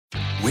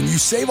When you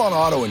save on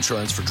auto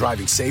insurance for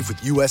driving safe with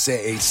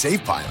USAA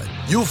Safe Pilot,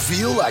 you'll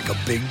feel like a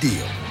big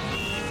deal,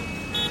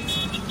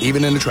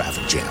 even in a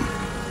traffic jam.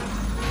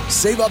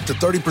 Save up to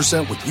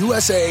 30% with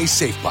USAA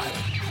Safe Pilot.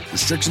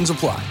 Restrictions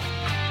apply.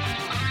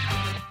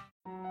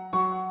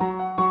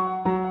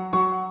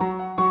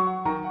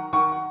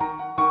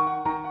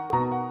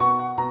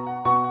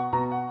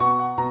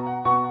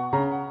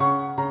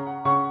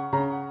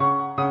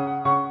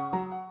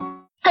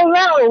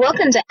 Hello,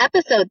 welcome to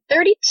episode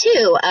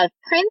 32 of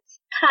Prince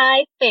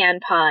Kai Fan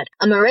Pod,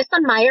 a Marissa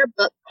Meyer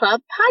Book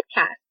Club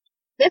podcast.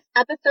 This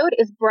episode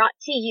is brought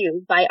to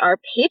you by our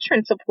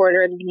patron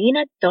supporter,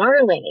 Lena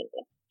Darling.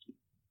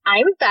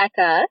 I'm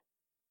Becca.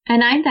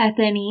 And I'm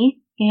Bethany.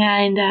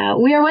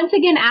 And we are once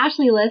again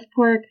Ashley-less.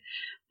 Poor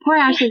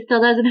Ashley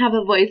still doesn't have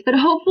a voice, but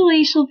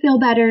hopefully she'll feel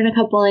better in a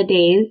couple of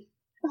days.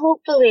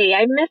 Hopefully.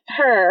 I miss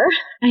her.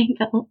 I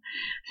know.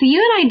 So you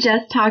and I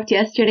just talked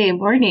yesterday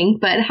morning,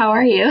 but how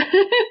are you?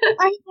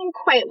 I'm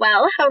quite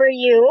well. How are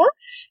you?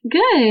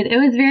 Good. It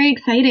was very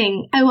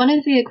exciting. I want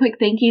to say a quick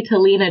thank you to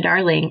Lena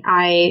Darling.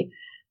 I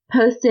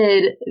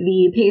posted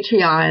the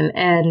Patreon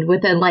and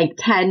within like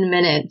 10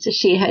 minutes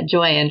she had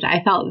joined.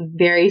 I felt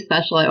very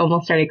special. I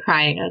almost started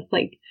crying.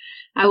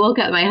 I woke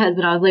up my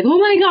husband. I was like, oh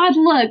my God,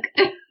 look.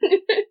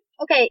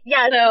 Okay.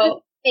 Yeah.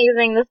 So, this is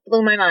amazing. This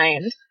blew my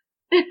mind.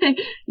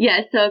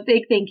 Yes, so a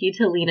big thank you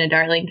to Lena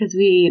Darling because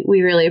we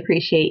really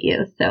appreciate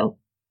you. So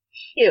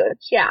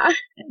huge, yeah.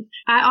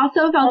 I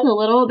also felt a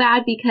little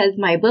bad because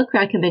my book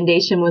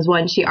recommendation was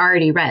one she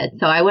already read,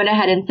 so I went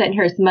ahead and sent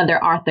her some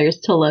other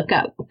authors to look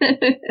up.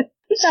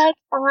 That's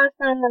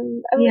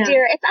awesome. Oh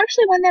dear, it's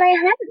actually one that I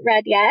haven't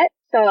read yet.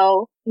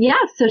 So yeah,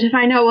 so to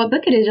find out what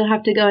book it is, you'll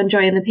have to go and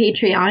join the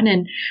Patreon.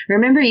 And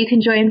remember, you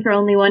can join for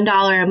only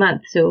 $1 a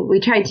month. So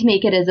we tried to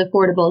make it as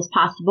affordable as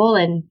possible.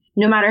 And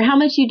no matter how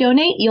much you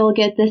donate, you'll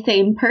get the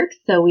same perks.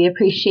 So we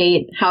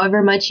appreciate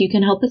however much you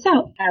can help us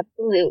out.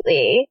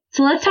 Absolutely.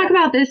 So let's talk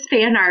about this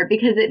fan art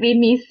because it made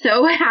me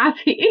so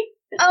happy.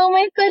 Oh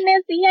my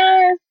goodness,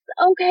 yes.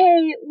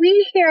 Okay,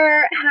 we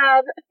here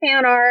have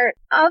fan art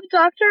of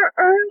Dr.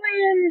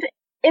 Erland.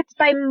 It's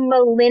by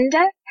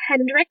Melinda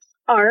Hendricks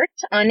Art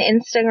on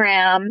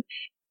Instagram,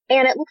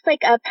 and it looks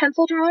like a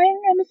pencil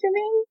drawing, I'm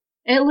assuming?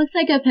 It looks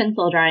like a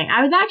pencil drawing.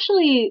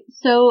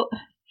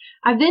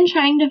 I've been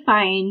trying to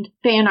find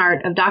fan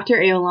art of Dr.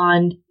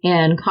 Erland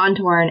and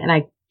Contorn, and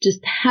I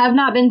just have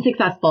not been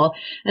successful.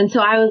 And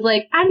so I was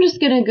like, I'm just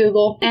going to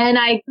Google. And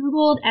I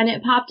Googled, and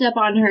it popped up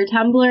on her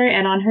Tumblr.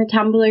 And on her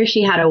Tumblr,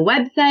 she had a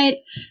website.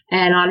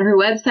 And on her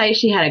website,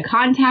 she had a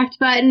contact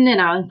button. And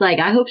I was like,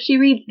 I hope she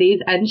reads these.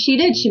 And she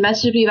did. She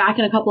messaged me back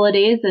in a couple of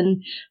days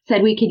and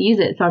said we could use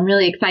it. So I'm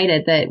really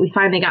excited that we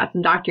finally got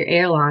some Dr.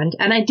 Erland.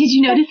 And did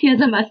you notice he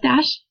has a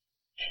mustache?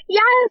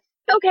 Yes.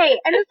 Okay.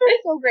 And this is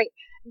so great.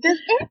 Does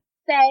it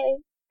say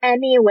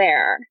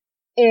anywhere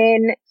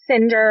in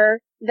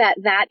Cinder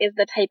that is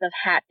the type of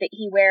hat that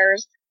he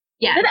wears?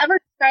 Yeah. Does it ever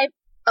describe?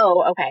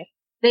 Oh, okay.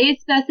 They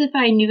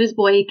specify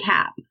newsboy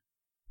cap.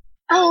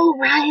 Oh,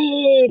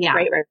 right. Yeah.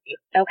 Right.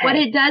 Okay. What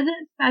it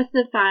doesn't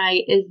specify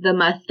is the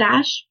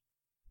mustache.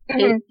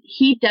 Mm-hmm.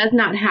 He does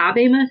not have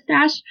a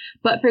mustache,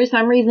 but for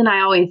some reason I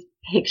always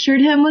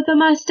pictured him with a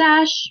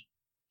mustache.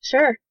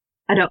 Sure.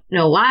 I don't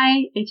know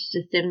why. It's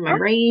just in my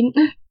brain.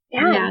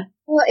 Yeah.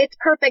 Well, it's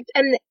perfect.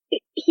 And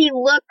he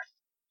looks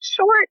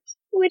short,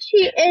 which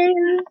he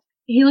is.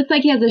 He looks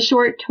like he has a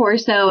short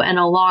torso and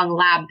a long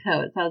lab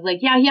coat. So I was like,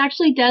 yeah, he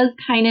actually does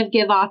kind of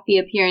give off the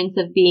appearance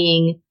of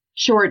being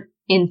short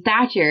in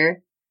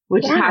stature,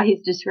 which is how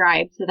he's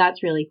described. So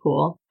that's really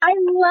cool. I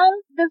love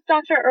this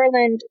Dr.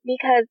 Erland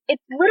because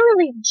it's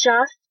literally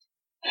just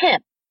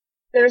him.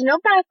 There's no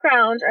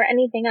background or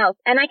anything else.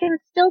 And I can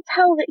still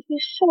tell that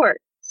he's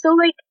short. So,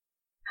 like,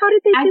 how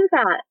did they do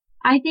that?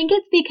 I think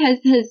it's because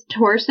his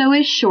torso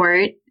is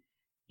short.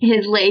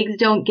 His legs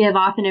don't give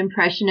off an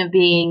impression of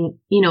being,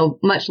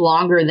 much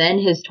longer than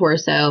his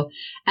torso.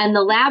 And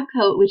the lab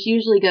coat, which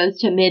usually goes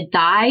to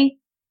mid-thigh,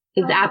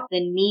 is at the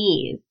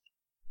knees.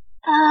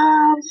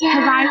 Oh,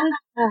 yeah.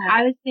 Because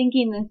I was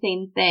thinking the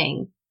same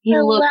thing. He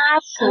looks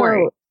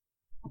short.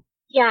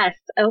 Yes,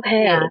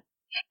 okay. Yeah.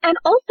 And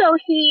also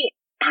he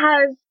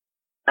has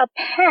a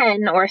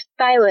pen or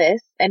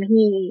stylus, and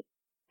he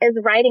is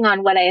writing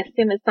on what I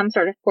assume is some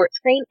sort of port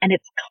screen, and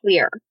it's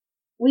clear.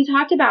 We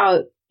talked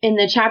about, in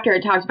the chapter,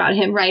 it talks about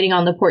him writing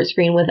on the port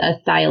screen with a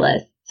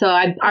stylus. So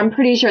I'm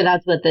pretty sure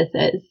that's what this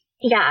is.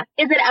 Yeah.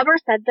 Is it ever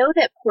said, though,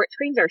 that port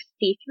screens are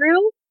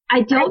see-through?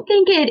 I don't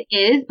think it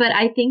is, but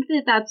I think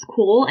that that's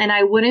cool. And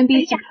I wouldn't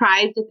be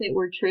surprised if it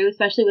were true,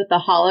 especially with the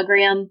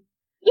hologram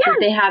that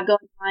they have going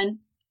on.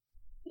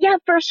 Yeah,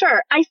 for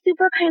sure. I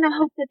super kind of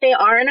hope that they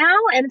are now.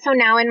 And so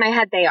now in my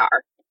head, they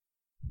are.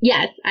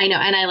 Yes, I know.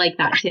 And I like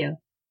that, too.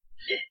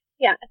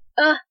 Yeah.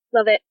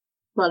 Love it.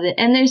 Love it.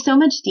 And there's so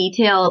much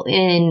detail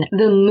in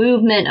the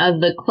movement of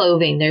the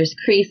clothing. There's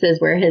creases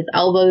where his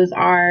elbows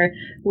are,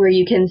 where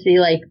you can see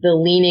like the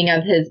leaning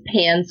of his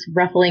pants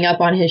ruffling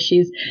up on his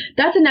shoes.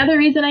 That's another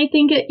reason I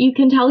think you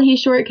can tell he's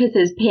short, because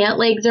his pant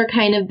legs are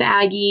kind of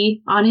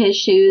baggy on his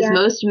shoes. Yeah.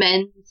 Most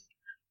men's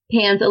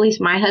pants, at least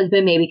my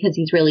husband, maybe because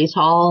he's really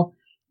tall,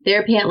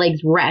 their pant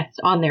legs rest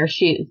on their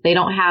shoes. They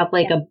don't have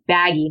like a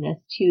bagginess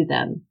to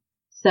them.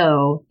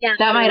 So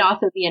that might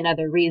also be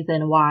another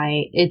reason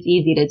why it's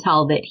easy to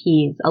tell that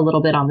he's a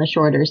little bit on the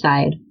shorter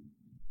side.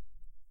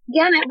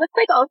 Yeah, and it looks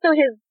like also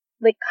his,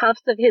 like,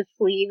 cuffs of his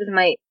sleeves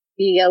might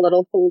be a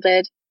little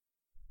folded.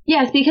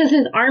 Yes, because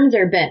his arms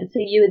are bent. So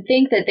you would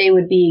think that they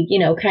would be, you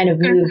know, kind of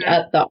moved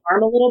up the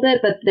arm a little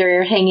bit, but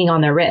they're hanging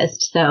on the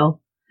wrist.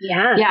 So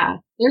yeah,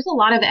 there's a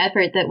lot of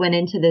effort that went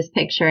into this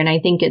picture. And I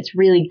think it's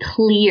really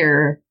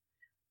clear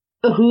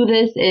who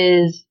this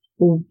is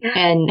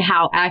and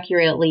how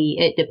accurately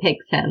it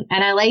depicts him.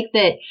 And I like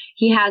that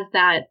he has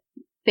that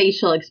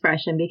facial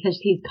expression because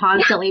he's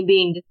constantly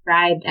being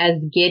described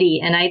as giddy.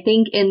 And I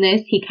think in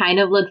this, he kind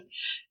of looks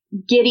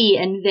giddy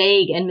and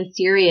vague and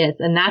mysterious.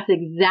 And that's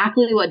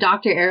exactly what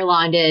Dr.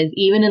 Erland is.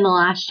 Even in the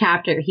last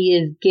chapter, he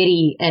is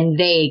giddy and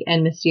vague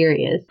and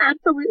mysterious.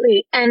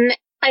 Absolutely. And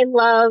I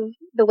love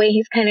the way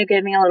he's kind of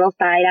giving a little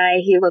side eye.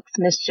 He looks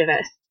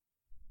mischievous.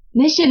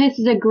 Mischievous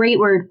is a great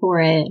word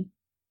for it.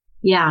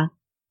 Yeah.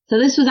 So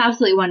this was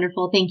absolutely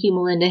wonderful. Thank you,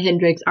 Melinda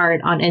Hendricks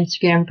Art on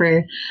Instagram,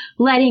 for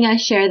letting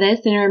us share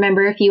this. And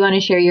remember, if you want to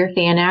share your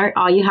fan art,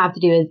 all you have to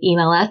do is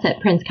email us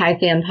at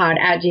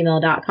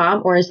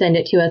princekaifanpod@gmail.com or send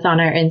it to us on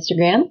our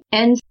Instagram.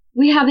 And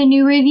we have a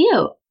new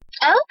review.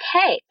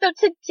 Okay. So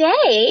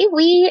today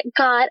we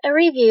got a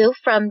review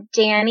from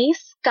Danny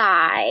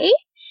Sky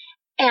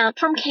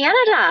from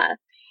Canada.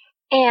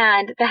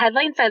 And the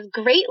headline says,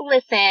 "Great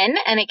listen,"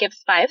 and it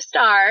gives 5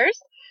 stars.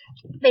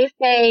 They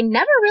say,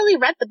 "Never really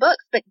read the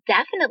books, but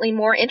definitely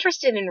more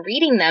interested in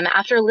reading them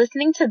after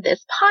listening to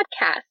this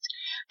podcast.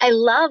 I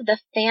love the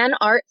fan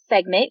art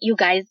segment you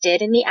guys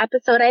did in the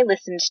episode I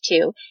listened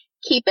to.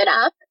 Keep it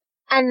up."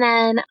 And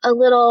then a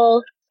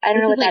little, I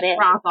don't know what that is.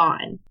 Rock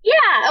on.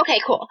 Yeah. Okay,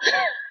 cool.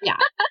 Yeah.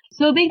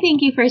 So a big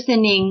thank you for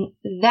sending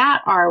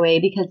that our way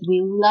because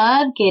we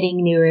love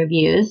getting new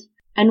reviews.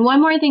 And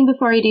one more thing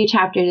before we do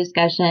chapter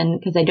discussion,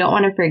 because I don't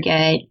want to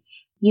forget.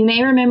 You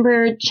may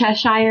remember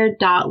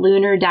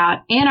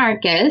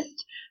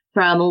Cheshire.Lunar.Anarchist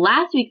from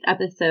last week's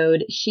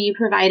episode. She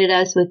provided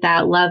us with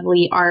that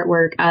lovely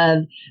artwork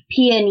of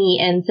Peony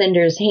and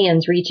Cinder's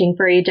hands reaching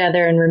for each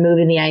other and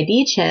removing the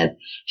ID chip.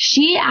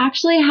 She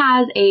actually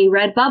has a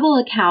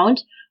Redbubble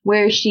account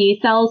where she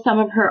sells some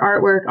of her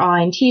artwork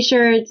on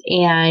t-shirts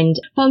and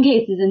phone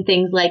cases and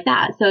things like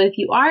that. So if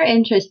you are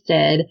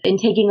interested in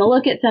taking a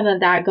look at some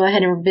of that, go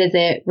ahead and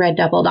visit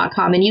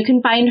redbubble.com. And you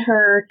can find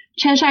her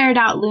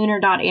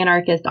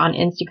Cheshire.Lunar.Anarchist on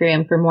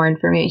Instagram for more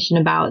information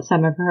about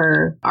some of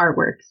her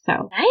artwork.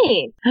 So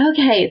nice.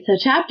 Okay, so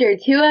chapter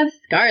 2 of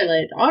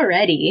Scarlet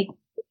already.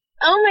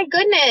 Oh my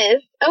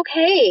goodness.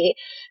 Okay.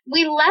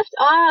 We left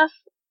off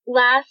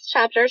last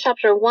chapter,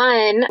 chapter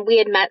 1, we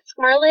had met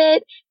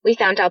Scarlet. We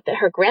found out that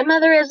her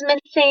grandmother is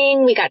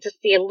missing. We got to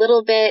see a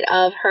little bit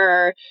of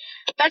her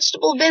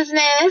vegetable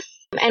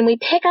business. And we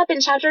pick up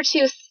in chapter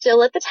 2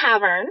 still at the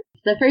tavern.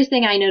 The first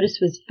thing I noticed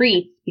was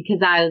frites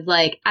because I was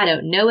like, I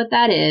don't know what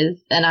that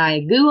is. And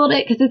I Googled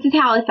it because it's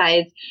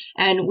italicized.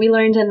 And we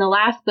learned in the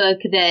last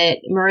book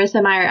that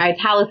Marissa Meyer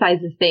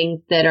italicizes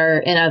things that are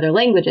in other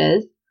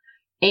languages.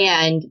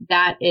 And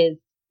that is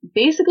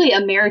basically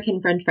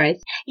American French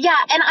fries. Yeah,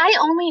 and I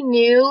only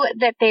knew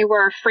that they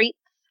were frites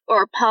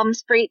or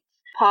pommes frites,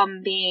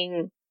 pomme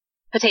being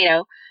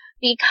potato,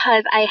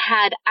 because I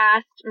had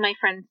asked my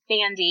friend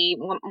Sandy,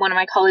 one of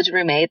my college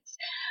roommates,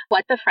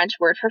 what the French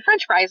word for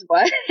French fries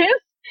was.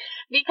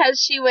 Because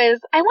she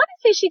was, I want to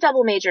say she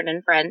double majored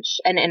in French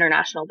and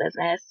international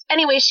business.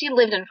 Anyway, she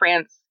lived in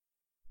France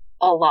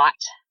a lot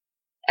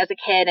as a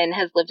kid and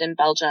has lived in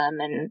Belgium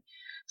and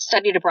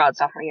studied abroad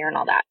sophomore year and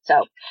all that.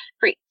 So,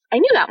 frites. I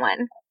knew that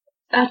one.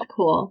 That's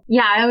cool.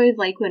 Yeah, I always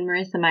like when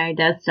Marissa Meyer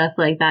does stuff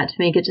like that to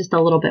make it just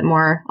a little bit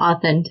more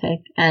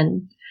authentic.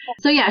 And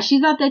so, yeah,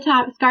 she's at the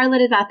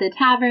Scarlet is at the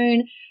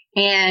tavern,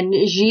 and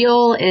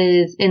Gilles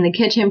is in the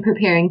kitchen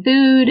preparing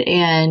food,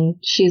 and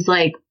she's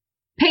like,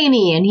 "Pay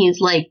me," and he's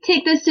like,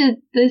 "Take this to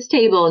this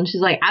table," and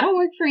she's like, "I don't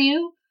work for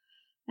you."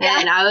 Yeah.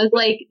 And I was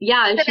like,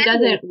 "Yeah, she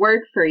doesn't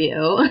work for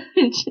you."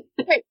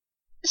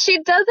 She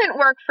doesn't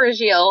work for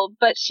Gilles,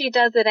 but she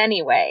does it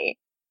anyway.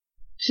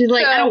 She's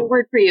like, "I don't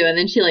work for you," and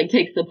then she like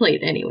takes the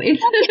plate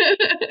anyways.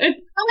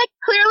 I'm like,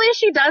 clearly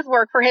she does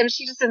work for him.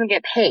 She just doesn't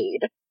get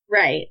paid.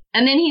 Right.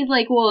 And then he's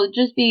like, "Well,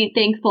 just be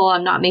thankful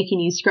I'm not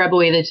making you scrub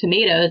away the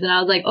tomatoes." And I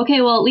was like,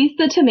 okay, well, at least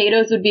the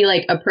tomatoes would be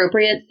like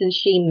appropriate since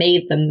she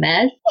made the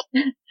mess.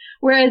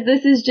 Whereas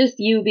this is just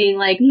you being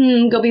like,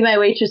 go be my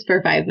waitress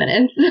for 5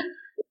 minutes.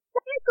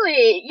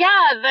 Exactly.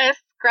 Yeah, the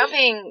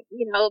scrubbing,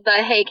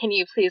 the, "Hey, can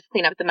you please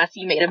clean up the mess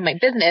you made of my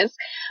business,"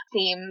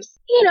 seems,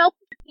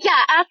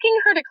 yeah, asking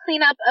her to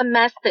clean up a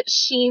mess that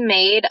she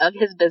made of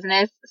his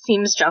business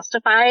seems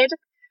justified,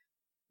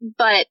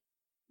 but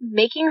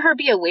making her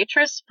be a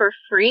waitress for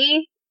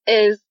free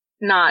is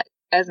not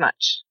as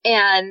much.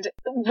 And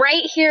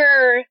right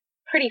here,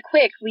 pretty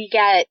quick, we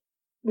get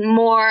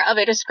more of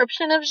a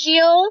description of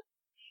Gilles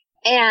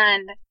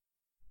and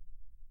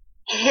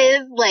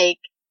his,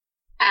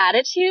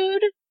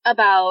 attitude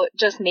about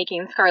just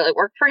making Scarlet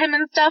work for him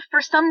and stuff,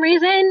 for some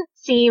reason,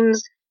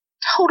 seems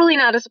totally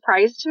not a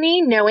surprise to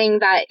me, knowing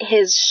that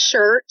his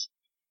shirt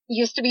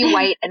used to be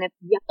white and it's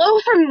yellow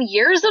from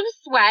years of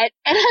sweat.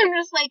 And I'm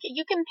just like,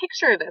 you can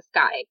picture this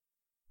guy.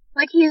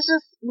 Like, he's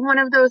just one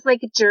of those,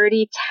 like,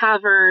 dirty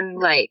tavern,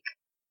 like,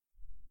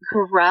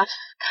 gruff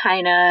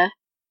kind of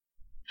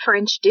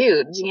French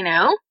dudes, you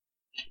know?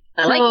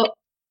 I like it.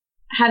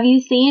 Have you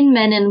seen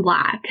Men in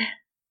Black?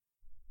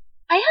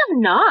 I have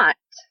not.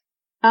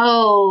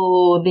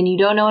 Oh, then you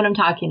don't know what I'm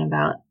talking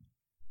about.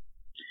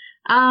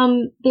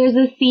 There's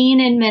a scene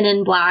in Men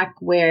in Black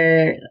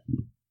where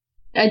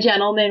a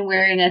gentleman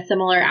wearing a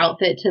similar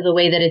outfit to the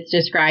way that it's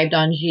described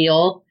on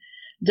Gilles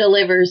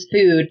delivers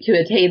food to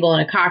a table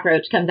and a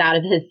cockroach comes out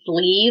of his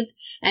sleeve.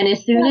 And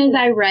as soon as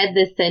I read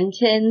the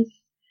sentence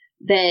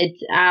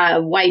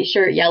that white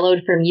shirt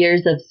yellowed from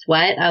years of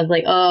sweat, I was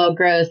like, oh,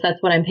 gross.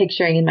 That's what I'm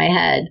picturing in my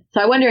head.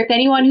 So I wonder if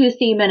anyone who's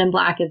seen Men in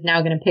Black is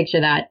now going to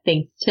picture that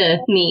thanks to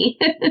me.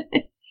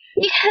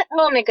 Yeah,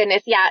 oh my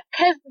goodness, yeah.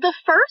 Because the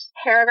first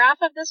paragraph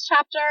of this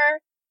chapter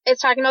is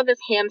talking about this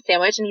ham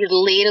sandwich, and he's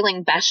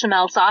ladling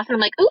bechamel sauce, and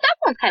I'm like, ooh, that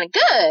sounds kind of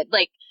good.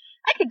 Like,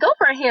 I could go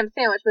for a ham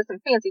sandwich with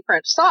some fancy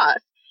French sauce.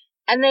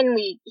 And then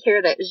we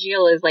hear that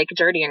Gilles is, like,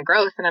 dirty and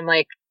gross, and I'm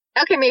like,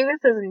 okay, maybe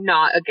this is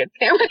not a good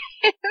sandwich.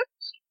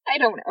 I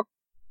don't know.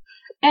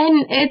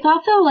 And it's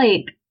also,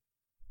 like,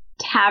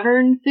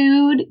 tavern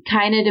food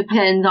kind of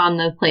depends on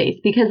the place,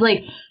 because,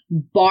 like,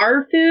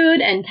 bar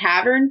food and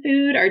tavern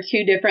food are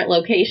two different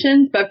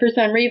locations, but for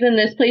some reason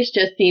this place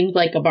just seems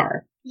like a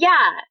bar.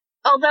 Yeah,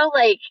 although,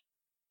 like,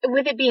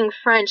 with it being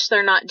French,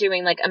 they're not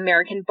doing, like,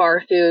 American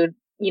bar food,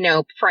 you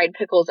know, fried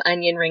pickles,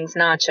 onion rings,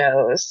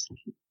 nachos.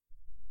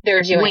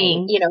 They're doing,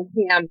 wings. You know,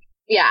 ham,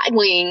 yeah,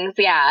 wings,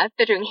 yeah.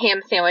 They're doing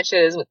ham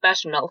sandwiches with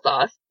bechamel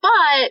sauce.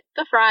 But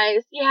the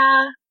fries,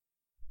 yeah,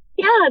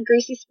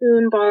 greasy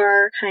spoon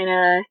bar, kind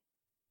of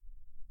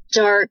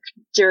dark,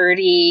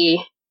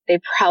 dirty. They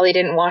probably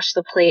didn't wash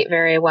the plate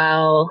very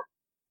well.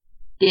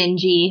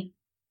 Dingy.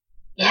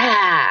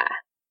 Yeah.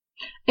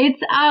 It's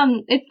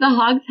the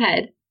hog's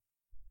head.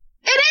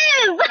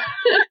 It is!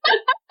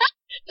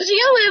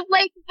 Gilles is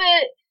like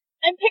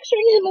I'm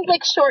picturing him as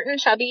like short and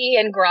chubby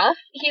and gruff.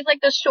 He's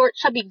like the short,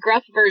 chubby,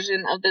 gruff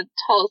version of the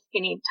tall,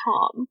 skinny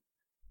Tom.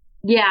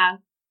 Yeah,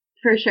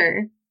 for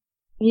sure.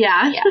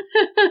 Yeah. Yeah.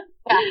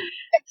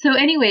 So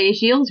anyway,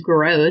 Gilles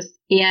gross,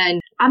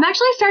 and I'm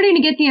actually starting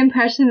to get the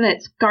impression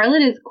that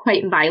Scarlet is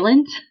quite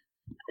violent.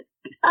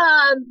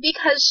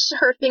 Because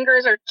her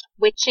fingers are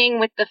twitching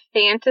with the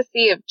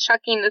fantasy of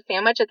chucking the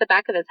sandwich at the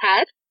back of his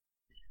head.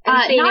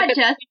 Not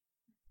just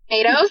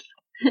tomatoes.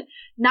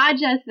 Not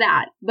just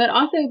that, but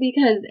also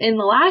because in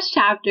the last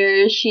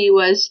chapter, she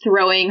was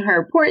throwing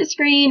her port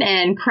screen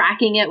and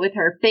cracking it with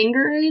her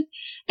fingers.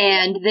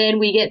 And then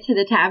we get to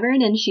the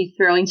tavern and she's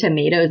throwing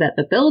tomatoes at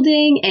the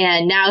building.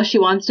 And now she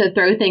wants to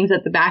throw things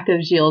at the back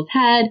of Gilles'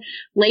 head.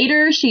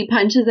 Later, she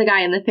punches a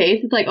guy in the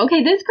face. It's like,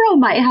 okay, this girl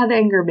might have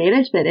anger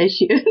management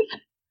issues.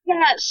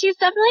 Yeah, she's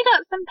definitely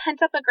got some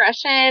pent-up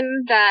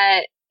aggression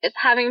that is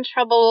having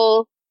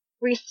trouble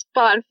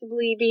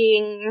responsibly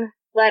being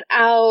let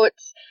out.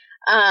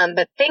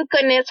 But thank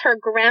goodness her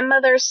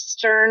grandmother's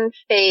stern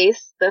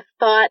face, the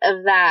thought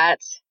of that,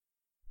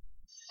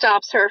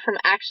 stops her from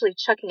actually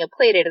chucking a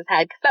plate at his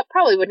head, because that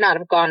probably would not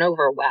have gone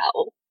over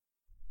well.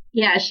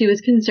 Yeah, she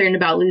was concerned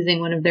about losing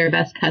one of their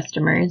best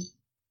customers.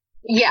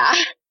 Yeah.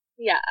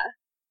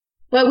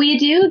 But we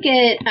do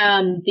get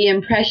the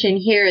impression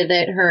here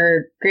that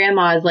her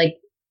grandma is, like,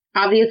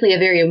 obviously a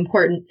very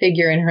important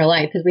figure in her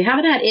life, because we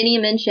haven't had any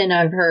mention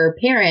of her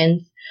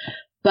parents.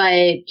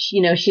 But,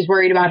 you know, she's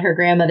worried about her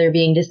grandmother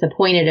being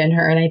disappointed in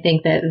her. And I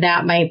think that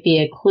that might be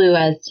a clue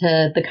as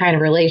to the kind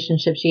of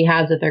relationship she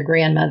has with her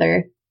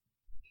grandmother.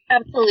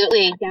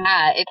 Absolutely.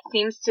 Yeah. It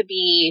seems to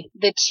be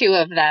the two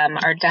of them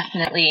are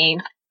definitely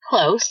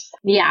close.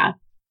 Yeah.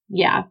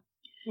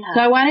 So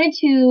I wanted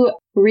to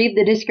read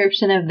the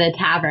description of the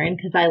tavern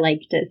because I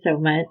liked it so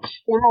much.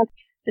 Yeah.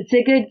 It's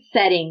a good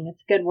setting.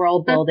 It's good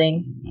world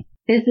building.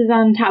 This is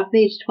on top of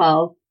page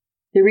 12.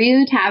 The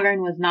Rio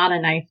Tavern was not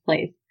a nice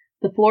place.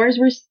 The floors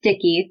were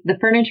sticky, the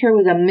furniture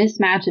was a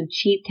mismatch of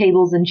cheap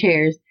tables and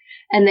chairs,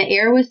 and the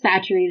air was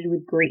saturated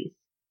with grease.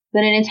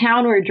 But in a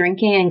town where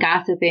drinking and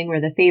gossiping were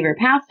the favorite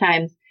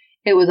pastimes,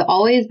 it was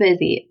always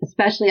busy,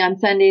 especially on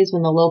Sundays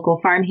when the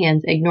local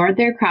farmhands ignored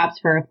their crops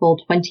for a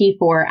full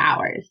 24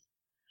 hours.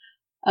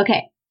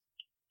 Okay,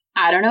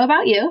 I don't know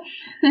about you,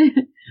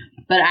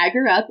 but I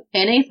grew up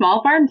in a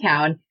small farm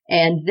town,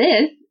 and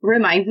this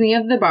reminds me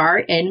of the bar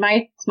in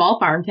my small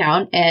farm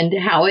town and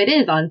how it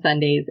is on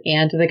Sundays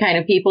and the kind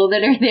of people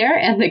that are there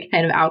and the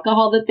kind of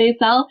alcohol that they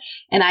sell.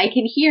 And I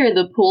can hear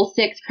the pool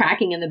sticks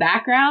cracking in the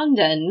background.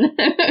 And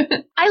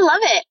I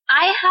love it.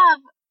 I have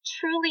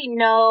truly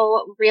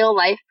no real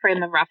life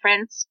frame of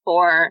reference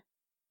for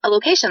a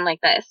location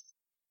like this.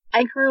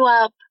 I grew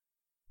up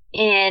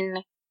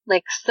in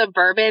like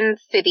suburban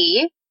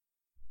city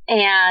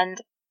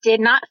and did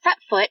not set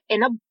foot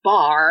in a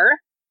bar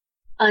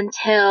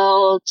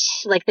until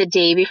like the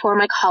day before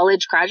my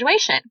college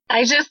graduation.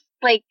 I just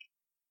like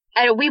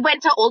And we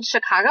went to Old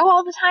Chicago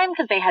all the time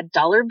because they had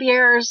dollar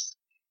beers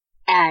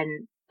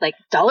and like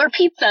dollar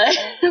pizza.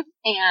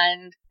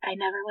 And I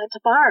never went to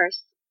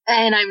bars.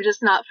 And I'm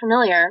just not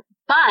familiar.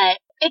 But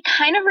it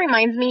kind of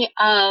reminds me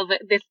of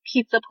this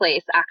pizza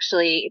place,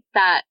 actually,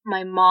 that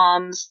my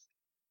mom's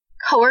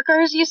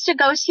coworkers used to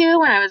go to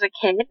when I was a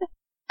kid.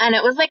 And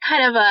it was like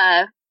kind of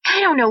I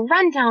don't know,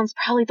 rundown's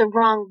probably the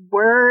wrong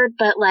word,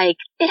 but like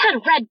it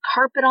had red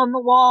carpet on the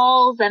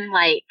walls and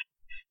like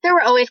there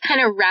were always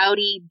kind of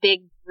rowdy,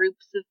 big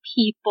groups of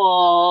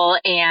people.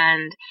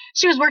 And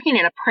she was working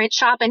in a print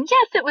shop. And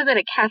yes, it was at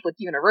a Catholic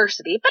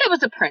university, but it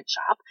was a print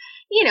shop,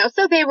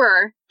 so they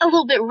were a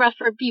little bit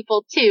rougher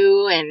people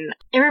too. And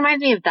it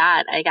reminds me of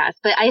that, I guess.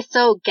 But I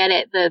still get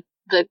it, the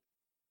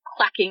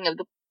clacking of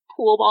the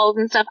pool balls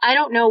and stuff. I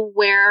don't know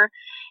where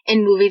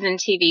in movies and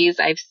TVs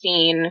I've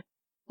seen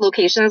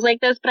locations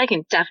like this, but I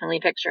can definitely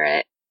picture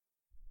it.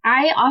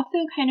 I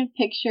also kind of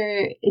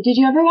picture, did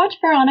you ever watch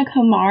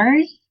Veronica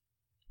Mars?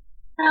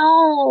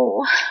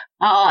 No.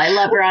 Oh, I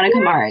love Veronica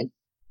Mars.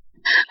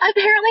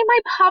 Apparently my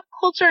pop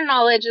culture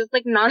knowledge is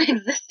like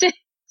non-existent.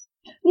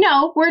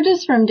 No, we're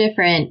just from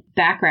different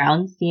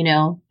backgrounds,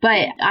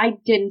 but I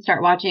didn't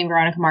start watching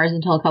Veronica Mars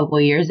until a couple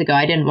of years ago.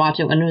 I didn't watch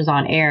it when it was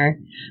on air,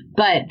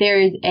 but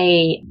there's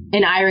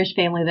an Irish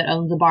family that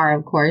owns a bar,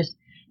 of course.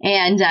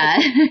 And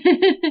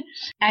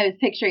I was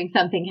picturing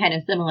something kind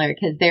of similar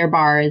because their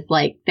bar is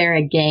like, they're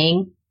a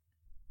gang,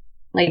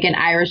 like an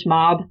Irish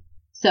mob.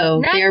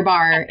 So their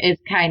bar is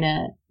kind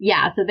of,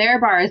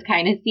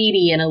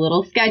 seedy and a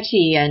little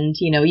sketchy. And,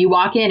 you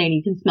walk in and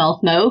you can smell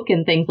smoke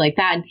and things like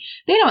that. And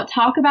they don't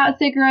talk about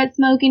cigarette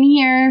smoke in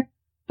here,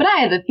 but I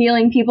have a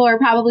feeling people are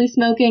probably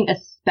smoking,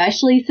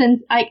 especially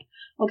since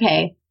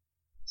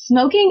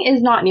smoking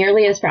is not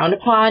nearly as frowned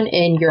upon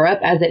in Europe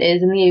as it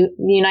is in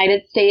the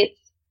United States.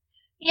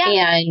 Yeah.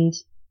 And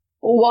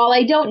while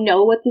I don't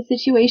know what the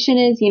situation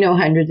is,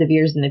 hundreds of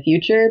years in the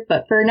future,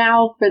 but for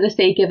now, for the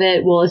sake of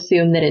it, we'll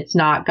assume that it's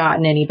not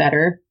gotten any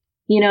better.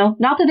 Not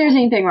that there's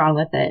anything wrong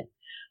with it.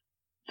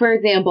 For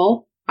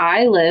example,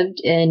 I lived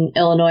in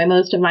Illinois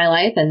most of my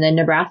life and then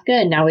Nebraska,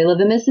 and now we live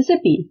in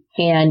Mississippi.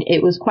 And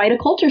it was quite a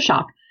culture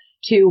shock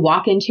to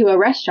walk into a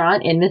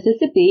restaurant in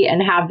Mississippi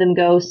and have them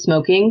go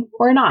smoking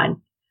or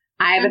non.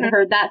 I haven't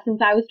heard that since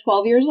I was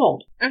 12 years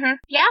old. Mm-hmm.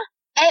 Yeah,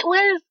 it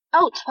was,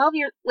 12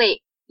 years,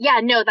 wait. Yeah,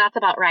 no, that's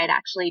about right,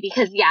 actually,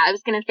 because, I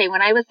was going to say,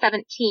 when I was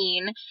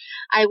 17,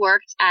 I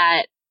worked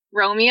at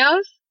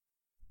Romeo's.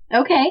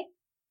 Okay.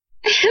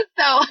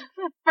 So,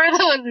 for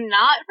those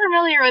not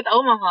familiar with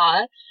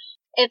Omaha,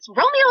 it's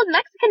Romeo's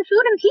Mexican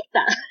Food and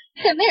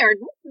Pizza. And they're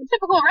a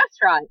typical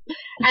restaurant.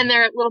 And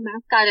their little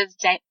mascot is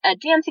a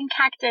dancing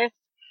cactus.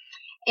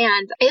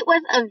 And it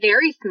was a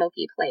very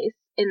smoky place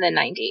in the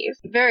 90s.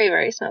 Very,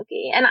 very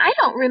smoky. And I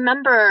don't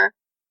remember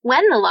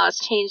when the laws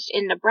changed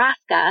in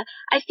Nebraska.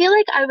 I feel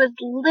like I was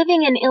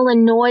living in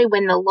Illinois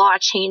when the law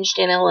changed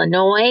in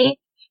Illinois.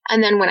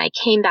 And then when I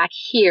came back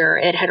here,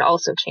 it had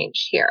also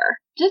changed here.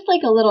 Just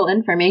like a little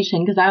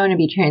information, because I want to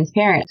be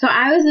transparent. So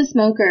I was a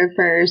smoker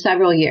for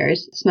several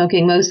years,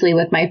 smoking mostly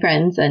with my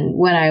friends and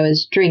when I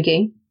was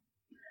drinking.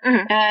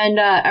 Mm-hmm. And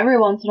every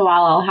once in a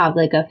while, I'll have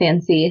like a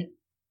fancy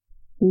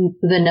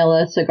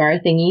vanilla cigar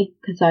thingy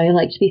because I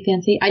like to be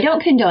fancy. I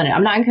don't condone it.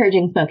 I'm not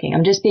encouraging smoking.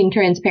 I'm just being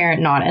transparent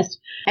and honest.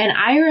 And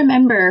I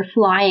remember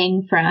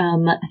flying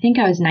from, I think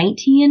I was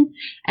 19,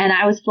 and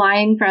I was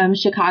flying from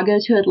Chicago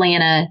to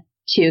Atlanta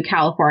to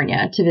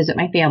California to visit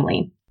my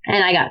family.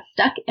 And I got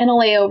stuck in a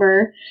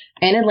layover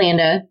in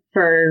Atlanta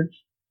for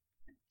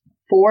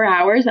 4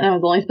 hours, and I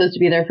was only supposed to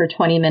be there for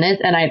 20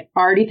 minutes, and I'd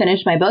already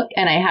finished my book,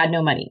 and I had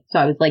no money. So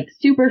I was like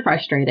super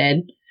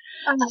frustrated,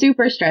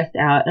 super stressed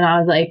out, and I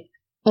was like,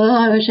 oh,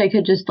 I wish I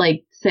could just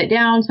like sit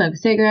down, smoke a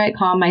cigarette,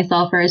 calm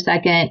myself for a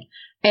second.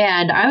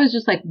 And I was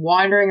just like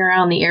wandering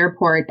around the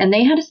airport, and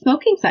they had a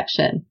smoking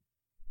section.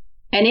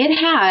 And it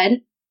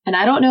had, and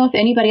I don't know if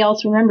anybody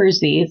else remembers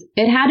these,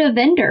 it had a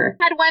vendor.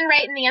 Had one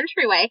right in the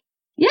entryway.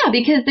 Yeah,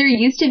 because there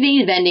used to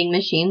be vending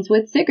machines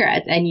with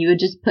cigarettes, and you would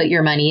just put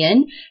your money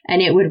in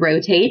and it would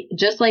rotate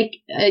just like,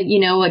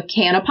 a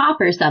can of pop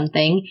or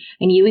something.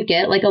 And you would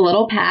get like a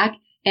little pack,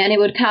 and it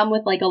would come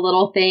with like a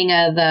little thing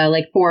of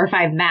like 4 or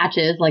 5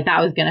 matches. Like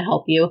that was going to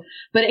help you.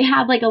 But it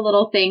had like a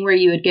little thing where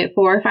you would get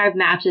 4 or 5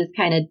 matches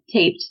kind of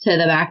taped to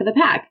the back of the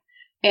pack.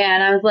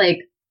 And I was like,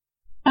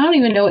 I don't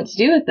even know what to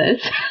do with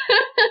this.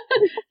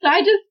 So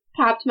I just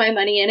popped my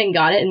money in and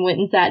got it and went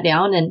and sat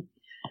down. And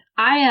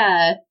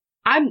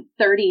I'm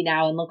 30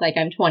 now and look like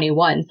I'm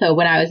 21. So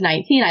when I was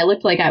 19, I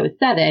looked like I was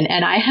 7,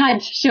 and I had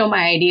to show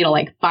my ID to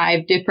like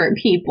 5 different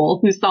people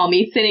who saw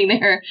me sitting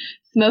there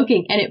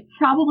smoking. And it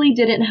probably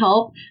didn't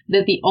help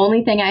that the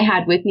only thing I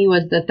had with me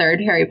was the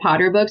 3rd Harry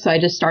Potter book. So I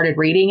just started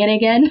reading it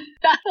again.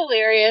 That's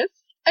hilarious.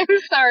 I'm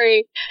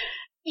sorry.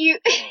 You...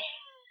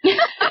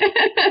 Imagine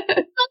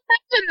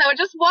though,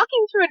 just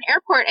walking through an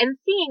airport and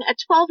seeing a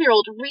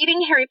 12-year-old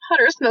reading Harry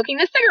Potter smoking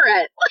a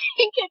cigarette.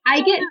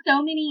 I get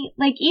so many,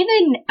 like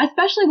even,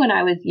 especially when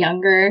I was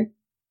younger,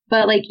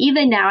 but like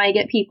even now I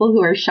get people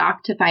who are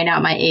shocked to find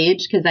out my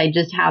age because I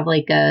just have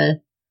like I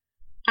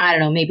don't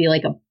know, maybe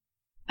like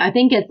a I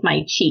think it's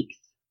my cheeks.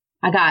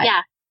 I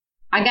Yeah.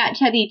 got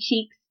chubby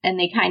cheeks, and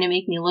they kind of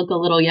make me look a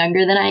little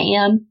younger than I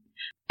am.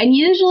 And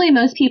usually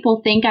most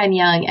people think I'm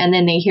young, and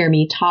then they hear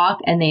me talk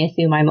and they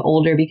assume I'm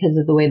older because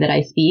of the way that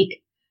I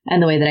speak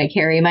and the way that I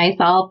carry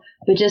myself.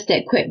 But just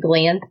at quick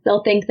glance,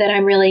 they'll think that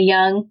I'm really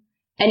young.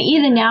 And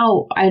even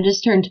now, I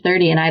just turned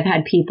 30, and I've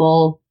had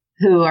people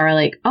who are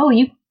like, "Oh,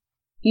 you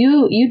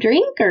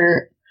drink?"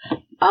 Or,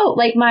 "Oh,"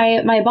 like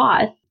my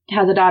boss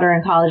has a daughter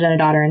in college and a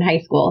daughter in high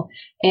school.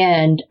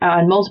 And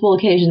on multiple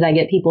occasions, I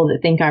get people that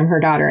think I'm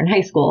her daughter in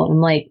high school. And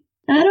I'm like,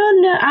 I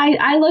don't know.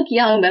 I look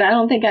young, but I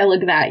don't think I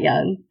look that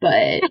young.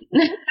 But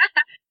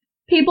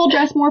people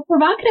dress more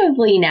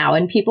provocatively now,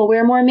 and people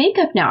wear more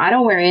makeup now. I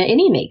don't wear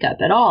any makeup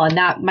at all. And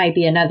that might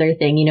be another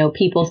thing. You know,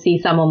 people see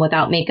someone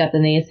without makeup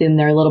and they assume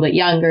they're a little bit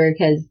younger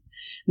because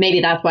maybe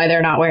that's why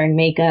they're not wearing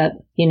makeup,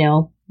 you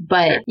know.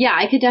 But yeah,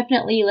 I could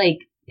definitely like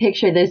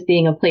picture this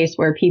being a place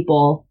where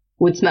people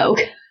would smoke.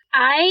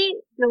 I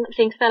don't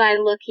think that I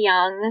look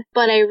young,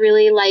 but I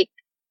really like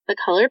the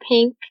color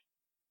pink.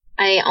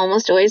 I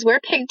almost always wear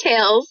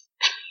pigtails,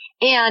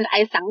 and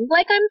I sound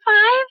like I'm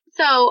 5.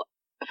 So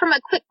from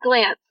a quick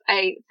glance,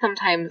 I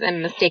sometimes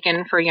am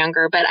mistaken for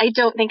younger, but I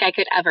don't think I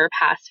could ever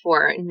pass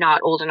for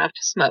not old enough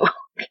to smoke.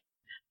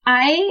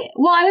 I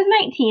was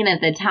 19 at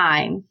the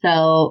time,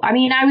 so I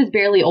mean, I was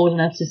barely old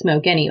enough to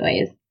smoke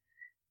anyways.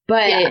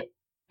 But yeah.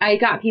 I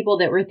got people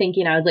that were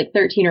thinking I was like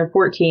 13 or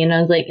 14. And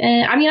I was like,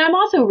 I mean, I'm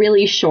also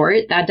really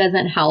short. That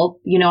doesn't help.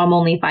 You know, I'm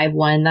only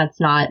 5'1".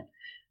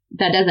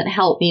 That doesn't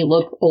help me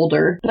look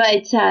older.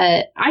 But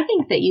I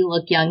think that you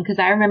look young because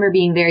I remember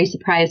being very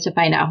surprised to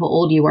find out how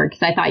old you were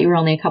because I thought you were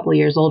only a couple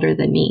years older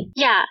than me.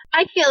 Yeah,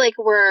 I feel like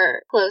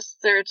we're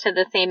closer to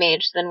the same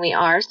age than we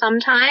are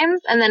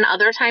sometimes. And then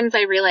other times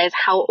I realize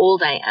how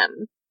old I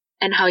am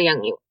and how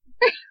young you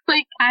are.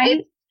 Like,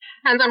 it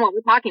depends on what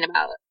we're talking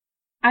about.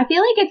 I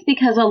feel like it's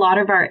because a lot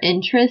of our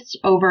interests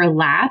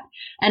overlap,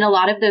 and a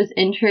lot of those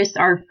interests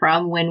are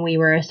from when we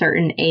were a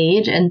certain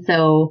age. And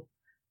so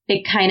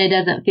it kind of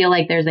doesn't feel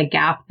like there's a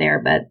gap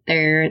there, but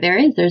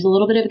there's a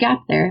little bit of a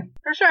gap there.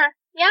 For sure.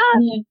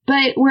 Yeah.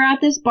 But we're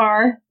at this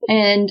bar,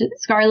 and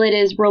Scarlet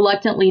is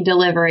reluctantly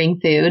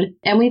delivering food.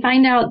 And we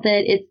find out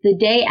that it's the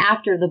day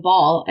after the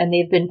ball, and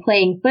they've been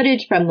playing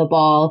footage from the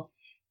ball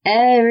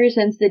ever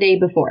since the day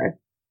before.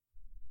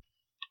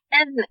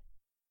 And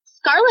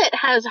Scarlet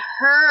has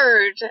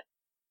heard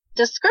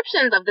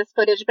descriptions of this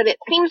footage, but it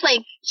seems like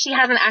she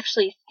hasn't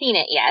actually seen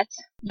it yet.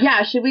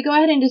 Yeah, should we go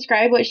ahead and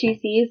describe what she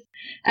sees?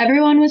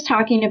 Everyone was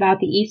talking about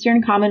the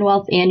Eastern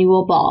Commonwealth's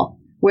annual ball,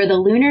 where the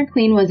Lunar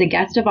Queen was a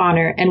guest of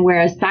honor and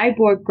where a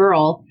cyborg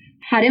girl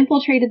had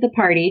infiltrated the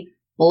party,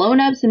 blown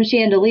up some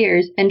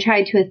chandeliers, and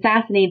tried to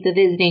assassinate the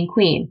visiting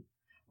queen.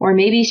 Or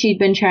maybe she'd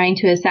been trying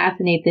to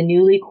assassinate the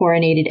newly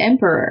coronated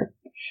emperor.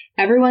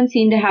 Everyone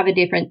seemed to have a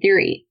different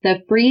theory.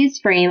 The freeze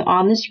frame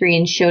on the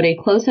screen showed a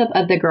close-up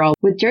of the girl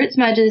with dirt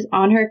smudges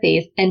on her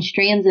face and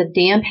strands of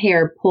damp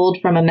hair pulled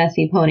from a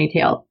messy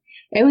ponytail.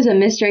 It was a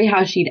mystery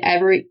how she'd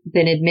ever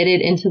been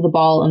admitted into the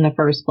ball in the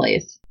first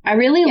place. I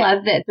really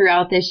love that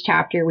throughout this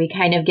chapter we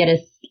kind of get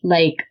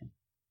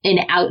an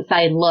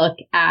outside look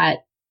at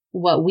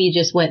what we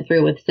just went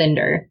through with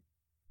Cinder.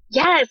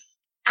 Yes,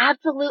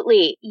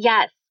 absolutely.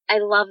 Yes, I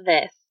love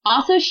this.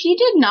 Also, she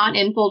did not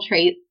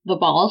infiltrate the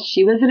ball.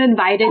 She was an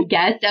invited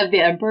guest of the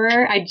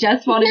Emperor. I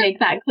just want to make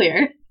that clear.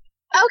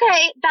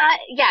 Okay,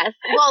 yes.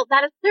 Well,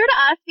 that is clear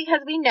to us because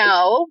we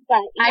know,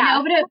 but yeah. I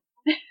know,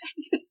 but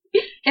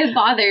it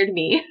bothered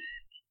me.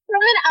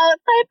 From an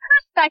outside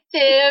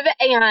perspective,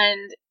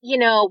 and, you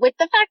know, with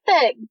the fact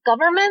that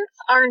governments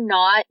are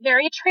not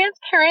very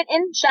transparent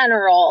in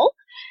general,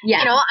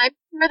 you know, I'm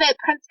sure that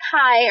Prince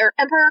Kai or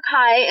Emperor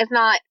Kai is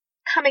not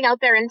coming out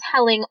there and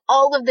telling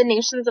all of the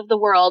nations of the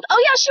world,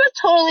 oh yeah, she was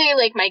totally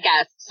like my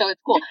guest, so it's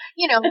cool.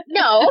 You know,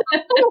 no.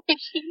 He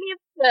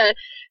needs to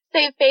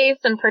save face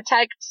and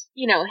protect,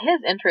 you know,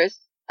 his interests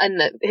and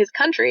his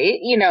country,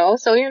 you know,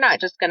 so you're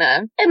not just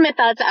gonna admit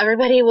that to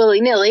everybody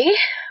willy-nilly.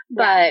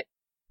 But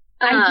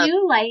I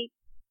do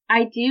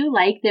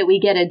like that we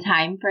get a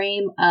time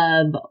frame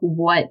of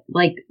what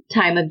like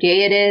time of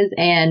day it is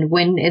and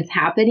when it's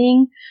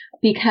happening,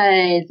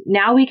 because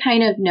now we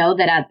kind of know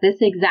that at this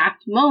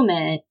exact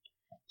moment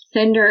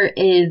Cinder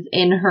is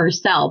in her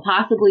cell,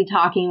 possibly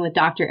talking with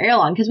Dr.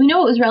 Erlon, because we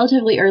know it was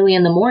relatively early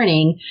in the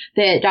morning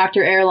that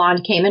Dr.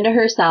 Erlon came into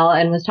her cell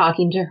and was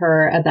talking to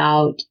her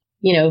about,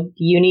 you know,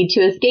 you need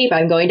to escape.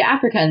 I'm going to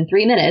Africa in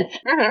 3 minutes.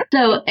 Mm-hmm.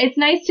 So it's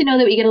nice to know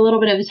that we get a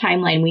little bit of a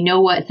timeline. We know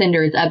what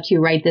Cinder is up to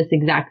right this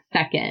exact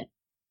second.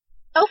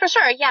 Oh, for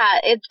sure. Yeah.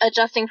 It's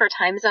adjusting for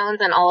time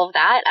zones and all of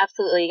that.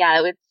 Absolutely. Yeah.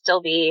 It would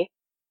still be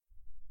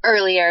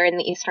earlier in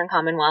the Eastern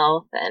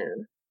Commonwealth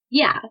and.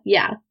 Yeah.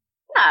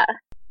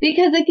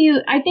 Because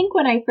I think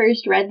when I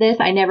first read this,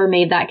 I never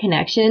made that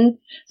connection.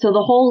 So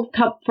the whole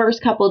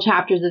first couple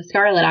chapters of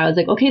Scarlet, I was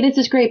like, okay, this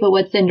is great, but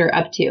what's Cinder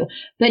up to?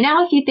 But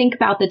now if you think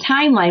about the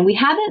timeline, we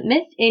haven't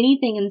missed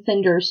anything in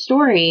Cinder's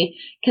story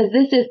because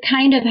this is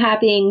kind of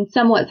happening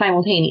somewhat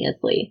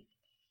simultaneously.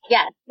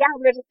 Yes. Yeah,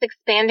 we're just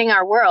expanding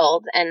our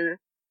world and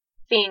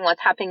seeing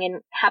what's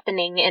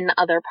happening in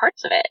other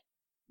parts of it.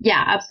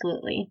 Yeah,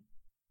 absolutely.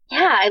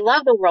 Yeah, I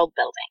love the world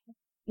building.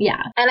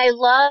 Yeah. And I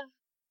love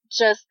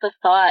just the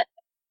thought,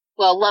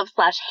 well,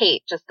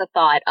 love/hate, just the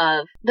thought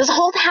of this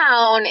whole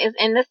town is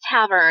in this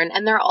tavern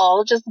and they're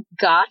all just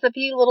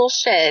gossipy little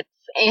shits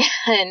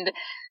and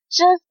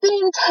just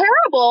being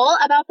terrible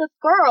about this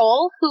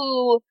girl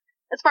who,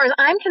 as far as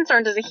I'm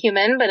concerned, is a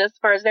human, but as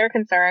far as they're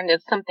concerned,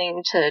 it's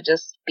something to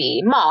just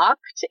be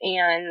mocked,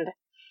 and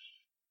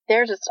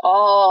they're just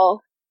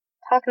all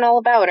talking all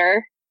about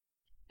her.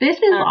 This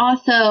is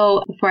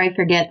also, before I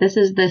forget, this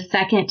is the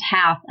second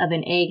half of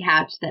an egg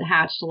hatch that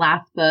hatched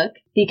last book,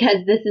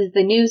 because this is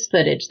the news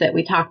footage that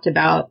we talked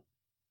about.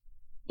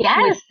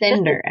 Yes. With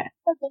Cinder.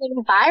 This is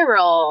going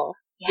viral.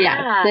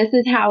 Yeah. Yes, this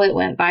is how it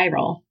went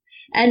viral.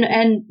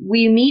 And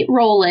we meet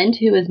Roland,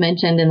 who was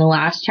mentioned in the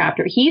last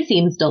chapter. He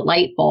seems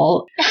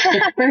delightful.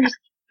 The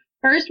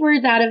first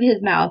words out of his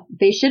mouth,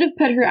 they should have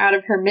put her out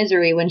of her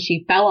misery when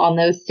she fell on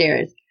those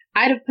stairs.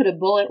 I'd have put a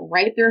bullet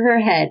right through her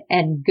head,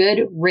 and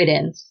good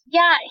riddance.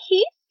 Yeah,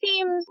 he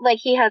seems like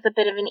he has a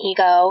bit of an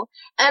ego.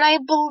 And I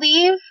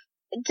believe,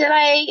 did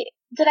I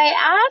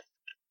ask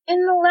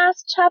in the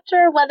last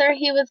chapter whether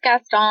he was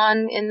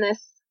Gaston in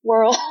this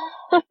world?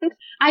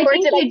 I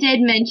think you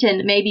did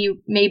mention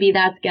maybe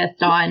that's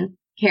Gaston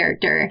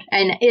character.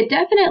 And it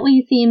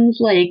definitely seems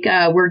like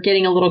we're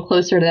getting a little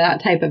closer to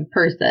that type of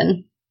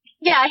person.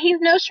 Yeah, he's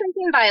no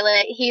Shrinking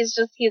Violet. He's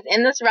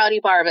in this rowdy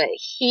bar, but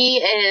he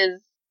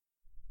is,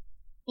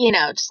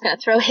 just going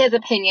to throw his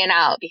opinion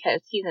out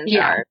because he's in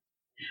charge.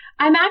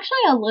 I'm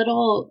actually a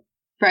little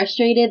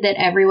frustrated that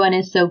everyone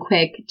is so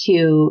quick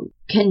to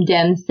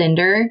condemn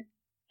Cinder.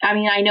 I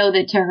mean, I know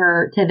that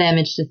to them,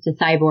 it's just a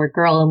cyborg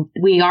girl,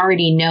 and we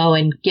already know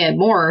and get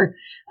more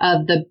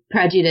of the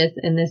prejudice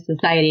in this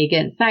society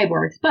against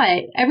cyborgs,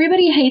 but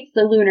everybody hates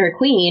the Lunar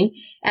Queen,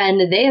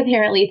 and they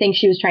apparently think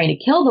she was trying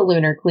to kill the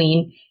Lunar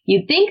Queen.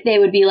 You'd think they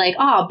would be like,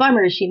 oh,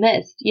 bummer, she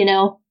missed,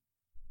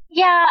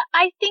 Yeah,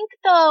 I think,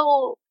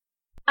 though,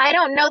 I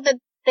don't know that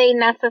they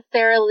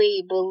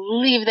necessarily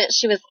believe that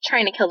she was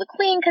trying to kill the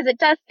queen, because it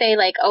does say,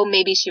 like, oh,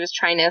 maybe she was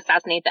trying to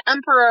assassinate the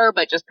emperor,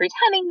 but just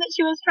pretending that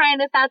she was trying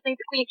to assassinate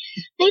the queen.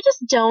 They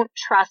just don't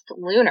trust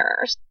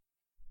Lunars,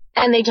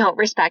 and they don't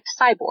respect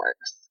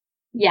cyborgs.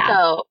 Yeah.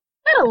 So,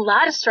 there's a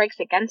lot of strikes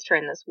against her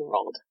in this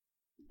world.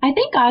 I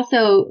think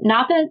also,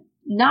 not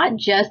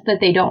just that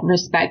they don't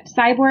respect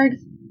cyborgs,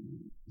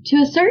 to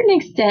a certain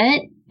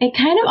extent, it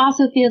kind of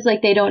also feels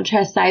like they don't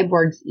trust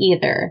cyborgs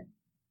either.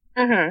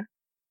 Mm-hmm.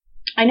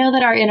 I know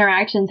that our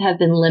interactions have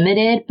been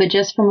limited, but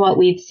just from what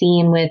we've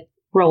seen with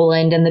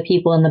Roland and the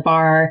people in the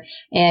bar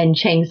and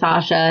Chang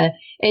Sasha,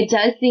 it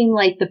does seem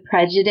like the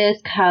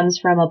prejudice comes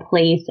from a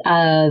place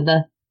of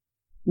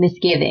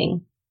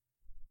misgiving.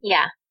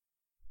 Yeah.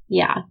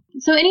 Yeah.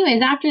 So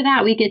anyways, after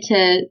that, we get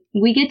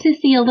to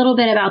see a little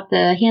bit about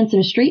the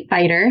handsome street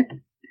fighter.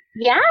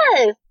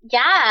 Yes.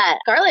 Yeah.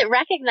 Scarlet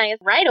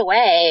recognized right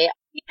away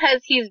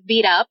because he's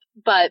beat up,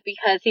 but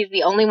because he's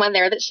the only one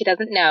there that she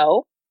doesn't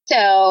know.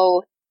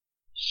 So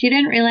she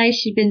didn't realize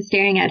she'd been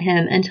staring at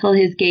him until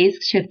his gaze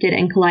shifted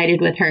and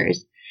collided with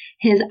hers.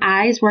 His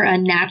eyes were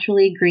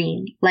unnaturally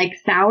green, like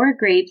sour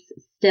grapes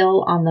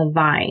still on the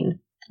vine.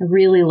 I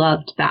really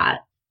loved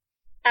that.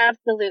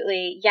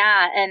 Absolutely.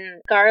 Yeah.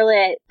 And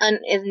Scarlet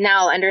is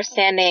now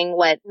understanding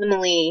what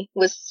Emily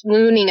was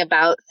swooning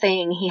about,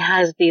 saying he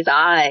has these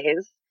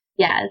eyes.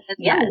 Yes.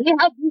 Yeah, he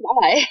has these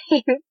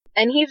eyes.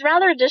 And he's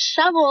rather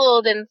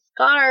disheveled and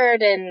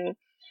scarred and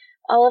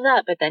all of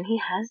that, but then he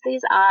has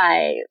these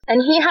eyes.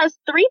 And he has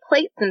 3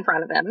 plates in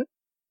front of him.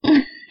 He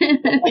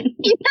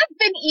has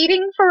been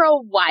eating for a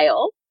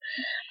while.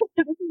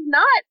 This is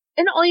not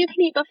an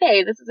all-you-can-eat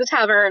buffet. This is a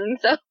tavern,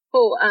 so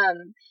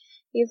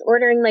he's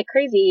ordering like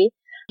crazy.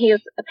 He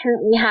has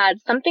apparently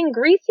had something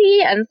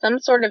greasy and some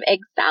sort of egg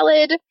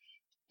salad,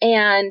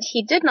 and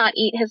he did not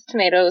eat his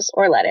tomatoes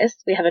or lettuce.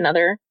 We have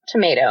another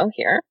tomato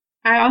here.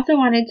 I also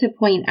wanted to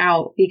point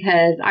out,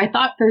 because I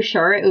thought for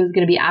sure it was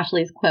going to be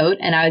Ashley's quote,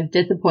 and I was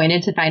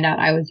disappointed to find out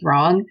I was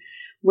wrong,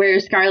 where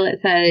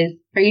Scarlet says,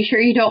 "Are you sure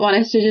you don't want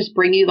us to just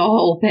bring you the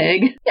whole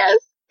pig?" Yes,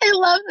 I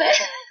love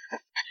this.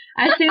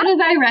 As soon as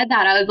I read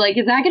that, I was like,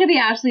 is that going to be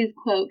Ashley's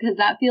quote? Because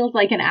that feels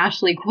like an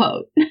Ashley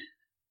quote.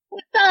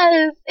 It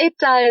does. It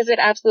does. It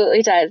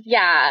absolutely does.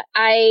 Yeah,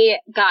 I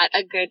got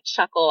a good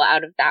chuckle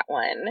out of that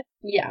one.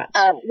 Yeah.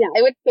 Yeah,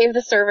 it would save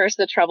the servers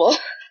the trouble.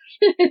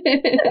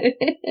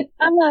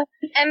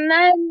 And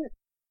then,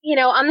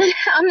 on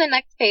the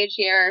next page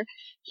here,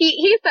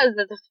 he says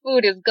that the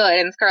food is good,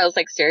 and Scarlet's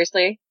like,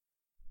 seriously?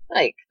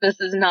 Like, this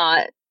is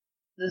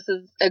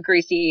a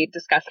greasy,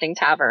 disgusting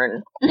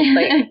tavern.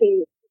 Like,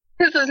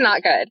 this is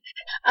not good.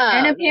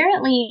 And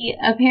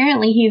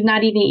apparently he's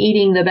not even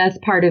eating the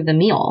best part of the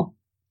meal.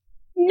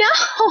 No,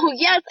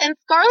 yes, and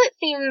Scarlet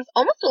seems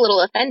almost a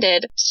little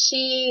offended.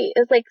 She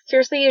is like,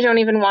 seriously, you don't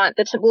even want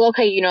the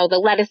the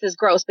lettuce is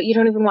gross, but you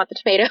don't even want the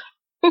tomato.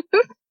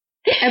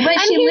 But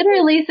she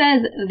literally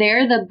says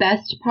they're the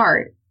best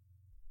part.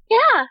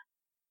 Yeah,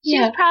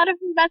 she's proud of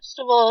her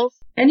vegetables.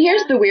 And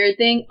here's the weird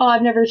thing. Oh,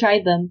 I've never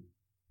tried them.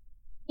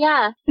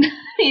 Yeah.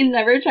 He's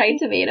never tried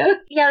tomatoes.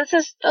 Yeah, this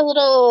is a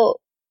little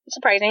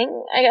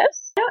surprising, I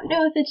guess. I don't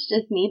know if it's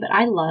just me, but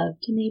I love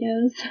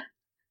tomatoes.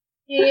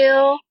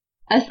 You?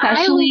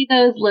 Especially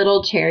those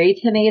little cherry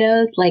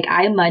tomatoes. Like,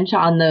 I munch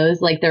on those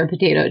like they're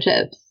potato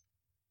chips.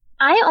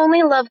 I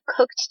only love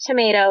cooked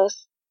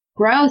tomatoes.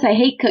 Gross. I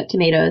hate cooked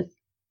tomatoes.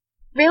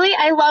 Really?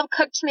 I love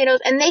cooked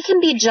tomatoes, and they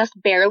can be just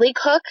barely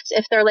cooked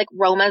if they're like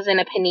Romas in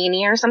a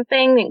panini or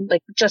something.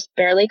 Like, just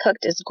barely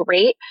cooked is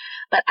great,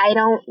 but I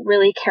don't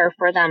really care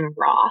for them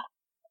raw.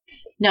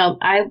 No,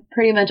 I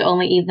pretty much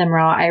only eat them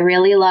raw. I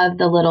really love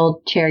the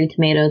little cherry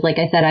tomatoes. Like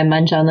I said, I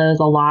munch on those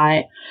a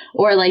lot.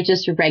 Or like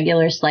just a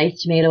regular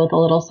sliced tomato with a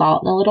little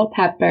salt and a little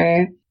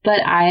pepper.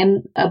 But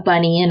I'm a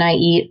bunny and I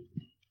eat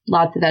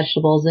lots of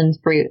vegetables and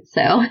fruit,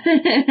 so.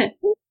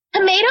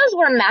 Tomatoes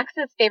were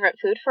Max's favorite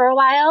food for a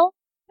while.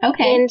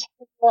 Okay.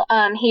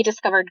 Until he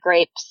discovered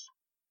grapes.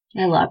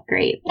 I love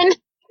grapes. And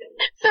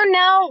so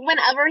now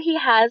whenever he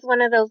has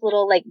one of those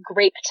little like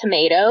grape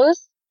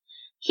tomatoes,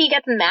 he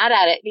gets mad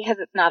at it because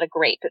it's not a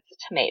grape, it's a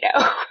tomato.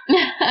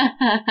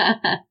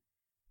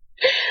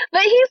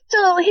 But he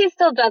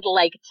still does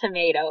like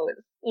tomatoes,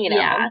 you know.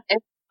 Yeah. If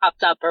it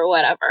pops up or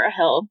whatever,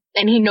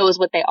 and he knows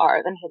what they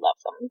are, then he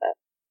loves them.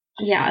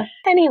 But yeah.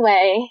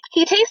 Anyway,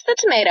 he tastes the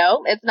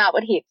tomato. It's not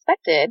what he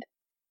expected,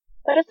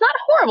 but it's not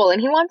horrible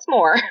and he wants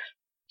more.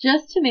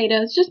 Just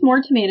tomatoes, just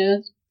more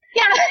tomatoes.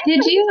 Yeah.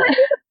 Did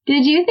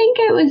you think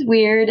it was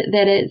weird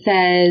that it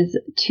says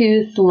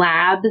 2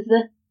 slabs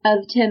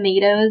of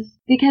tomatoes?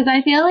 Because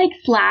I feel like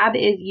slab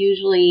is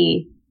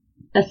usually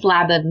a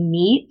slab of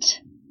meat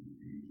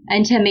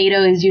and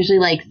tomato is usually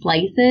like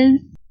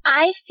slices.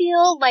 I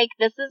feel like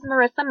this is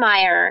Marissa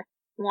Meyer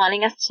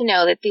wanting us to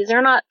know that these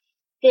are not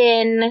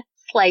thin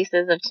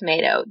slices of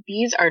tomato.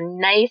 These are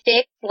nice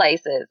thick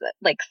slices,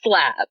 like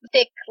slabs.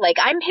 Thick, like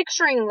I'm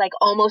picturing like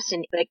almost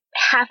like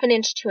half an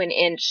inch to an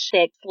inch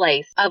thick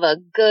slice of a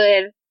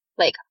good,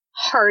 like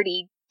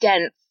hearty,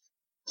 dense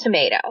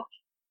tomato.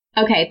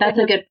 Okay, that's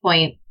a good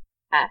point.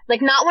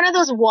 Like not one of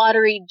those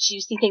watery,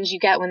 juicy things you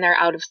get when they're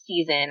out of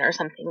season or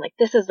something. Like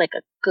this is like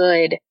a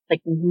good,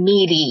 like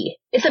meaty.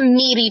 It's a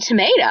meaty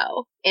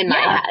tomato in my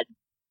head.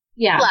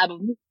 Yeah.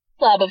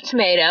 Slab of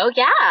tomato.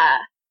 Yeah.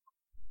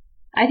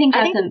 I think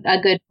that's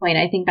a good point.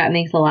 I think that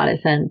makes a lot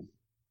of sense.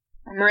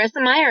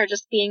 Marissa Meyer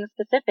just being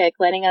specific,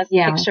 letting us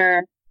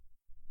picture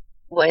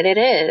what it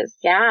is.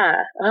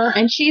 Yeah. Ugh.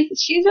 And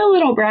she's a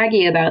little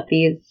braggy about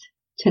these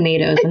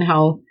tomatoes and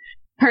how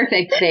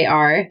perfect they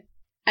are.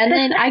 And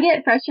then I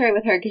get frustrated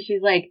with her because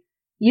she's like,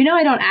 you know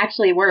I don't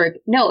actually work.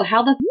 No,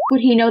 how the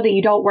would he know that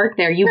you don't work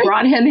there? You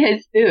brought him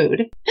his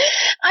food.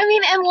 I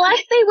mean,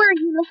 unless they wear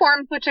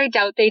uniforms, which I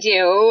doubt they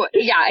do,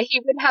 yeah, he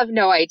would have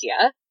no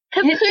idea.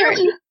 Because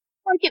clearly...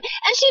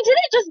 And she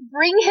didn't just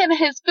bring him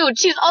his food.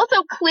 She's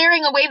also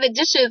clearing away the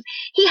dishes.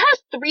 He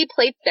has 3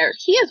 plates there.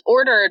 He has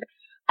ordered,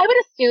 I would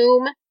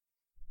assume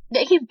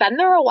that he's been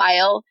there a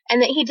while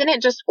and that he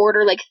didn't just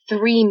order like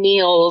 3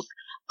 meals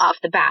off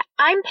the bat.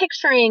 I'm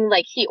picturing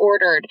like he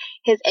ordered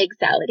his egg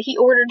salad. He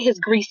ordered his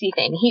greasy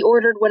thing. He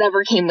ordered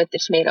whatever came with the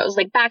tomatoes,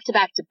 like back to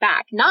back to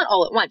back, not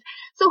all at once.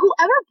 So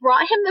whoever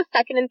brought him the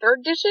second and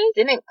third dishes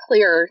didn't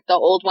clear the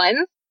old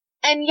ones.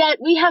 And yet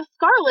we have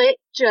Scarlet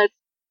just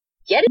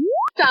get it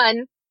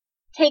done,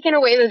 taking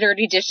away the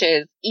dirty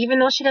dishes, even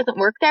though she doesn't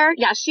work there.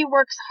 Yeah, she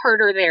works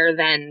harder there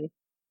than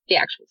the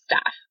actual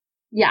staff.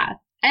 Yeah.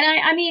 And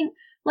I mean,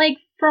 like,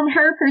 from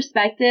her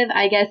perspective,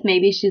 I guess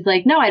maybe she's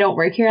like, no, I don't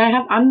work here.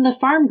 I'm the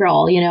farm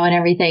girl, you know, and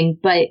everything.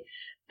 But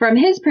from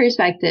his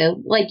perspective,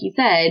 like you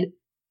said,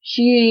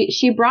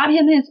 she brought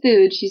him his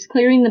food. She's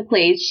clearing the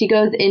plates. She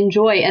goes,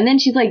 enjoy. And then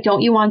she's like,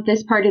 don't you want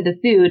this part of the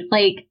food?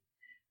 Like,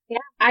 yeah,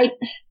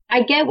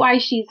 I get why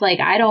she's like,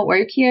 I don't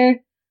work here.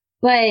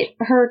 But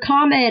her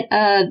comment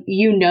of,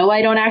 you know,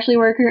 I don't actually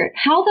work here,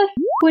 how the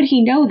would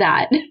he know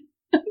that? He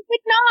would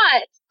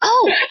not.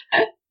 Oh,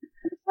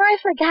 before I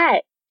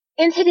forget,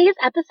 in today's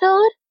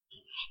episode,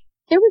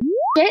 there was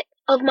shit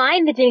of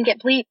mine that didn't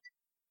get bleeped.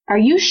 Are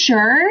you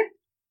sure?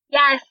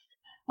 Yes.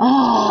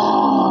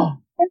 Oh.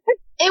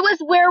 It was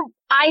where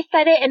I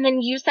said it and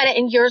then you said it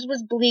and yours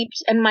was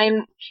bleeped and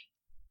mine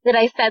that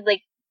I said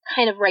like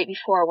kind of right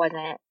before,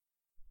 wasn't it?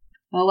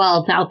 Oh,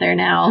 well, it's out there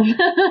now.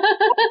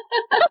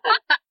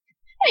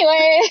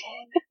 Anyway.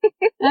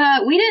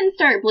 We didn't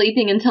start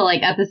bleeping until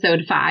like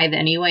episode 5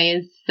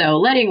 anyways, so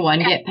letting one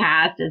get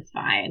past is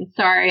fine.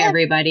 Sorry,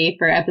 everybody,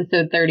 for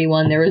episode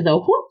 31, there was a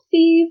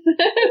whoopsies.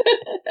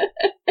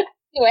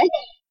 Anyway.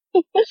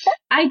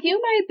 I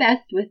do my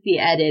best with the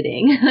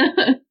editing.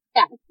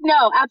 Yeah,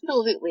 no,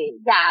 absolutely.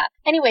 Yeah.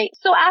 Anyway,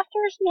 so after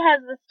she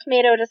has this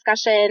tomato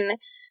discussion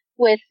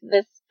with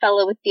this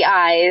fellow with the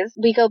eyes,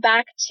 we go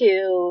back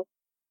to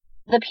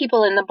the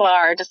people in the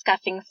bar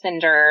discussing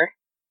Cinder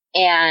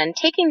and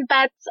taking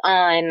bets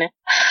on,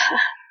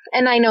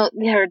 and I know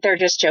they're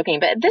just joking,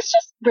 but this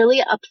just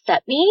really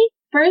upset me.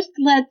 First,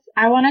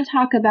 I want to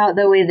talk about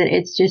the way that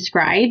it's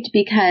described,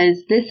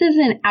 because this is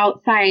an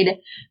outside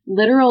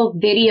literal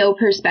video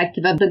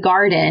perspective of the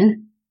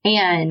garden.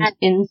 And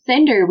in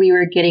Cinder, we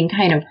were getting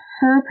kind of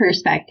her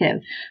perspective.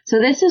 So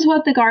this is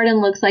what the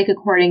garden looks like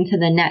according to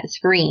the net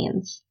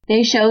screens.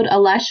 They showed a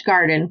lush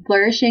garden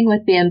flourishing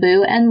with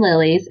bamboo and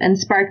lilies and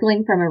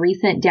sparkling from a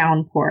recent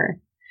downpour.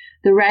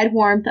 The red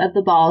warmth of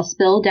the ball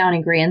spilled down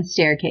a grand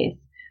staircase.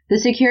 The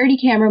security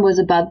camera was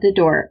above the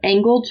door,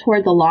 angled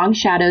toward the long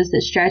shadows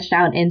that stretched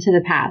out into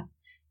the path.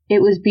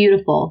 It was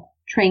beautiful,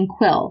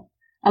 tranquil.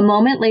 A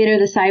moment later,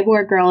 the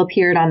cyborg girl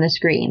appeared on the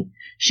screen.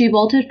 She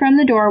bolted from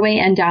the doorway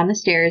and down the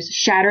stairs,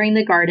 shattering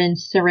the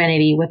garden's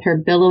serenity with her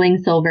billowing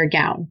silver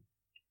gown.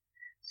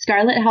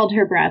 Scarlet held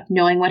her breath,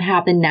 knowing what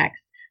happened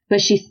next, but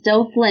she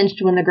still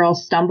flinched when the girl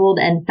stumbled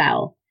and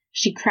fell.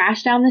 She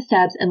crashed down the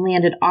steps and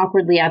landed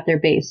awkwardly at their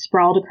base,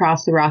 sprawled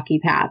across the rocky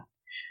path.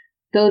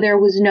 Though there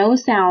was no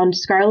sound,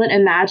 Scarlet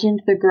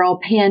imagined the girl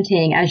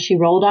panting as she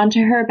rolled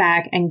onto her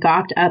back and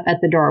gawked up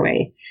at the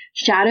doorway.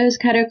 Shadows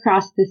cut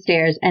across the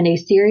stairs, and a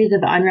series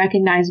of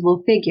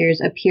unrecognizable figures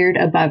appeared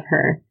above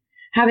her.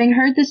 Having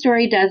heard the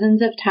story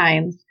dozens of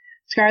times,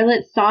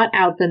 Scarlet sought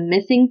out the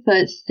missing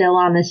foot still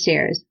on the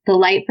stairs, the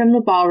light from the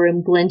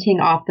ballroom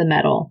glinting off the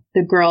metal,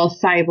 the girl's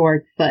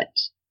cyborg foot.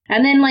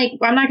 And then,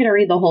 I'm not going to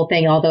read the whole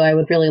thing, although I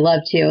would really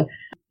love to.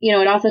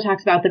 It also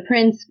talks about the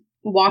prince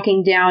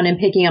walking down and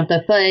picking up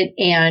the foot,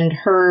 and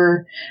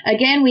her,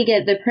 again, we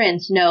get the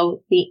prince,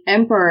 the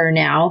emperor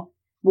now,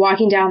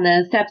 walking down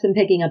the steps and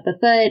picking up the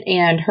foot,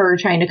 and her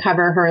trying to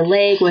cover her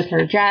leg with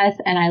her dress.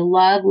 And I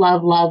love,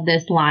 love, love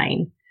this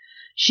line.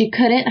 She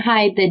couldn't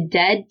hide the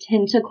dead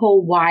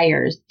tentacle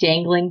wires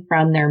dangling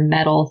from their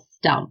metal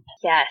stump.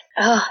 Yes.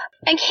 Oh,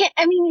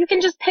 you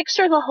can just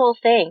picture the whole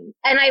thing.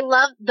 And I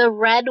love the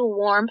red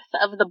warmth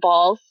of the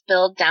ball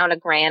spilled down a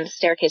grand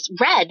staircase.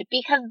 Red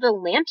because the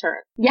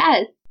lantern.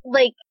 Yes.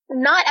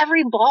 Not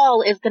every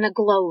ball is going to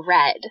glow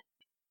red.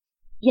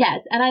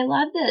 Yes, and I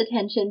love the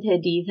attention to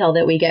detail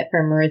that we get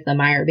from Marissa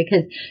Meyer,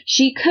 because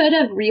she could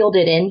have reeled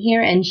it in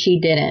here and she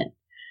didn't.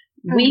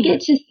 Mm-hmm. We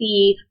get to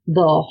see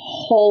the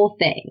whole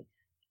thing.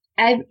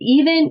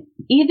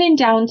 Even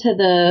down to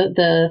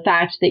the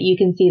fact that you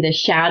can see the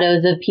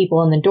shadows of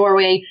people in the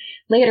doorway.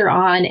 Later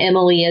on,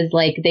 Emily is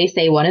they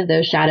say one of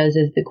those shadows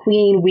is the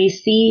queen. We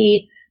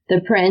see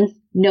the prince,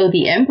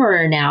 the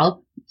emperor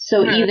now.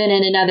 So even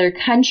in another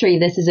country,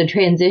 this is a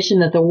transition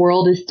that the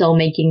world is still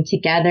making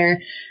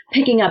together,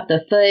 picking up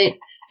the foot.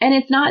 And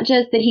it's not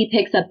just that he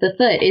picks up the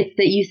foot. It's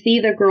that you see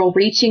the girl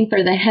reaching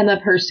for the hem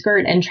of her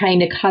skirt and trying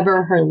to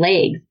cover her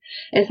legs.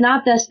 It's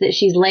not just that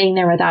she's laying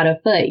there without a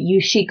foot.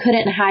 She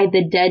couldn't hide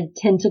the dead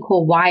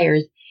tentacle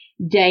wires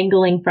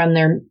dangling from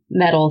their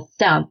metal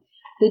stump.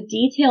 The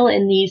detail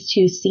in these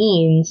two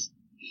scenes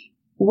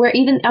where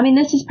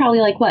this is probably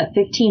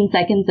 15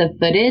 seconds of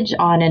footage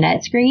on a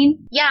net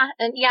screen? Yeah,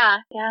 yeah.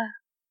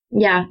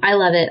 Yeah, I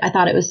love it. I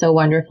thought it was so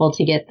wonderful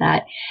to get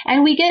that.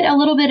 And we get a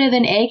little bit of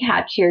an egg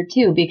hatch here,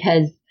 too,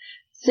 because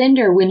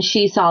Cinder, when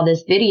she saw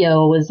this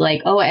video, was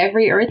like, oh,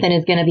 every Earthen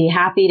is going to be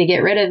happy to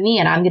get rid of me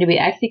and I'm going to be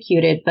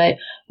executed. But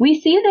we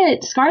see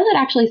that Scarlet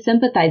actually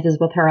sympathizes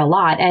with her a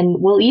lot, and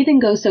will even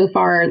go so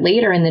far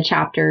later in the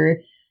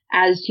chapter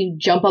as to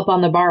jump up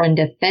on the bar and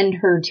defend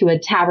her to a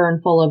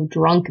tavern full of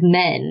drunk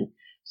men.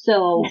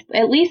 So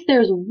at least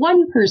there's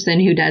one person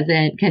who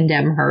doesn't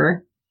condemn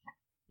her.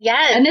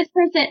 Yes. And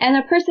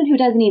a person who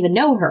doesn't even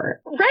know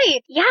her.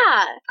 Right.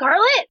 Yeah.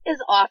 Scarlet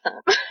is awesome.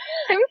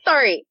 I'm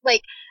sorry.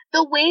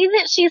 The way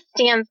that she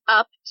stands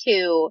up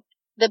to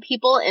the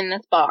people in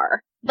this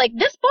bar.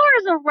 This bar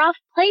is a rough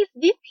place.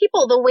 These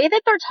people, the way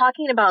that they're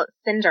talking about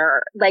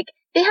Cinder,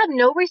 they have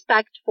no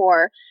respect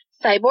for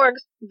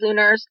cyborgs,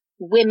 lunars,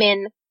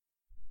 women,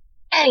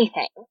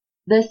 anything.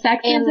 The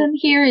sexism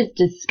here is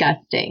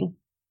disgusting.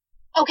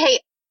 Okay,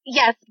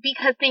 yes,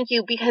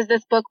 because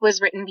this book was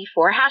written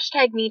before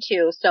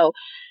 #MeToo, so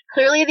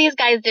clearly these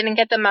guys didn't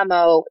get the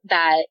memo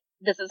that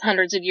this is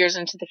hundreds of years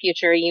into the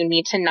future. You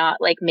need to not,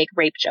 make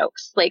rape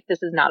jokes.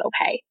 This is not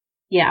okay.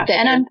 Yeah,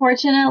 and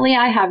unfortunately,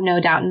 I have no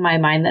doubt in my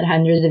mind that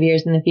hundreds of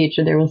years in the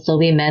future, there will still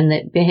be men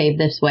that behave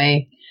this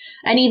way.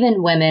 And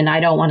even women, I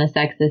don't want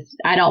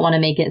to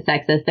make it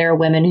sexist. There are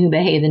women who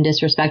behave in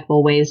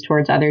disrespectful ways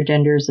towards other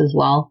genders as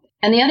well.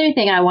 And the other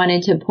thing I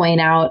wanted to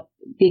point out,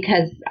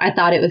 because I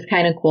thought it was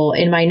kind of cool.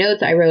 In my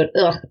notes, I wrote,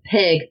 ugh,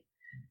 pig.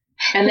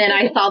 And then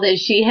I saw that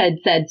she had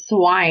said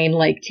swine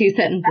 2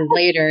 sentences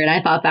later, and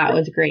I thought that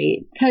was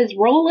great. Because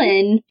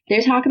Roland,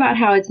 they talk about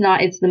how it's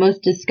the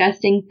most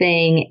disgusting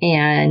thing,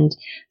 and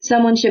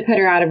someone should put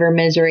her out of her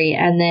misery.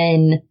 And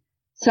then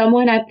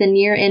someone at the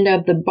near end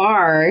of the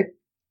bar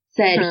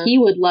said he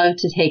would love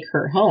to take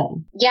her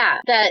home. Yeah,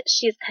 that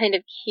she's kind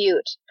of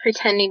cute,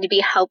 pretending to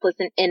be helpless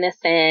and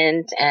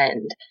innocent,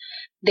 and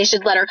they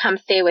should let her come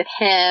stay with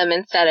him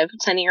instead of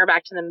sending her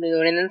back to the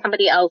moon. And then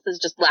somebody else is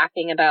just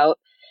laughing about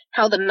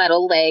how the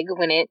metal leg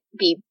wouldn't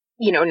be,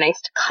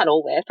 nice to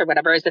cuddle with or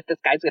whatever, as if this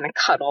guy's going to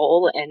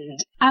cuddle. And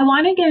I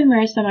want to give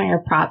Marissa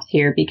Meyer props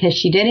here because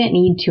she didn't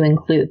need to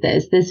include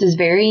this. This is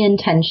very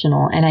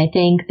intentional. And I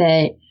think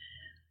that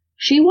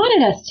she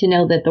wanted us to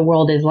know that the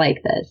world is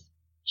like this.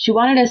 She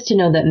wanted us to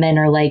know that men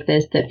are like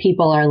this, that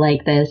people are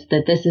like this,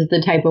 that this is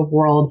the type of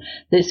world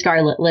that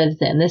Scarlet lives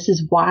in. This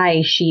is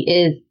why she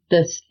is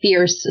this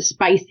fierce,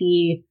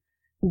 spicy,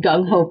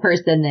 gung-ho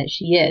person that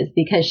she is,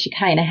 because she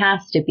kind of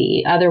has to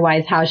be.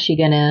 Otherwise, how's she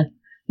going to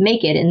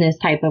make it in this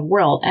type of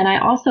world? And I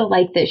also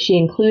like that she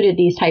included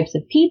these types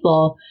of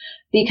people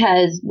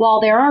because while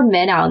there are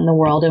men out in the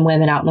world and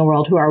women out in the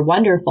world who are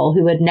wonderful,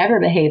 who would never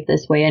behave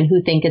this way and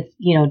who think it's,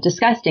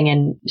 disgusting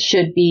and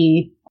should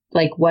be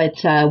like what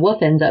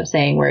Wolf ends up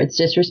saying, where it's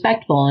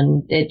disrespectful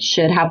and it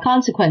should have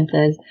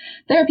consequences.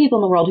 There are people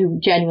in the world who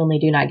genuinely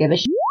do not give a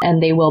shit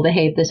and they will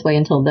behave this way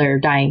until their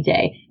dying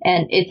day.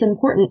 And it's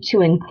important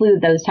to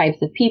include those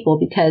types of people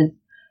because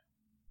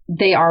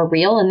they are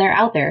real and they're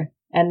out there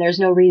and there's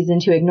no reason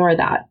to ignore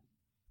that.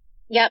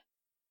 Yep,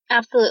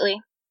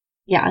 absolutely.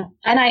 Yeah.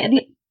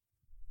 And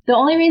the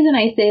only reason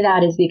I say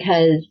that is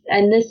because,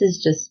 and this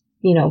is just,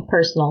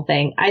 personal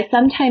thing. I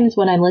sometimes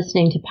when I'm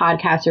listening to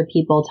podcasts or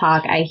people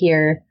talk, I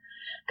hear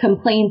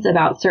complaints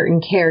about certain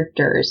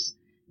characters,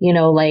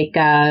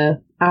 for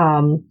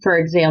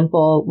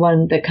example,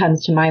 one that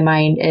comes to my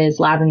mind is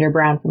Lavender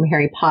Brown from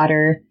Harry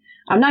Potter.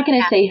 I'm not going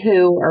to say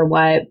who or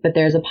what, but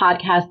there's a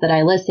podcast that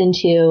I listen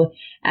to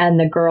and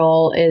the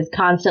girl is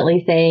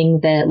constantly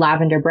saying that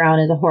Lavender Brown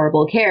is a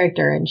horrible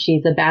character and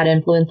she's a bad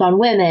influence on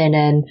women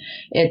and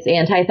it's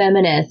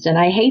anti-feminist. And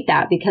I hate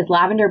that because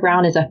Lavender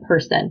Brown is a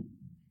person.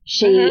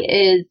 She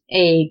is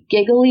a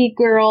giggly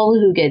girl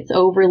who gets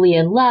overly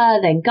in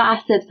love and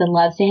gossips and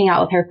loves to hang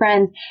out with her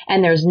friends.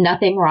 And there's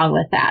nothing wrong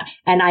with that.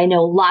 And I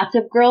know lots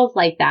of girls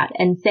like that.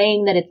 And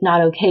saying that it's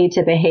not okay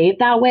to behave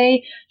that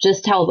way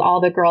just tells all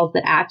the girls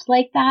that act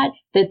like that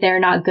they're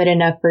not good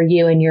enough for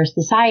you and your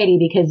society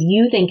because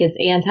you think it's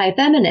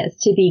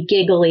anti-feminist to be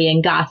giggly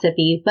and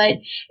gossipy. But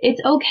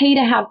it's okay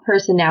to have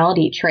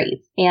personality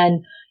traits.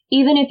 And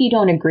even if you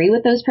don't agree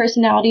with those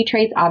personality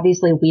traits,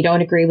 obviously we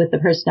don't agree with the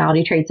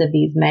personality traits of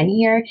these men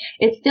here,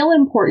 it's still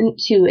important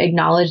to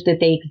acknowledge that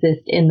they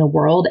exist in the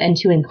world and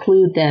to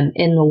include them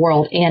in the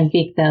world and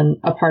make them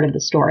a part of the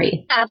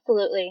story.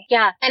 Absolutely.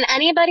 Yeah. And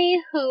anybody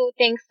who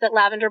thinks that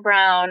Lavender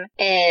Brown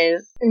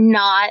is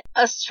not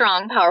a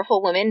strong,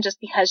 powerful woman just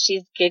because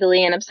she's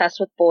giggly and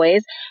obsessed with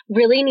boys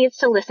really needs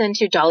to listen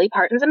to Dolly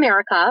Parton's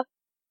America.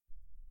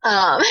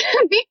 Because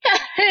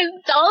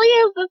Dolly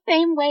is the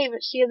same way,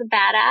 but she is a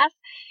badass.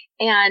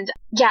 And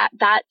yeah,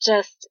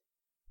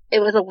 it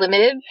was a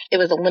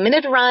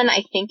limited run.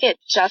 I think it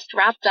just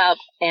wrapped up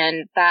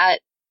and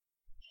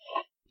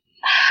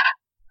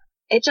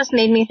it just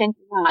made me think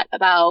a lot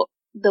about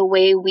the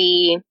way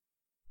we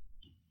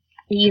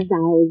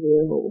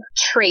value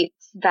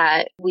traits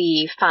that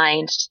we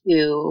find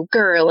too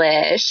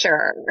girlish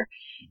or,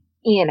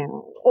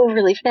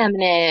 overly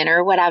feminine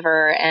or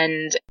whatever.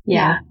 And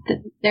yeah,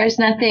 there's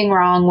nothing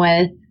wrong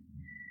with.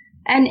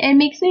 And it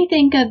makes me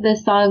think of the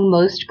song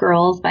Most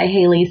Girls by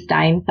Haley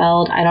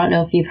Steinfeld. I don't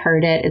know if you've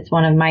heard it. It's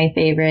one of my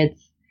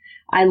favorites.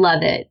 I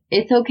love it.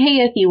 It's okay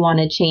if you want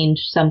to change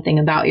something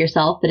about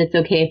yourself, but it's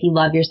okay if you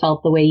love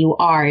yourself the way you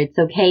are. It's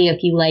okay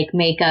if you like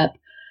makeup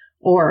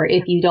or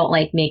if you don't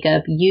like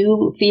makeup.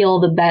 You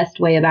feel the best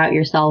way about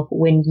yourself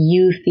when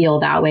you feel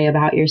that way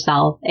about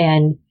yourself.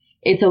 And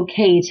it's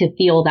okay to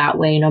feel that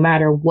way no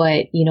matter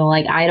what.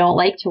 I don't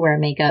like to wear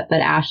makeup, but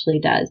Ashley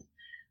does.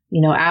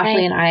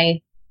 Ashley and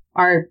I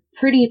are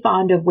pretty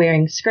fond of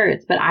wearing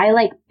skirts, but I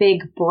like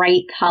big,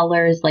 bright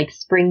colors like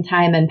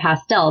springtime and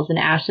pastels, and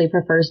Ashley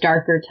prefers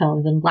darker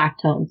tones and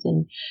black tones.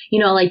 And,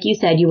 like you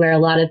said, you wear a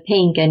lot of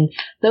pink, and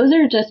those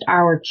are just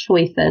our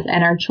choices,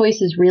 and our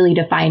choices really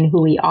define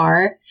who we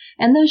are,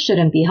 and those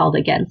shouldn't be held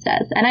against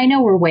us. And I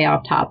know we're way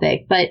off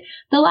topic, but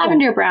the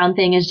Lavender Brown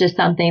thing is just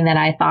something that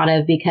I thought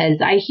of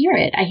because I hear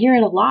it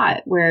a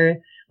lot where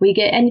we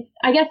get, and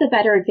I guess a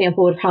better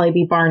example would probably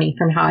be Barney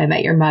from How I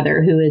Met Your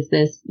Mother, who is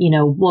this,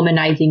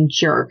 womanizing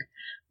jerk.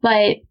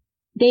 But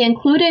they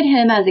included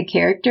him as a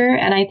character,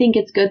 and I think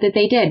it's good that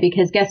they did,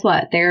 because guess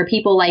what? There are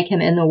people like him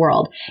in the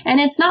world.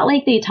 And it's not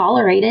like they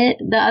tolerate it.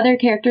 The other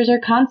characters are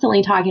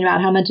constantly talking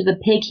about how much of a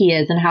pig he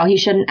is and how he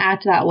shouldn't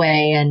act that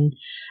way and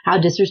how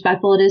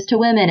disrespectful it is to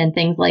women and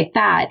things like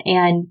that.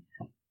 And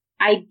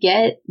I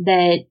get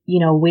that,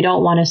 we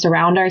don't want to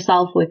surround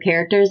ourselves with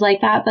characters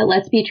like that, but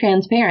let's be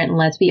transparent and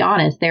let's be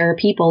honest. There are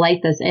people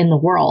like this in the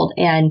world,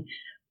 and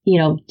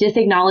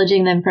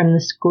disacknowledging them from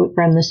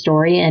the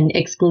story and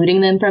excluding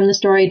them from the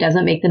story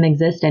doesn't make them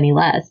exist any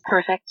less.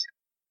 Perfect.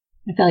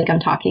 I feel like I'm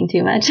talking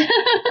too much.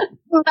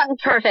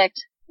 That's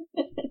perfect.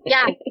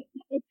 Yeah.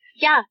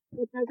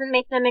 It doesn't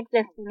make them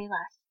exist any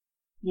less.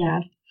 Yeah.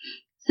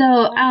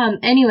 So,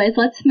 anyways,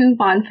 let's move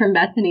on from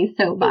Bethany's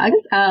soapbox.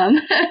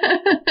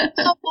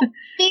 So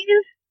these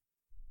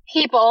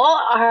people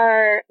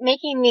are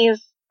making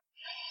these,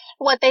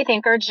 what they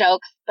think are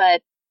jokes,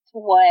 but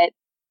what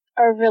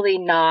are really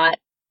not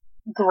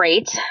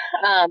great,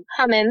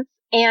 comments.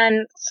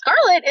 And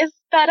Scarlet is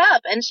fed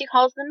up and she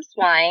calls them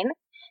swine.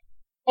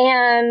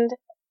 And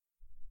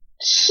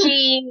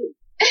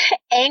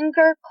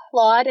anger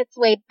clawed its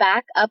way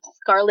back up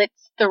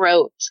Scarlet's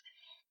throat.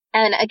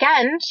 And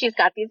again, she's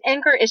got these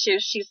anger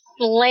issues. She's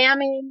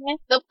slamming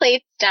the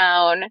plates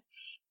down.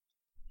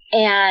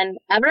 And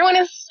everyone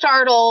is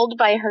startled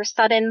by her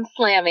sudden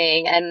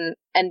slamming.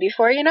 And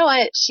before you know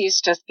it,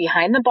 she's just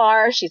behind the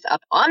bar. She's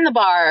up on the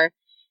bar.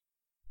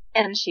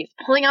 And she's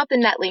pulling out the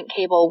Netlink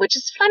cable, which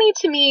is funny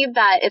to me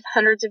that it's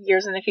hundreds of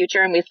years in the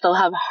future and we still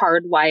have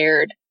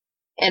hardwired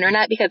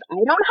internet, because I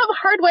don't have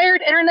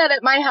hardwired internet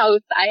at my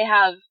house.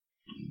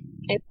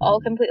 It's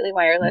all completely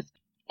wireless.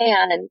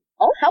 And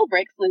all hell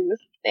breaks loose.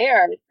 They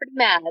are pretty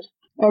mad.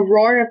 A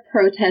roar of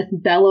protest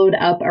bellowed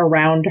up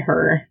around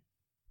her.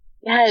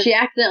 Yes. She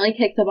accidentally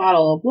kicks a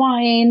bottle of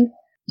wine.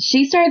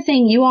 She starts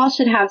saying, "You all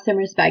should have some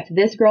respect.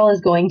 This girl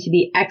is going to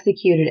be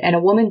executed." And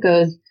a woman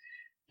goes,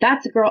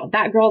 that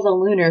girl's a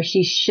lunar.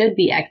 She should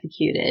be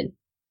executed.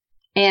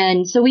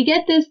 And so we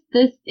get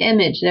this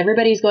image.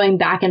 Everybody's going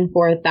back and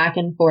forth, back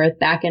and forth,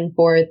 back and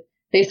forth.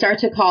 They start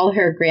to call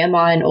her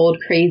grandma an old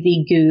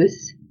crazy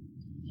goose.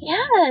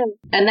 Yeah.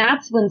 And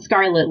that's when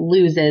Scarlet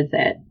loses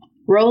it.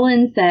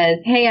 Roland says,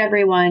 "Hey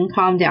everyone,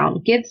 calm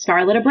down. Give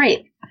Scarlet a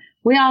break.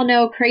 We all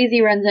know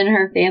crazy runs in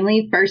her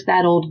family. First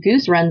that old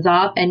goose runs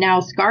off, and now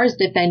Scar's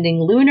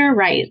defending lunar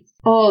rights.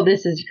 Oh,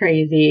 this is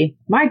crazy.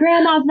 My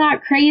grandma's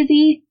not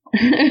crazy."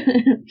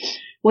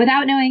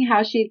 Without knowing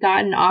how she'd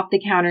gotten off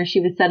the counter, she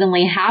was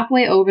suddenly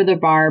halfway over the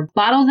bar,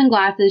 bottles and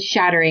glasses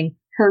shattering,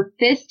 her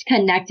fist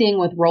connecting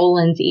with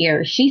Roland's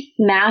ear. She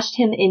smashed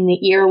him in the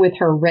ear with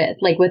her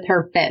wrist, like with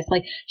her fist.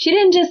 Like, she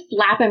didn't just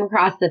slap him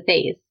across the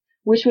face,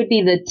 which would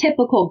be the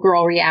typical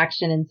girl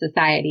reaction in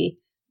society.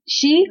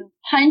 She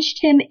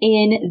punched him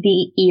in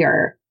the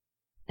ear.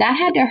 That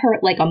had to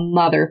hurt like a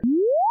mother.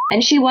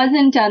 And she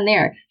wasn't done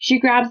there. She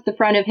grabs the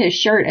front of his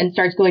shirt and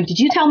starts going, "Did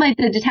you tell the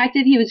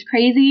detective he was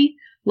crazy?"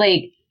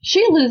 Like,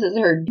 she loses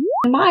her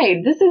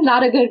mind. This is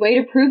not a good way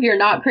to prove you're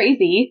not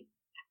crazy.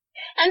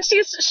 And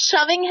she's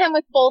shoving him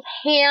with both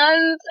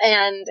hands,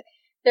 and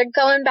they're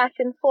going back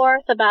and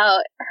forth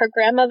about her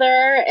grandmother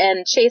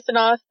and chasing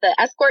off the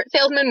escort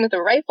salesman with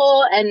a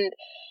rifle. And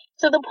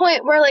to the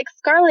point where, like,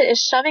 Scarlet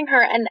is shoving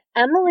her, and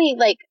Emily,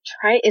 like,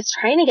 is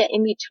trying to get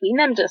in between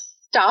them to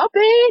stop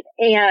it.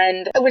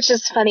 And which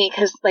is funny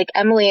because, like,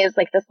 Emily is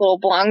like this little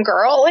blonde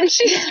girl, and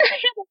she's trying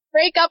to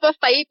break up a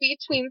fight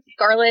between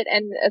Scarlet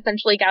and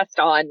essentially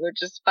Gaston,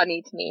 which is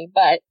funny to me.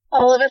 But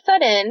all of a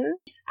sudden,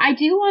 I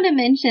do want to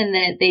mention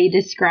that they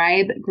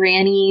describe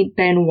Granny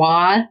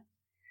Benoit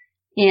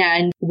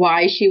and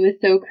why she was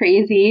so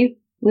crazy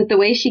with the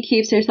way she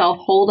keeps herself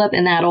holed up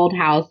in that old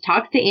house,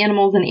 talks to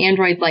animals and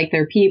androids like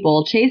they're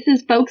people,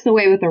 chases folks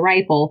away with a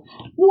rifle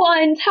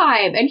one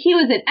time, and he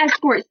was an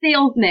escort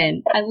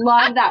salesman. I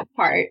love that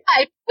part.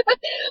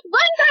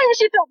 One time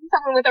she killed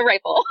someone with a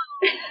rifle.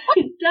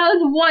 That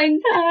was one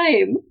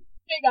time.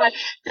 Oh my God.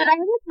 Did I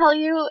ever tell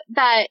you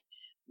that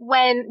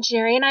when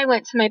Jerry and I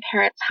went to my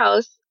parents'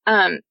 house,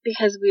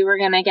 because we were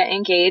going to get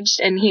engaged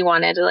and he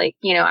wanted to, like,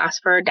 you know,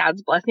 ask for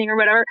Dad's blessing or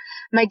whatever,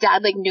 my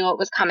dad, like, knew it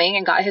was coming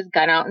and got his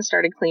gun out and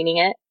started cleaning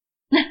it?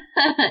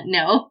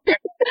 No.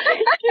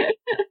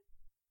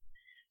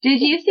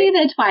 Did you see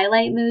the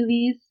Twilight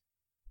movies?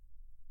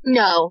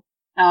 No.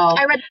 Oh.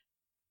 I read.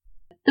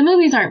 The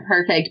movies aren't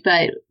perfect,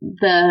 but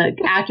the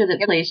actor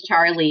that plays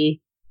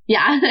Charlie,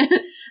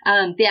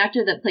 the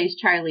actor that plays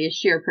Charlie is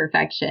sheer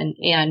perfection.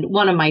 And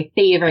one of my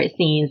favorite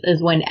scenes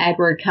is when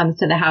Edward comes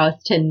to the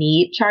house to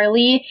meet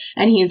Charlie,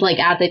 and he's like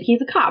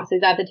he's a cop, so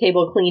he's at the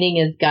table cleaning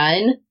his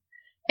gun,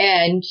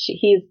 and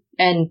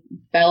and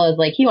Bella's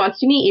like, "He wants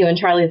to meet you," and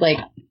Charlie's like,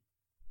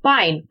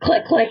 "Fine,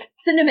 click, click,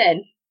 send him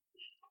in."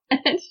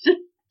 And it's just,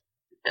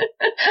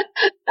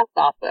 that's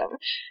awesome.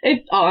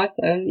 It's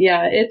awesome.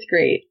 Yeah, it's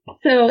great.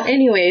 So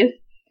anyways,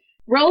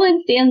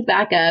 Roland stands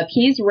back up.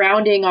 He's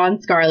rounding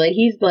on Scarlet.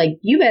 He's like,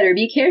 "You better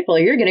be careful.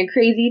 You're going to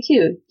crazy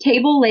too."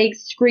 Table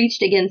legs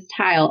screeched against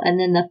tile, and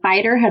then the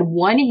fighter had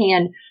one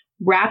hand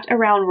wrapped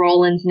around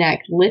Roland's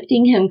neck,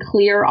 lifting him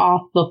clear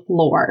off the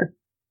floor.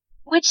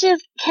 Which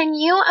is, can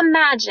you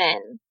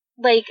imagine,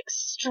 like,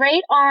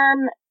 straight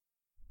arm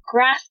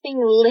grasping,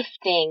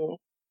 lifting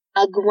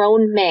a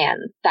grown man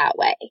that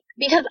way?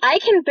 Because I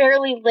can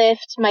barely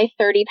lift my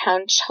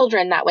 30-pound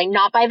children that way.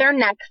 Not by their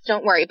necks,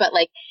 don't worry, but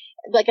like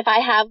if I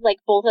have like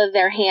both of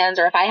their hands,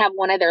 or if I have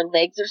one of their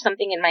legs or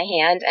something in my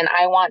hand and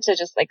I want to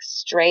just like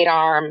straight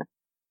arm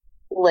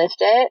lift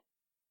it,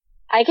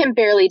 I can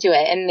barely do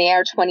it. And they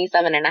are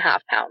 27.5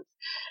 pounds.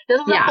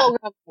 This is a full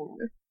grown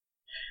man.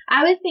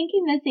 I was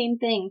thinking the same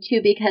thing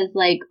too, because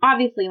like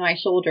obviously my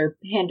shoulder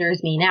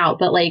hinders me now,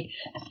 but like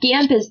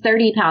Scamp is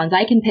 30 pounds.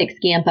 I can pick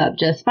Scamp up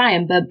just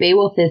fine, but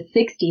Beowulf is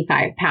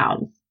 65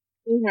 pounds.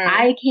 Mm-hmm.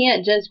 I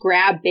can't just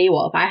grab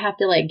Beowulf. I have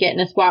to like get in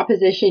a squat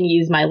position,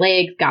 use my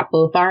legs, got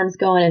both arms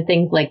going and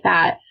things like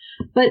that.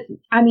 But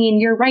I mean,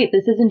 you're right.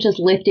 This isn't just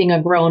lifting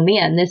a grown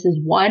man. This is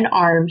one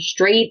arm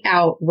straight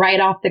out, right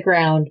off the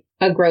ground,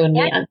 a grown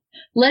man.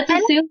 Let's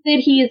assume that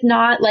he is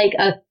not like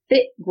a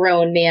fit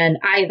grown man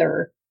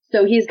either.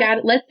 So he's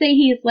got, let's say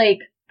he's like,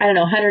 I don't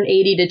know,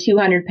 180 to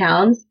 200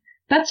 pounds.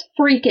 That's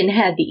freaking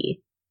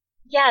heavy.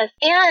 Yes.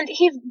 And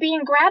he's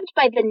being grabbed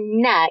by the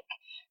neck.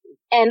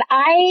 And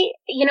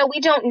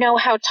we don't know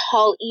how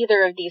tall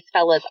either of these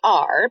fellas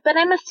are, but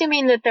I'm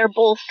assuming that they're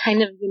both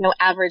kind of,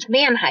 average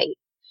man height.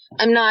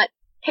 I'm not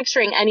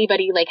picturing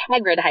anybody like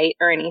Hagrid height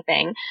or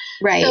anything.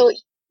 Right. So you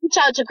reach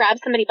out to grab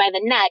somebody by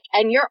the neck,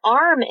 and your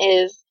arm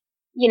is,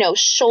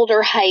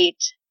 shoulder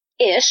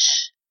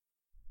height-ish.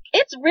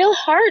 It's real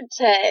hard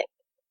to,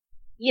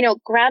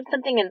 grab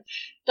something and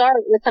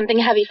start with something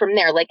heavy from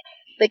there. Like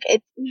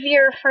it's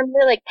easier for me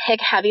to like pick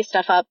heavy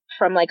stuff up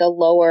from like a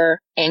lower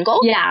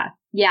angle. Yeah.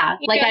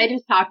 Like I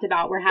just talked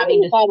about, we're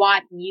having to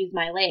squat and use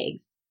my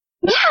legs.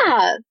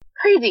 Yeah.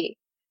 Crazy.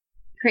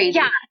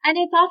 Yeah. And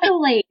it's also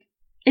like,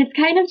 it's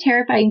kind of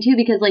terrifying too,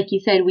 because like you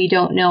said, we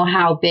don't know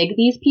how big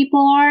these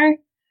people are.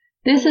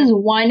 This is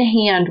one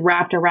hand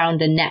wrapped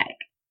around a neck.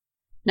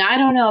 Now, I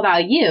don't know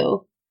about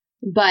you,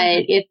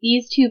 but if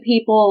these two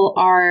people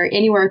are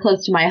anywhere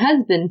close to my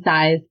husband's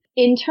size,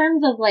 in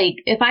terms of like,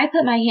 if I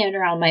put my hand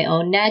around my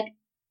own neck,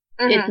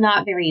 it's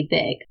not very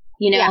big,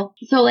 Yeah.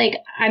 So like,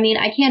 I mean,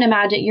 I can't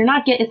imagine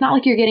it's not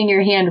like you're getting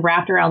your hand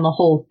wrapped around the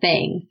whole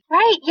thing.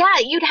 Right. Yeah.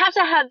 You'd have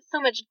to have so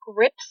much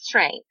grip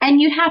strength. And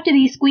you'd have to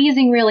be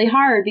squeezing really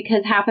hard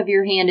because half of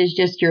your hand is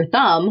just your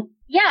thumb.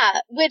 Yeah.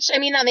 Which, I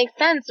mean, that makes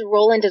sense.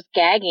 Roland is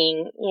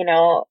gagging,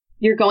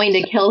 You're going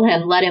to kill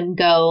him, let him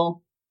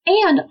go.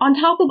 And on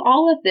top of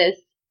all of this,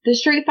 the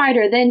Street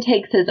Fighter then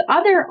takes his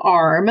other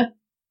arm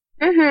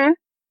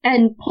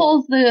and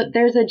pulls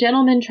there's a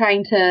gentleman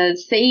trying to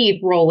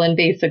save Roland,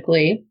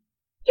 basically.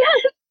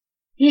 Yes.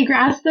 He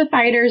grasps the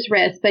fighter's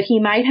wrist, but he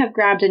might have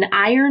grabbed an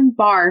iron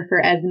bar for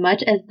as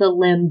much as the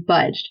limb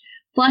budged.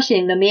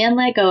 Flushing, the man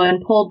let go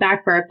and pulled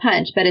back for a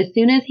punch, but as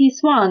soon as he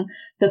swung,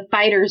 the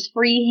fighter's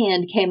free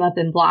hand came up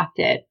and blocked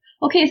it.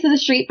 Okay, so the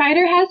Street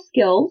Fighter has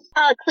skills.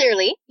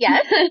 Clearly,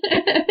 yes.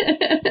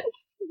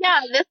 Yeah,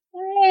 this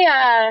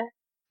guy,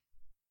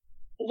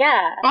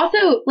 yeah.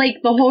 Also, like,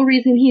 the whole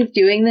reason he's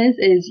doing this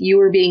is you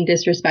were being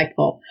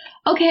disrespectful.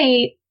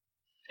 Okay,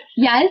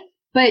 yes,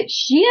 but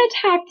she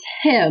attacked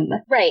him.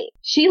 Right.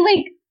 She,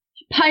 like,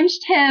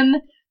 punched him,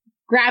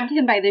 grabbed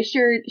him by the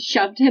shirt,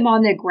 shoved him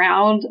on the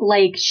ground.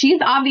 Like,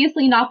 she's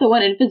obviously not the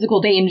one in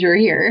physical danger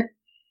here.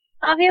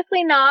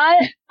 Obviously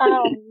not.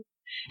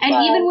 And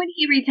even when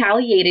he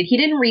retaliated, he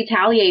didn't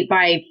retaliate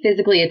by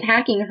physically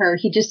attacking her.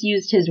 He just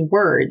used his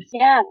words.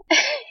 Yeah.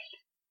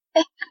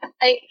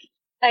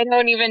 I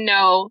don't even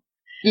know.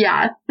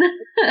 Yeah.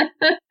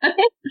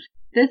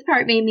 This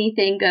part made me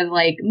think of,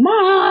 like,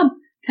 Mom!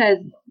 Because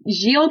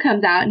Gilles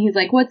comes out and he's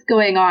like, what's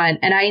going on?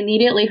 And I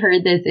immediately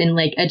heard this in,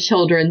 like, a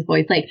children's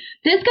voice. Like,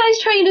 this guy's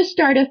trying to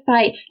start a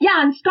fight.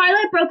 Yeah, and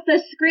Scarlet broke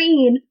the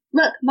screen.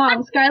 Look,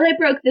 Mom, Scarlet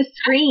broke the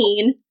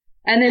screen.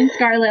 And then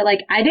Scarlet,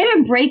 like, I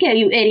didn't break it,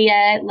 you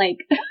idiot. Like,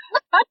 it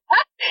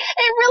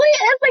really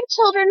is like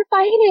children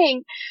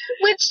fighting,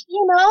 which,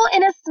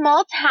 in a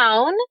small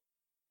town,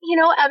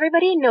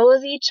 everybody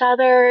knows each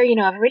other.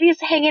 Everybody's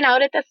hanging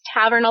out at this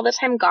tavern all the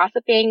time,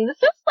 gossiping. This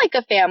is like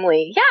a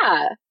family.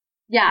 Yeah.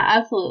 Yeah,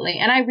 absolutely.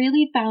 And I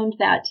really found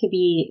that to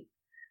be,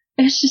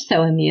 it's just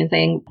so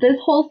amusing. This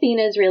whole scene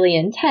is really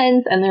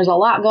intense and there's a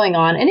lot going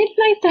on. And it's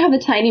nice to have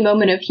a tiny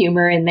moment of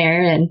humor in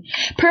there. And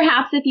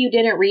perhaps if you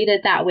didn't read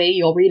it that way,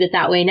 you'll read it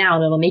that way now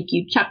and it'll make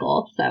you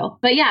chuckle. So,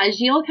 but yeah,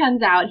 Gilles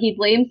comes out. He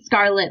blames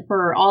Scarlet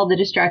for all the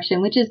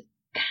destruction, which is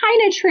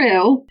kind of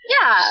true.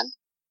 Yeah.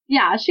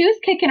 Yeah, she was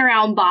kicking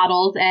around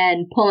bottles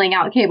and pulling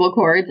out cable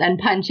cords and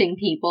punching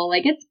people.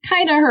 Like, it's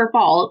kind of her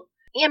fault.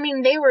 I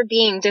mean, they were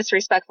being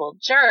disrespectful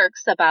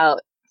jerks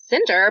about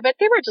Cinder, but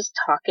they were just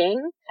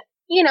talking.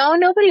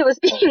 Nobody was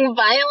being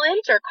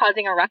violent or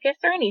causing a ruckus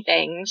or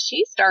anything.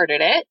 She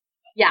started it.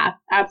 Yeah,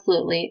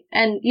 absolutely.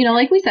 And,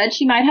 like we said,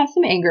 she might have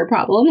some anger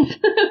problems.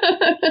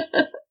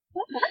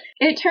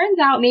 It turns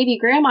out maybe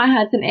Grandma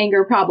had some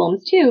anger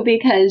problems too,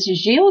 because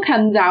Gilles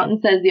comes out and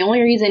says the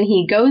only reason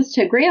he goes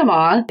to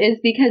Grandma is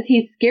because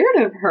he's scared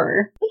of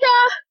her.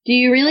 Yeah. Do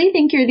you really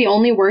think you're the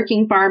only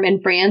working farm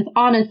in France?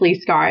 Honestly,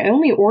 Scar, I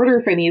only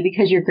order from you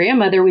because your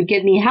grandmother would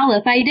give me hell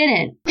if I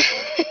didn't.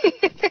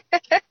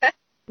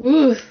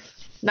 Oof.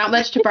 Not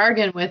much to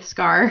bargain with,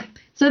 Scar.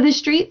 So the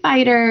Street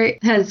Fighter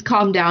has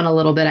calmed down a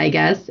little bit, I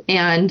guess,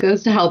 and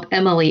goes to help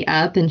Emily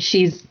up, and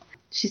she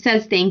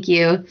says thank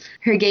you.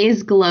 Her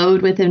gaze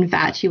glowed with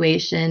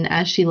infatuation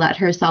as she let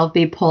herself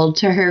be pulled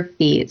to her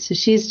feet. So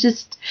she's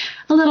just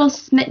a little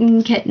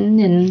smitten kitten,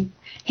 and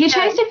he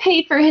tries to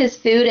pay for his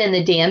food and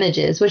the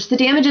damages, which the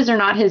damages are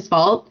not his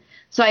fault.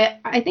 So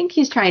I think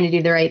he's trying to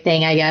do the right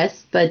thing, I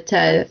guess. But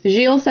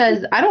Gilles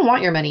says, I don't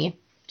want your money.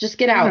 Just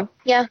get out.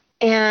 Yeah.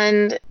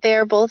 And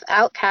they're both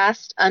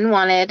outcast,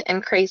 unwanted,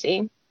 and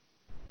crazy.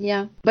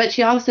 Yeah. But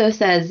she also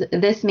says,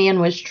 this man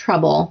was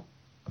trouble.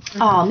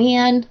 Oh,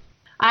 man.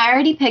 I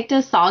already picked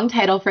a song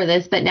title for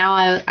this, but now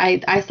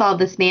I saw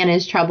This Man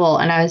Is Trouble,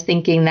 and I was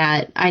thinking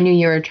that I Knew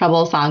You Were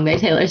Trouble song by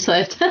Taylor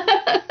Swift.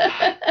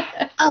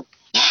 Oh,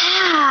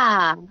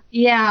 yeah.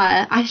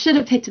 Yeah, I should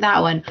have picked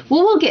that one.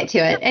 Well, we'll get to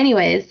it.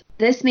 Anyways,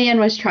 this man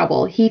was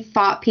trouble. He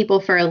fought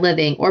people for a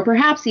living, or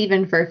perhaps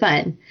even for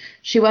fun.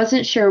 She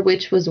wasn't sure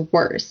which was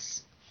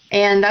worse.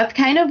 And that's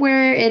kind of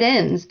where it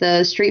ends.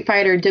 The Street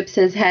Fighter dips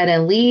his head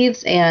and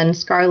leaves, and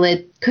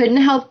Scarlet couldn't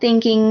help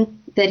thinking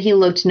that he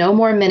looked no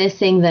more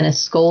menacing than a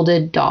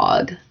scolded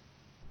dog.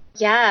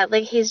 Yeah,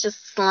 like he's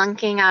just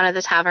slunking out of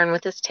the tavern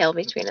with his tail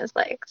between his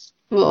legs.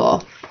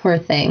 Oh, poor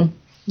thing.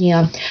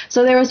 Yeah.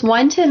 So there was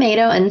 1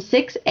 tomato and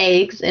 6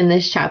 eggs in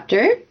this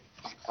chapter.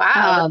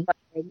 Wow.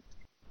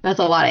 That's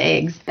a lot of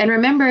eggs. And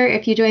remember,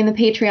 if you join the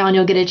Patreon,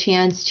 you'll get a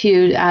chance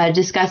to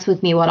discuss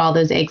with me what all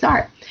those eggs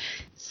are.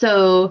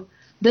 So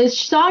the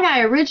song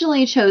I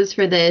originally chose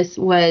for this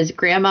was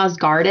Grandma's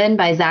Garden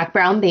by Zac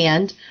Brown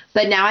Band.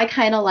 But now I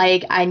kind of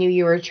like I Knew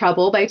You Were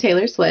Trouble by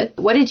Taylor Swift.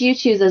 What did you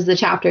choose as the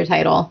chapter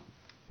title?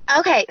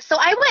 Okay, so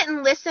I went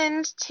and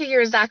listened to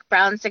your Zac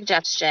Brown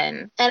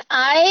suggestion, and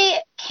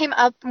I came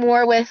up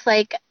more with,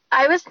 like,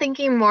 I was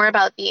thinking more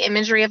about the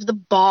imagery of the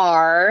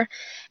bar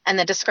and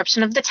the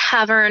description of the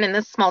tavern and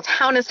the small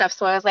town and stuff.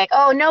 So I was like,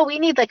 oh, no, we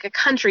need, like, a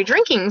country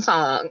drinking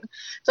song.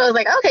 So I was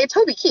like, okay,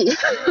 Toby Keith.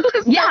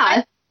 So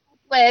Yeah.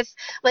 with,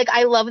 like,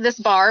 I Love This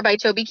Bar by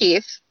Toby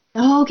Keith.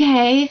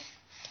 Okay.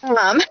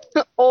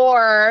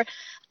 Or,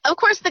 of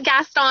course, the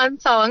Gaston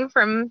song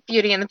from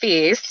Beauty and the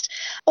Beast.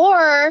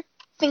 Or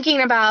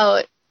thinking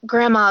about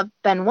Grandma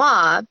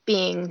Benoit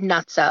being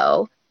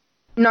nutso,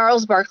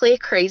 Gnarls Barkley,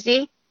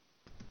 Crazy.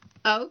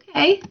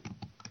 Okay.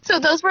 So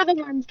those were the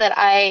ones that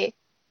I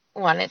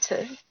wanted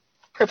to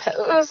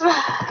propose.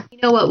 You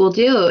know what we'll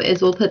do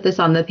is we'll put this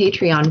on the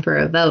Patreon for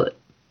a vote.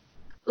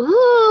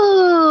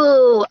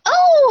 Ooh.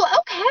 Oh,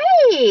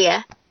 okay.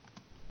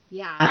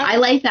 Yeah, I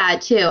like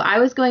that too. I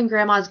was going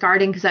Grandma's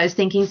Garden because I was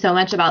thinking so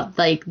much about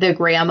like the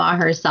grandma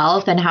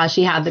herself and how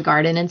she had the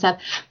garden and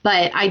stuff.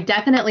 But I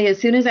definitely, as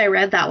soon as I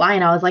read that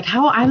line, I was like,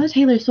 I'm a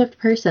Taylor Swift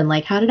person.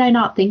 Like, how did I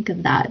not think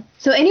of that?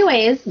 So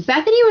anyways,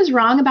 Bethany was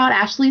wrong about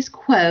Ashley's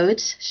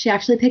quote. She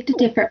actually picked a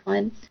different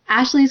one.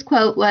 Ashley's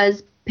quote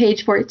was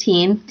page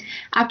 14.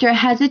 After a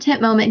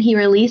hesitant moment, he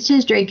released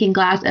his drinking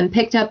glass and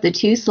picked up the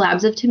 2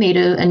 slabs of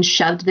tomato and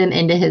shoved them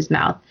into his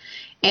mouth.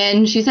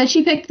 And she said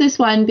she picked this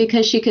one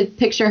because she could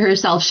picture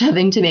herself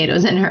shoving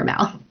tomatoes in her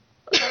mouth.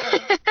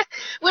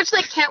 Which,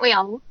 like, can't we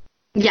all?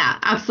 Yeah,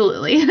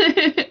 absolutely.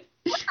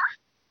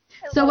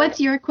 So what's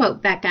your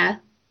quote, Becca?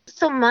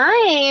 So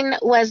mine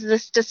was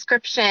this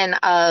description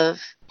of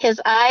his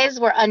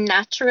eyes were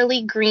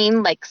unnaturally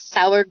green like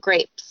sour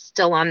grapes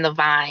still on the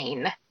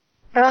vine.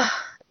 Ugh.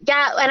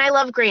 Yeah, and I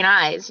love green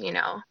eyes, you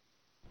know.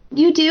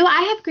 You do?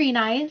 I have green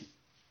eyes.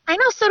 I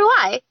know, so do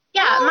I.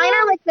 Yeah, mine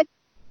are like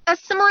a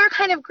similar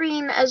kind of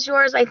green as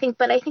yours, I think,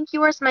 but I think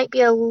yours might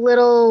be a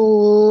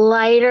little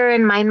lighter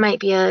and mine might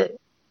be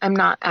I'm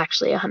not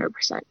actually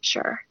 100%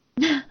 sure.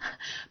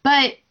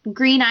 But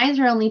green eyes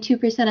are only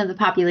 2% of the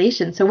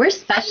population, so we're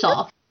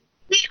special.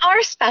 We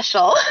are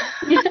special.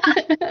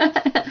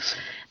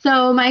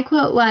 So my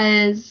quote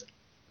was,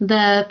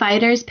 the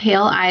fighter's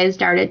pale eyes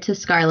darted to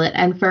Scarlet,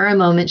 and for a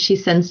moment she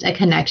sensed a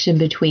connection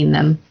between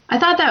them. I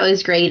thought that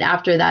was great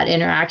after that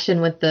interaction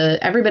with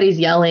everybody's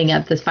yelling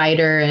at the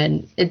fighter,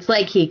 and it's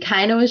like he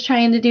kind of was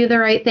trying to do the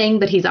right thing,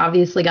 but he's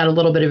obviously got a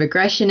little bit of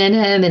aggression in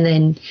him. And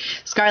then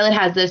Scarlet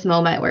has this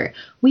moment where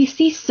we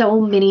see so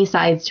many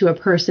sides to a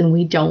person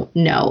we don't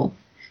know.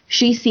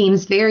 She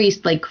seems very,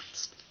 like,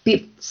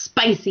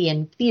 spicy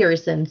and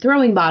fierce and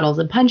throwing bottles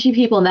and punching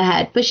people in the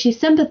head, but she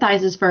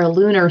sympathizes for a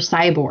lunar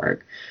cyborg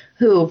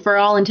who, for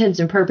all intents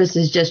and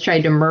purposes, just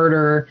tried to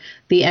murder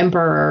the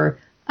emperor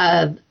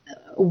of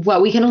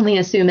what we can only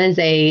assume is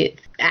a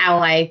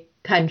ally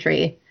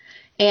country.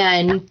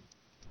 And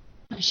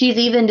she's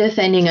even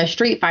defending a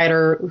street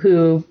fighter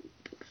who,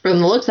 from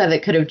the looks of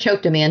it, could have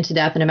choked a man to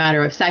death in a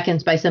matter of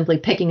seconds by simply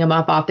picking him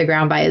up off the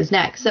ground by his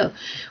neck. So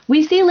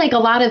we see like a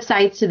lot of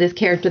sides to this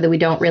character that we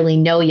don't really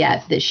know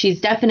yet, that she's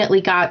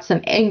definitely got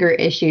some anger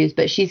issues,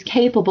 but she's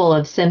capable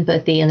of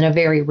sympathy in a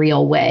very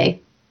real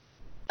way.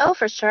 Oh,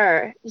 for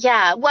sure.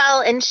 Yeah. Well,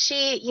 and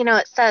she, you know,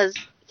 it says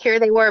here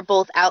they were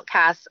both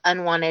outcasts,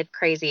 unwanted,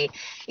 crazy.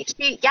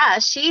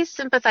 She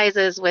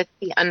sympathizes with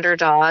the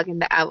underdog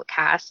and the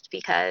outcast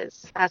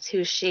because that's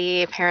who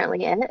she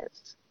apparently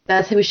is.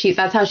 That's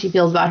how she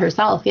feels about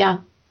herself. Yeah.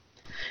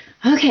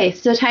 Okay.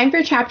 So time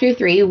for chapter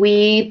 3.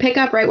 We pick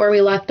up right where we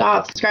left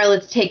off.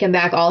 Scarlet's taken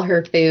back all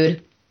her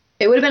food.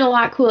 It would have been a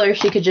lot cooler if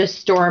she could just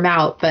storm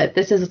out, but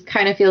this is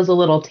kind of feels a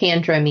little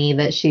tantrum-y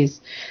that she's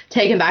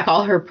taken back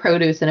all her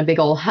produce in a big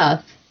old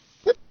huff.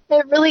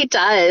 It really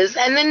does.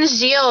 And then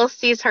Gilles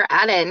sees her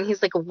at it, and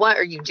he's like, what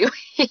are you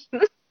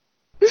doing?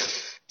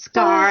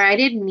 Scar, I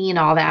didn't mean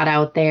all that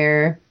out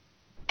there.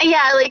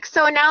 Yeah, like,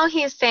 so now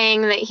he's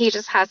saying that he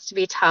just has to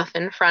be tough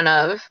in front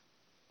of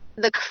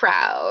the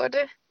crowd,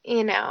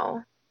 you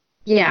know?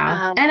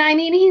 Yeah. And I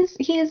mean,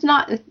 he's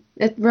not...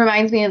 It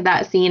reminds me of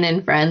that scene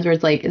in Friends where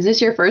it's like, is this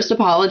your first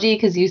apology?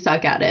 Because you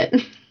suck at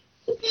it.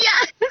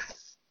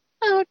 Yes.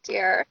 Oh,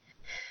 dear.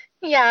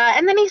 Yeah.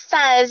 And then he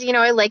says, you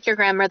know, I like your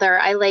grandmother.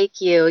 I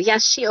like you.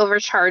 Yes, she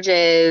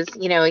overcharges.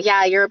 You know,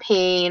 yeah, you're a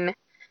pain.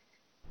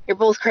 You're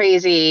both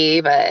crazy,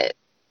 but,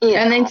 you know.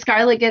 And then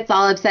Scarlet gets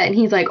all upset and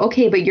he's like,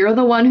 okay, but you're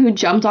the one who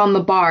jumped on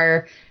the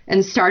bar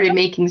and started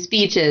making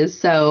speeches,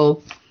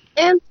 so.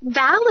 It's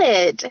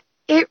valid.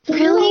 It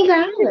really is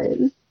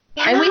valid.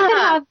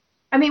 Yeah.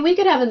 And we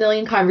could have a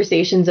million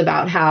conversations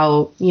about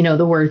how, you know,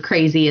 the word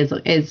crazy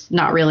is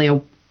not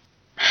really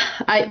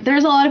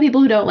There's a lot of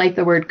people who don't like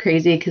the word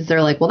crazy because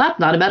they're like, well, that's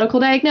not a medical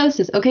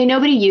diagnosis. Okay,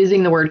 nobody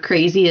using the word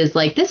crazy is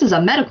like, this is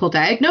a medical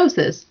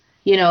diagnosis.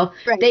 You know,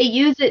 Right. They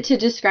use it to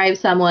describe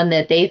someone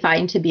that they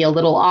find to be a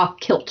little off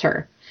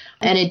kilter.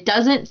 And it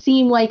doesn't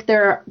seem like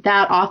they're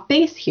that off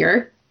base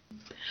here.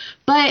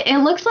 But it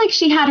looks like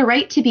she had a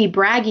right to be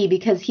braggy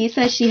because he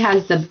says she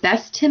has the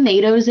best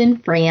tomatoes in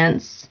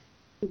France.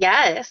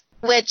 Yes.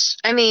 Which,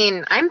 I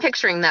mean, I'm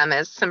picturing them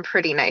as some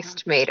pretty nice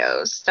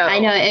tomatoes. So I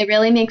know, it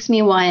really makes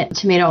me want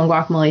tomato and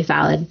guacamole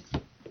salad.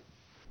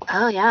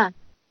 Oh, yeah.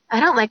 I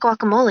don't like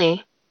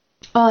guacamole.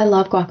 Oh, I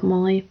love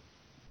guacamole.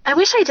 I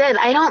wish I did.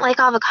 I don't like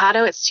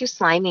avocado. It's too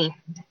slimy.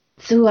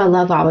 Ooh, I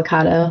love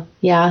avocado.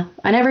 Yeah.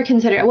 I never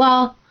considered,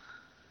 well,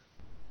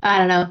 I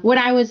don't know. When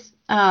I was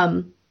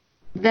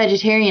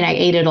vegetarian, I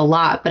ate it a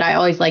lot, but I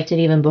always liked it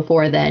even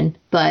before then.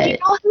 But You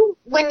know how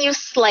when you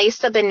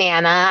slice a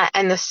banana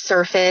and the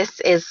surface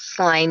is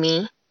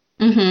slimy?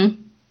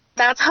 mm-hmm.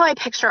 That's how I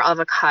picture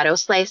avocado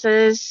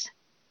slices,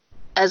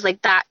 as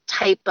like that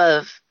type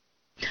of...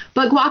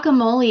 But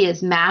guacamole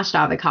is mashed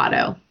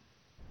avocado.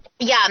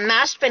 Yeah,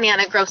 mashed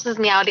banana grosses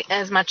me out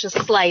as much as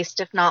sliced,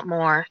 if not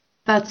more.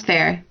 That's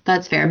fair.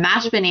 That's fair.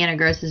 Mashed banana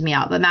grosses me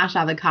out, but mashed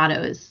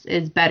avocado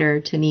is better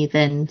to me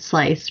than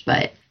sliced.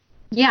 But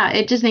yeah,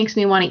 it just makes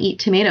me want to eat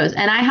tomatoes.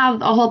 And I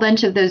have a whole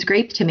bunch of those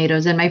grape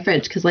tomatoes in my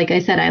fridge because, like I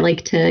said, I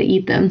like to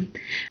eat them.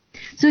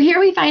 So here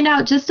we find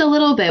out just a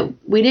little bit.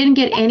 We didn't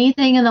get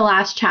anything in the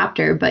last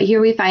chapter, but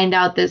here we find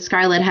out that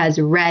Scarlet has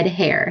red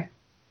hair.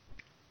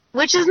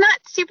 Which is not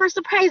super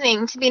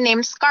surprising to be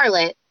named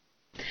Scarlet.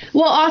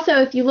 Well, also,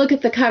 if you look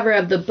at the cover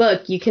of the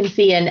book, you can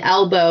see an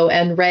elbow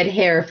and red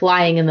hair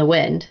flying in the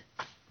wind.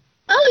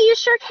 Oh, you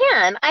sure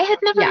can. I had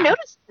never Yeah.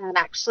 noticed that,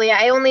 actually.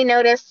 I only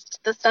noticed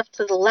the stuff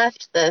to the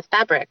left, the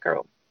fabric.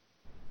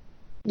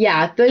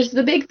 Yeah, there's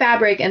the big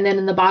fabric, and then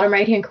in the bottom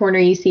right-hand corner,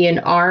 you see an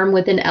arm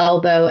with an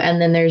elbow,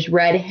 and then there's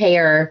red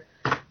hair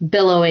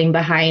billowing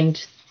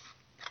behind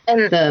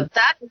And the...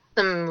 that's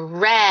some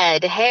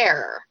red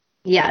hair.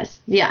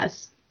 Yes,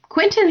 yes.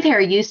 Quentin's hair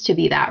used to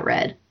be that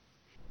red.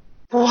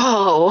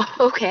 Whoa,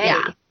 okay.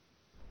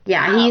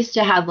 Yeah, Wow. he used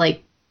to have,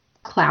 like,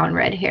 clown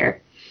red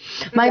hair.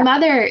 My Yeah.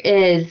 mother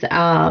is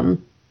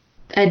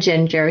a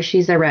ginger.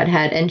 She's a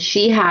redhead, and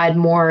she had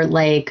more,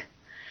 like,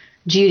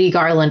 Judy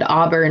Garland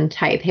Auburn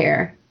type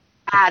hair.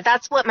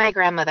 That's what my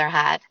grandmother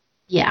had.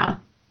 Yeah,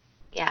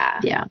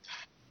 Yeah. yeah.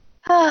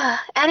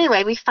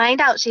 Anyway, we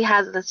find out she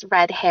has this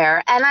red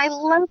hair, and I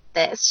love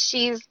this.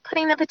 She's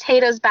putting the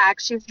potatoes back.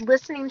 She's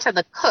listening to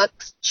the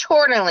cooks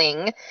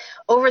chortling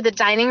over the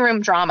dining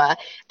room drama.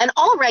 And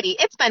already,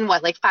 it's been,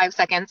 what, like 5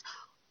 seconds?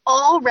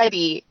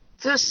 Already,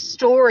 the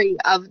story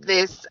of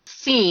this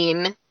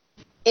scene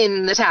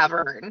in the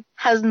tavern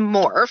has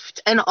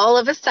morphed, and all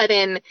of a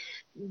sudden,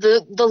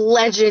 the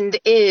legend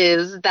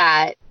is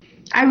that...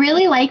 I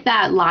really like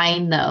that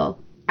line, though.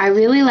 I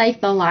really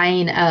like the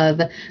line of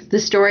the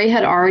story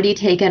had already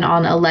taken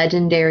on a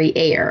legendary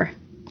air.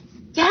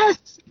 Yes.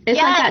 It's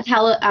yes.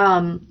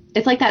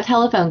 It's like that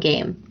telephone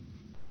game.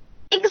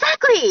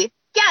 Exactly.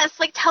 Yes,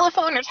 like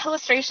telephone or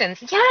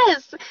telestrations.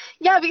 Yes.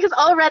 Yeah, because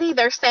already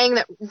they're saying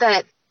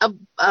that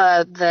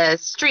the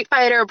street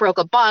fighter broke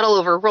a bottle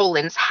over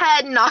Roland's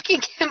head,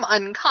 knocking him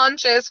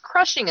unconscious,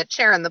 crushing a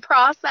chair in the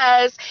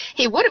process.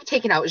 He would have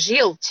taken out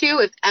Gilles, too,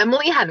 if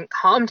Emily hadn't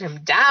calmed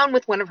him down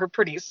with one of her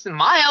pretty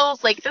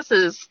smiles. Like, this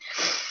is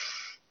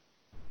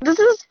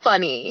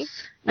funny.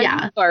 Yeah.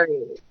 I'm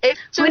sorry.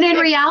 When in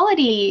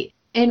reality,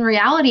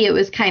 it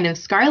was kind of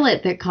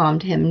Scarlet that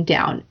calmed him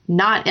down,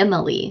 not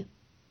Emily.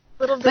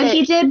 Little bit.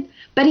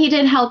 But he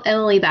did help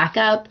Emily back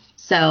up.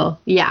 So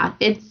yeah,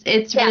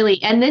 it's Yeah.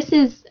 really, and this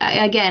is,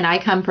 again, I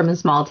come from a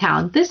small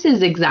town. This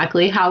is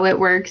exactly how it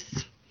works.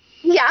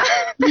 Yeah.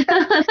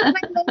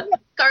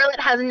 Scarlet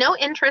has no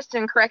interest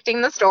in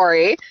correcting the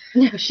story.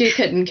 No, she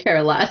couldn't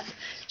care less.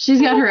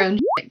 She's got her own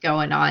shit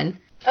going on.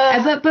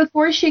 But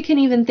before she can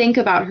even think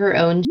about her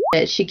own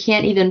shit, she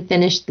can't even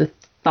finish the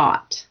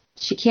thought.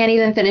 She can't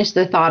even finish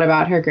the thought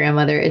about her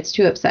grandmother. It's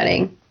too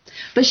upsetting.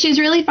 But she's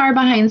really far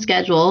behind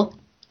schedule.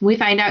 We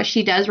find out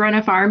she does run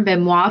a farm,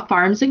 Benoit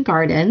Farms and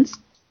Gardens.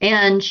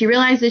 And she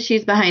realizes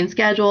she's behind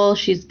schedule.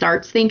 She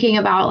starts thinking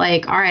about,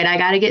 like, all right, I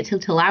got to get to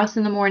Toulouse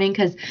in the morning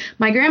because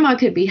my grandma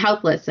could be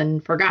helpless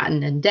and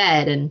forgotten and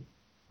dead. And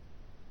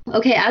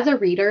okay, as a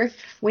reader,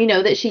 we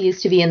know that she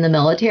used to be in the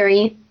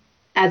military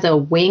as a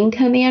wing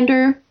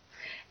commander.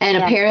 And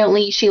Yeah.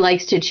 apparently she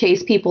likes to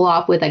chase people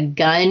off with a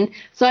gun.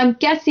 So I'm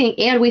guessing,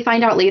 and we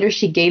find out later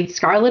she gave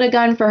Scarlet a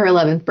gun for her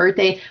 11th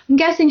birthday. I'm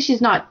guessing she's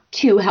not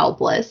too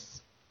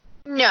helpless.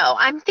 No,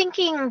 I'm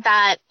thinking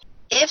that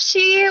if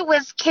she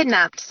was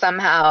kidnapped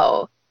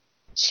somehow,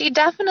 she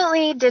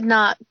definitely did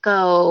not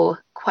go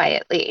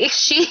quietly.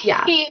 She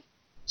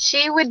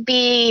would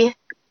be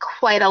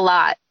quite a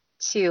lot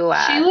to...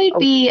 She would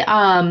be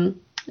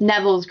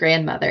Neville's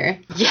grandmother.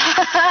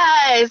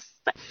 Yes!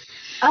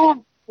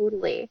 Oh,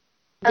 totally.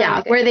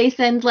 Yeah, where they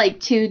send like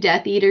 2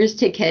 Death Eaters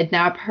to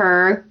kidnap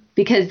her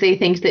because they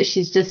think that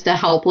she's just a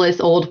helpless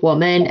old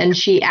woman, and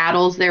she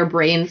addles their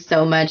brains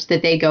so much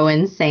that they go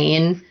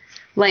insane.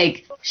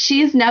 Like,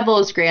 she's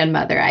Neville's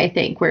grandmother, I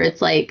think, where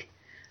it's like,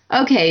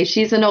 okay,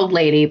 she's an old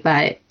lady,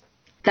 but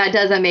that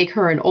doesn't make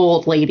her an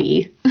old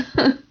lady.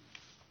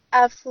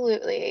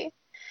 Absolutely.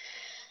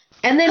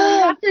 And then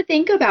we have to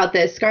think about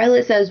this.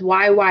 Scarlet says,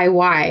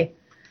 why?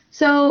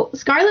 So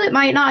Scarlet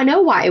might not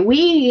know why.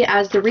 We,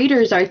 as the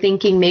readers, are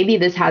thinking maybe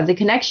this has a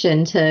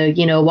connection to,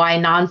 why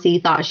Nancy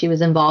thought she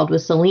was involved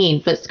with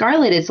Celine. But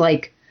Scarlet is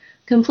like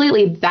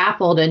completely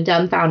baffled and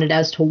dumbfounded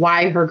as to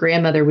why her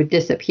grandmother would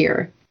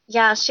disappear.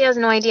 Yeah, she has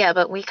no idea,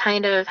 but we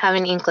kind of have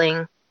an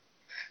inkling.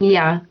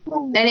 Yeah.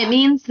 And it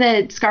means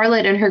that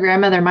Scarlet and her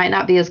grandmother might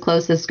not be as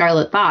close as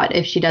Scarlet thought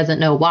if she doesn't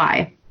know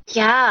why.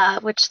 Yeah,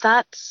 which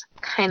that's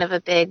kind of a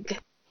big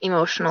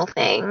emotional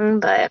thing,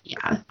 but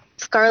yeah.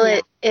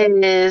 Scarlet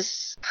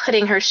is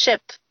putting her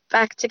ship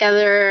back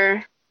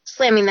together,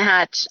 slamming the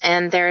hatch,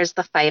 and there's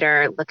the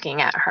fighter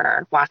looking at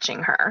her,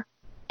 watching her.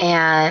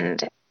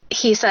 And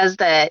he says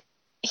that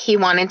he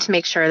wanted to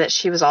make sure that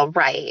she was all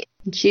right.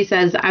 She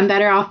says, I'm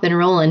better off than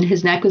Roland.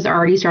 His neck was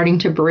already starting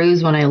to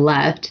bruise when I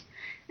left.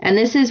 And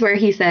this is where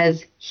he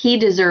says he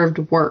deserved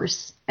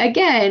worse.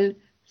 Again,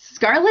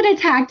 Scarlet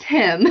attacked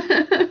him.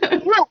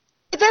 No,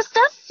 this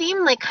does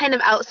seem like kind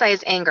of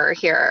outsized anger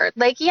here.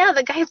 Like, yeah,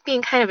 the guy's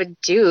being kind of a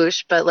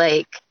douche, but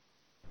like,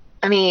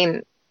 I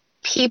mean,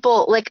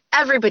 people, like,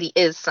 everybody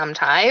is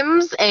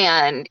sometimes,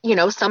 and,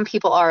 some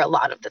people are a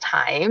lot of the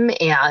time,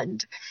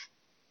 and,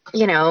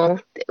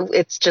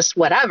 it's just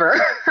whatever.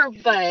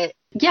 But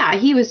yeah,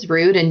 he was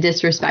rude and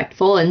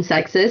disrespectful and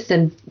sexist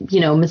and,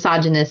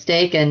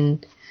 misogynistic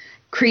and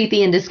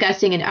creepy and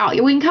disgusting,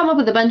 and we can come up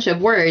with a bunch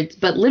of words,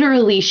 but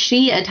literally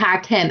she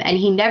attacked him and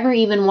he never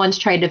even once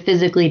tried to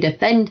physically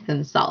defend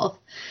himself.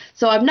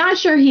 So I'm not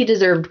sure he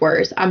deserved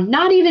worse. I'm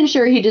not even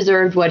sure he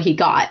deserved what he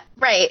got.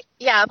 Right.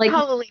 Yeah, like,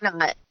 probably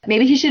not.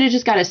 Maybe he should have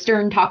just got a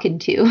stern talking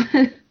to.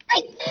 Right.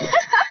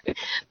 But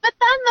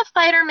then the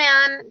fighter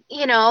man,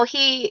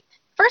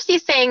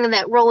 he's saying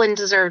that Roland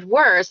deserved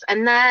worse,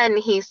 and then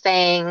he's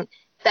saying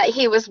that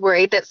he was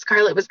worried that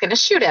Scarlet was going to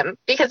shoot him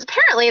because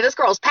apparently this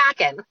girl's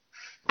packing.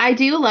 I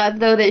do love,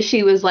 though, that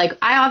she was like,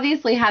 I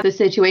obviously have the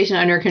situation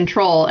under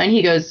control. And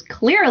he goes,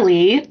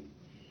 clearly.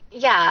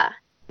 Yeah.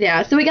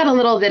 Yeah, so we got a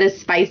little bit of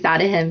spice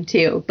out of him,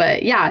 too.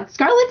 But, yeah,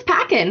 Scarlet's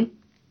packing.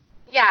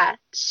 Yeah,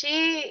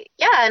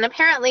 and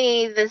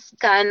apparently this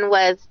gun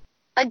was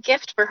a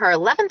gift for her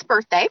 11th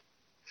birthday.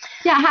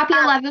 Yeah, happy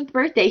 11th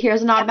birthday.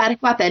 Here's an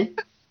automatic weapon.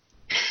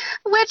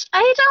 Which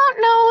I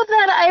don't know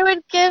that I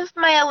would give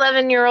my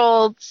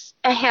 11-year-olds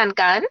a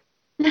handgun.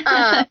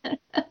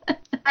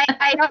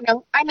 I don't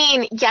know. I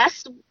mean,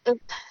 yes,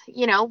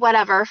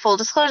 whatever, full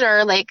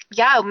disclosure, like,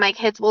 yeah, my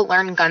kids will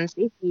learn gun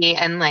safety,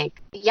 and,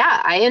 like,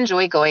 yeah, I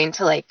enjoy going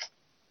to, like,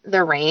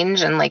 the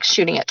range and, like,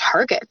 shooting at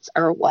targets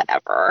or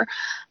whatever.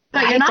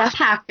 But you're not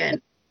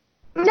packing.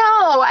 No,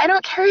 I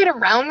don't carry it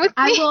around with me.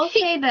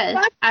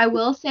 I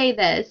will say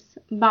this.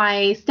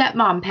 My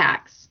stepmom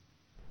packs.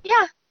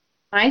 Yeah.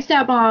 My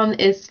stepmom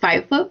is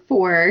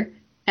 5'4"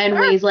 and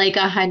weighs like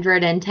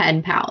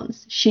 110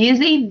 pounds. She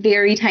is a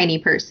very tiny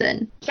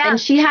person. Yeah.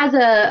 And she has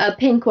a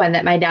pink one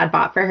that my dad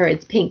bought for her.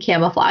 It's pink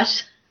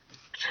camouflage.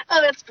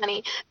 Oh, that's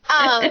funny.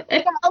 Yeah,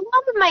 a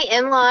lot of my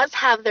in-laws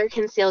have their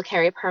concealed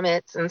carry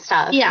permits and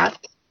stuff. Yeah.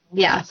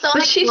 Yeah. So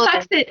but she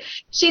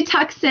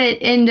tucks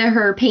it into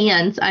her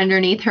pants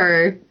underneath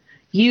her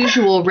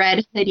usual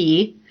red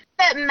hoodie.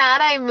 That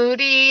Mad-Eye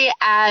Moody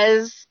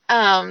as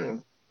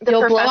You'll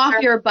blow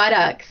off your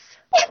buttocks.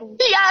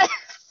 Yes.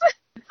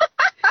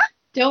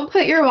 Don't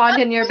put your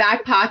wand in your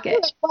back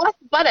pocket.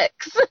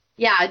 Buttocks.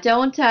 Yeah,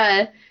 don't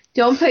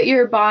put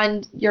your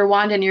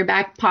wand in your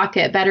back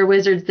pocket. Better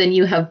wizards than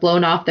you have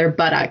blown off their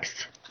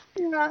buttocks.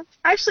 Yeah.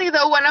 Actually,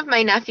 though, one of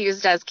my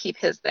nephews does keep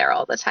his there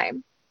all the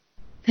time.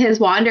 His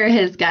wand or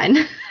his gun?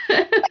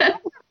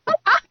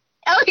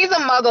 Oh, he's a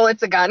muggle.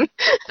 It's a gun.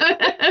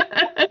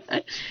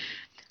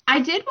 I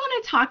did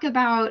want to talk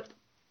about...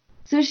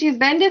 So she's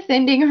been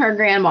defending her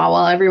grandma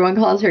while everyone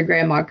calls her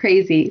grandma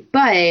crazy,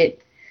 but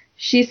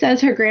she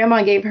says her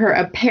grandma gave her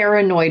a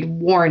paranoid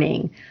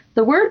warning.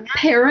 The word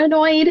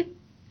paranoid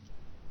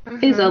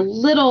is a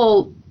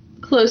little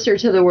closer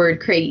to the word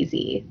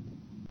crazy.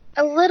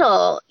 A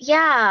little,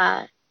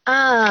 yeah.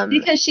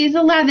 Because she's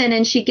 11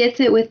 and she gets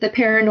it with the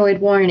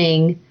paranoid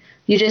warning.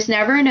 You just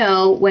never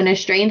know when a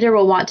stranger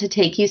will want to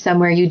take you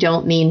somewhere you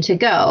don't mean to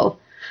go.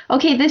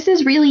 Okay, this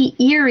is really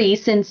eerie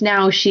since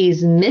now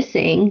she's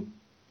missing.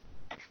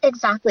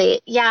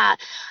 Exactly, yeah.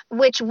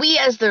 Which we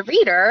as the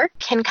reader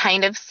can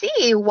kind of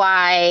see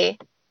why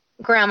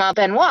Grandma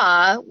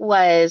Benoit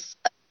was,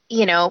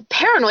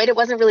 paranoid. It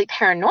wasn't really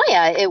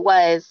paranoia. It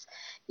was,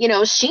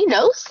 she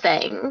knows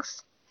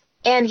things.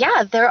 And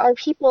yeah, there are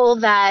people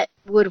that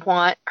would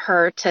want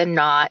her to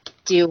not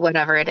do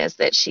whatever it is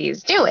that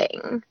she's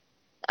doing.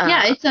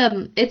 Yeah, it's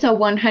a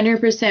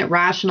 100%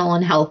 rational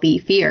and healthy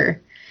fear.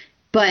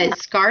 But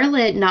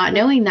Scarlet, not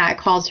knowing that,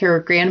 calls her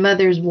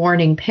grandmother's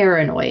warning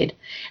paranoid.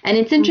 And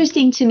it's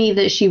interesting to me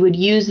that she would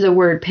use the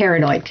word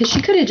paranoid, because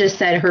she could have just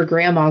said her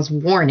grandma's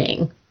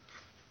warning.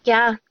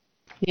 Yeah.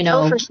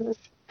 Oh, for sure.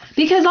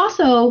 Because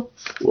also,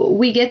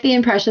 we get the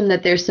impression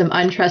that there's some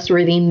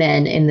untrustworthy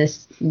men in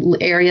this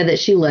area that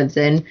she lives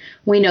in.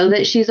 We know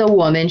that she's a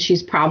woman.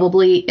 She's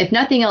probably, if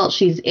nothing else,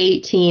 she's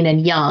 18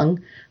 and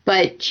young,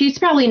 but she's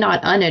probably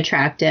not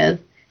unattractive.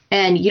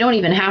 And you don't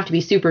even have to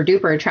be super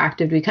duper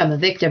attractive to become a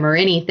victim or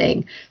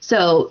anything.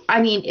 So, I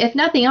mean, if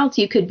nothing else,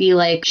 you could be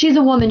like, she's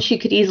a woman. She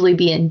could easily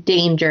be in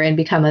danger and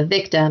become a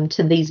victim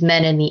to these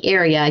men in the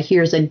area.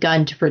 Here's a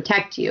gun to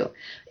protect you.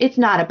 It's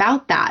not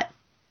about that.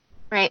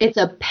 Right. It's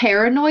a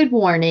paranoid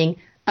warning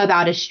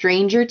about a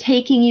stranger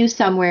taking you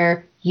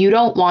somewhere you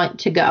don't want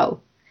to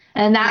go.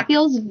 And that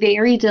feels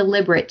very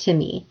deliberate to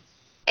me.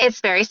 It's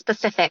very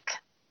specific.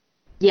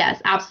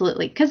 Yes,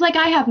 absolutely. Because, like,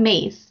 I have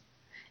mace.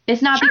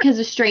 It's not because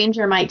a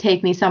stranger might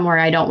take me somewhere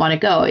I don't want to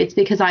go. It's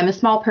because I'm a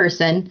small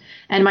person,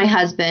 and my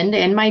husband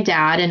and my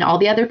dad and all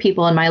the other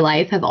people in my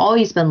life have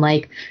always been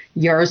like,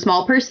 you're a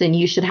small person.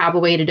 You should have a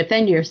way to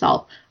defend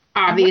yourself.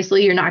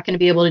 Obviously, you're not going to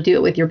be able to do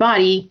it with your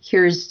body.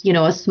 Here's,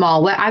 a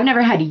small way. I've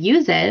never had to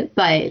use it,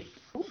 but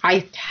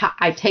I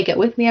take it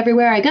with me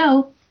everywhere I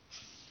go.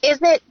 Is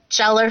it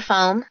gel or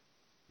foam?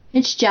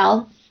 It's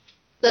gel.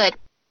 Good.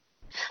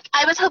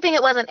 I was hoping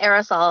it wasn't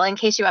aerosol in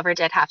case you ever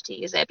did have to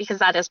use it, because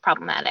that is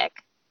problematic.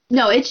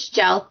 No, it's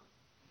gel.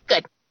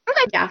 Good.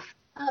 Okay. Yeah.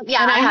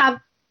 Yeah. And I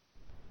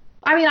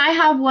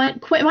have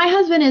one. My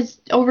husband is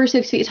over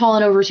 6 feet tall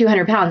and over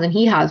 200 pounds, and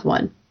he has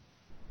one.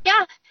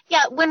 Yeah.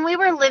 Yeah. When we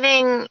were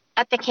living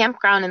at the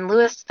campground in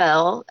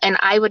Louisville, and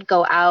I would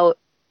go out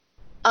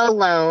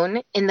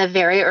alone in the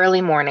very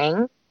early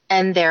morning,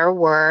 and there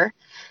were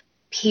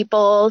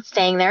people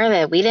staying there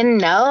that we didn't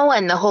know,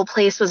 and the whole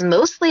place was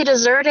mostly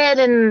deserted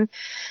and,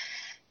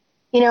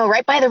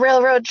 right by the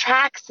railroad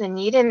tracks,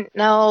 and you didn't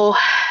know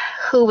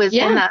who was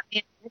in that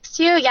next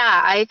to you.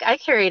 Yeah, I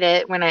carried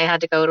it when I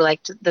had to go to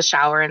to the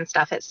shower and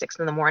stuff at 6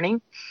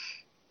 a.m.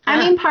 I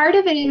mean, part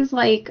of it is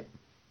like,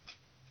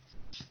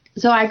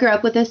 so I grew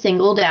up with a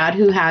single dad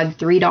who had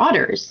 3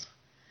 daughters.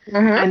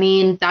 Mm-hmm. I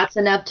mean, that's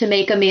enough to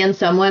make a man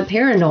somewhat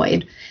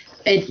paranoid.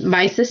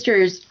 My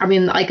sister's, I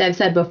mean, like I've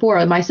said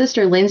before, my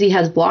sister Lindsay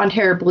has blonde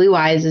hair, blue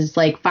eyes, is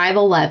like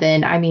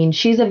 5'11". I mean,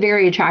 she's a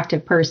very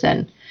attractive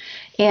person.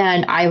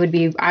 And I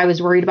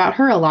was worried about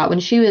her a lot when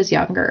she was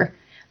younger.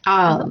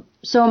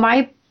 So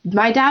my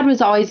dad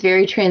was always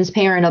very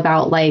transparent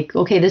about like,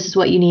 okay, this is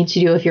what you need to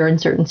do if you're in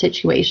certain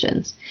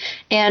situations.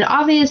 And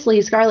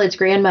obviously Scarlett's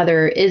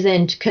grandmother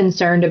isn't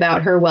concerned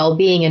about her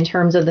well-being in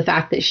terms of the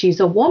fact that she's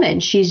a woman.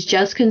 She's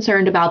just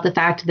concerned about the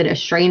fact that a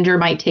stranger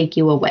might take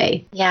you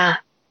away. Yeah.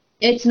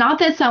 It's not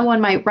that someone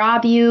might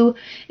rob you.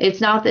 It's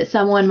not that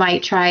someone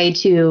might try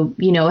to,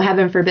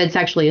 heaven forbid,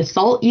 sexually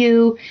assault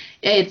you.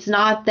 It's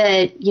not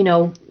that,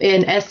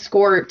 an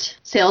escort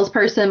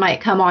salesperson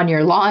might come on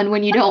your lawn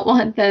when you don't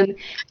want them.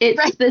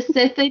 It's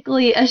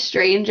specifically a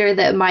stranger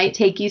that might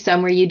take you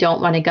somewhere you don't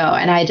want to go.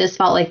 And I just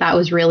felt like that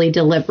was really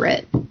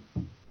deliberate.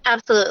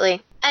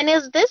 Absolutely. And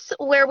is this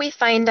where we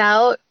find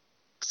out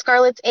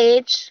Scarlett's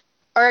age?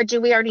 Or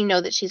do we already know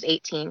that she's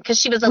 18? Because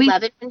she was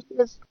 11 when she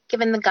was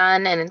given the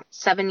gun, and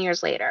 7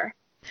 years later.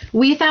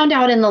 We found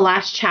out in the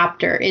last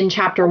chapter, in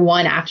chapter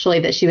 1, actually,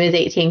 that she was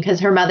 18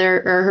 because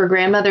her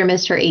grandmother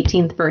missed her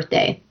 18th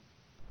birthday.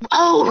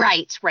 Oh,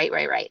 right.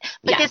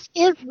 But this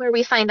is where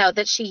we find out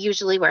that she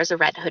usually wears a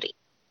red hoodie.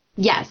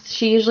 Yes,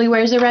 she usually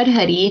wears a red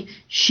hoodie.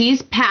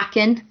 She's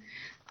packing,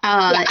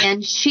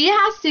 and she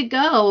has to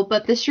go,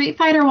 but the street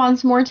fighter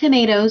wants more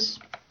tomatoes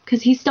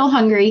because he's still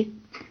hungry.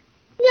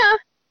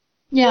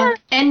 Yeah.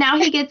 And now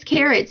he gets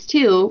carrots,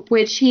 too,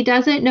 which he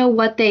doesn't know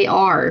what they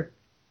are.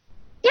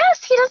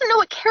 Yes, he doesn't know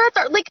what carrots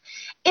are. Like,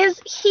 is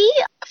he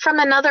from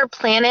another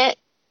planet?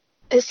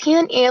 Is he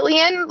an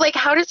alien? Like,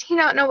 how does he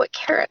not know what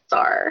carrots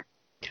are?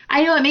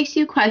 I know, it makes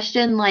you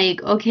question,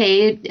 like,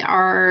 okay,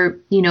 are,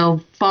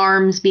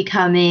 farms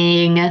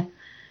becoming,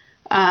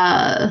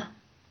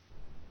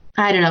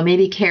 I don't know,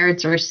 maybe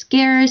carrots are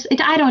scarce.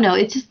 I don't know.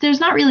 It's just, there's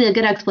not really a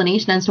good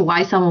explanation as to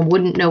why someone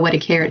wouldn't know what a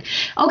carrot.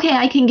 Okay,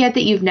 I can get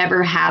that you've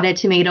never had a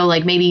tomato.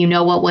 Like maybe you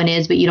know what one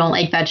is, but you don't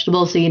like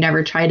vegetables, so you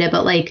never tried it.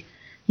 But like,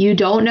 you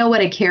don't know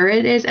what a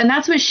carrot is. And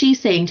that's what she's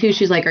saying too.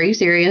 She's like, are you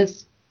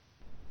serious?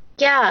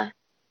 Yeah.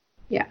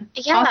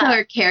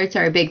 Also, carrots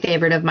are a big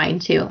favorite of mine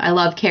too. I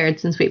love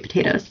carrots and sweet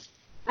potatoes.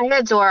 I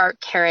adore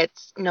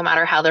carrots no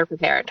matter how they're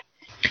prepared.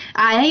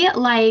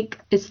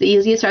 It's the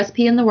easiest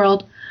recipe in the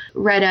world.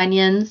 Red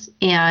onions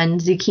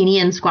and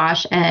zucchini and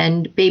squash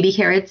and baby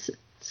carrots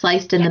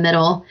sliced in the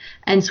middle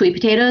and sweet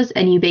potatoes,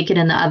 and you bake it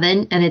in the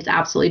oven, and it's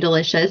absolutely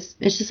delicious.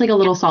 It's just like a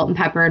little salt and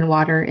pepper and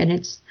water,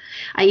 and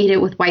I eat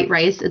it with white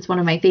rice. It's one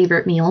of my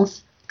favorite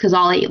meals because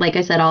all I eat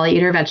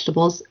are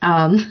vegetables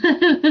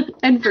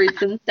and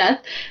fruits and stuff.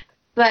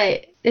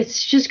 But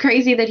it's just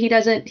crazy that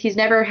he's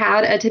never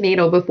had a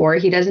tomato before.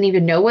 He doesn't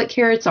even know what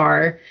carrots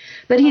are,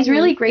 but he's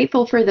really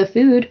grateful for the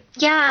food.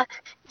 Yeah.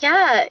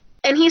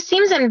 And he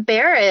seems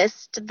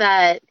embarrassed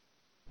that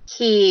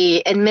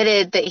he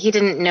admitted that he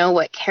didn't know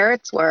what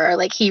carrots were.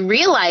 Like, he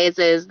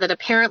realizes that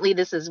apparently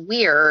this is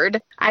weird.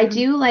 I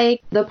do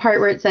like the part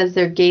where it says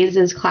their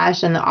gazes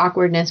clashed and the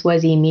awkwardness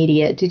was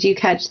immediate. Did you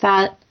catch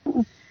that?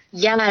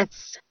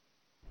 Yes.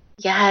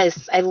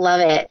 Yes, I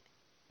love it.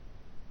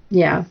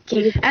 Yeah.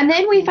 And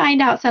then we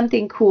find out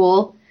something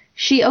cool.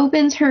 She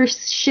opens her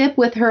ship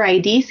with her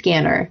ID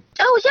scanner.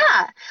 Oh,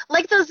 yeah.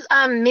 Like those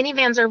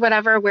minivans or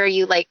whatever where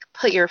you, like,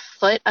 put your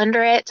foot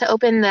under it to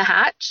open the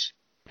hatch.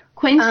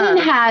 Quentin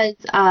has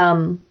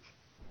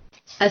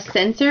a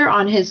sensor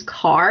on his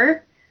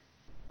car.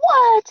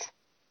 What?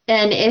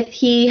 And if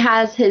he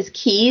has his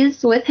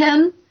keys with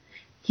him,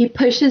 he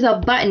pushes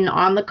a button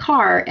on the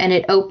car and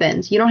it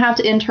opens. You don't have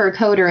to enter a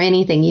code or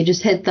anything. You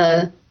just hit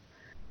the...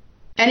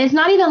 And it's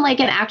not even like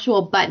an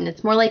actual button.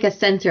 It's more like a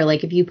sensor.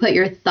 Like if you put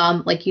your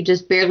thumb, like you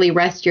just barely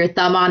rest your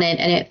thumb on it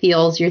and it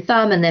feels your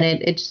thumb and then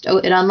it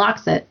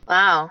unlocks it.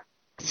 Wow.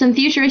 Some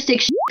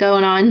futuristic shit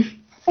going on.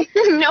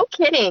 No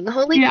kidding.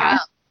 Holy cow.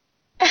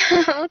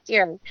 Oh,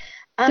 dear.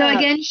 So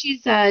again,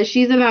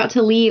 she's about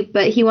to leave,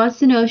 but he wants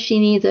to know if she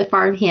needs a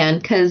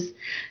farmhand because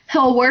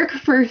he'll work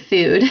for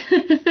food.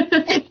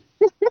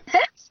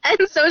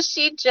 And so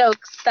she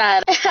jokes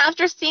that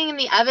after seeing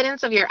the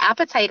evidence of your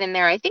appetite in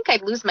there, I think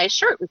I'd lose my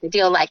shirt with a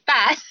deal like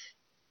that.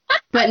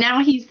 But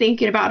now he's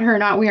thinking about her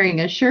not wearing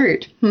a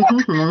shirt.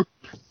 I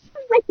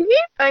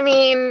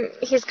mean,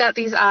 he's got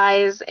these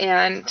eyes,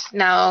 and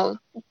now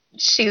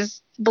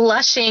she's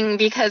blushing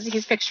because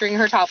he's picturing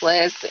her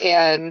topless,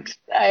 and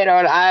I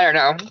don't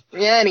know.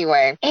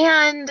 Anyway,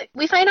 and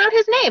we find out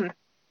his name.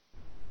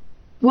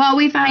 Well,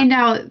 we find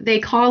out they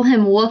call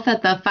him Wolf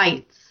at the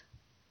fights.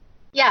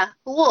 Yeah,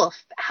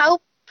 Wolf. How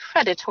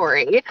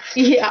predatory.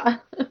 Yeah.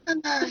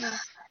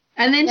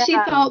 And then she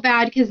felt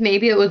bad because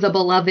maybe it was a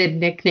beloved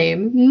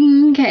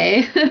nickname.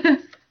 Okay.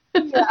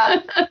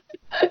 Yeah.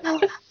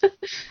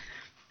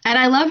 And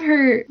I love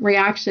her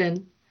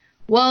reaction.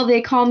 Well, they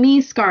call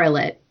me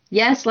Scarlet.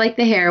 Yes, like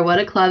the hair. What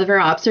a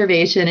clever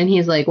observation. And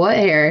he's like, what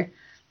hair?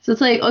 So it's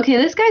like, okay,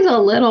 this guy's a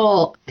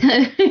little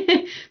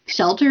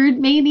sheltered,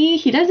 maybe.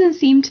 He doesn't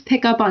seem to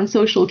pick up on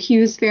social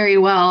cues very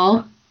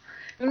well.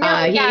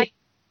 No,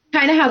 He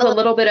kind of has a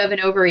little bit of an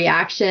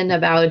overreaction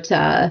about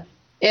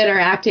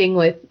interacting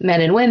with men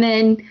and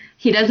women.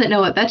 He doesn't know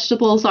what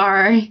vegetables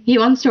are. He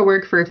wants to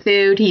work for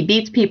food. He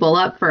beats people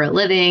up for a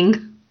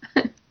living.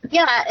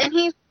 Yeah, and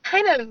he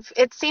kind of,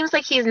 it seems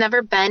like he's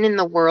never been in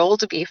the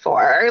world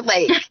before.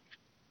 Like,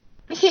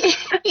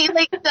 he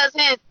like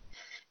doesn't,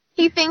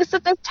 he thinks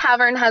that this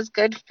tavern has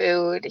good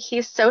food.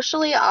 He's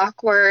socially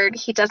awkward.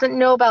 He doesn't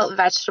know about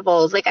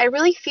vegetables. Like, I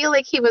really feel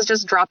like he was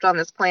just dropped on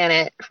this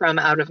planet from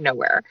out of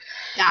nowhere.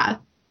 Yeah.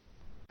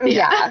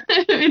 Yeah.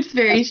 It's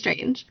very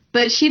strange.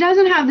 But she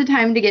doesn't have the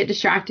time to get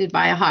distracted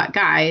by a hot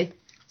guy.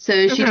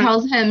 So she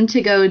tells him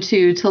to go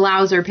to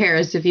Toulouse or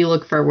Paris if you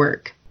look for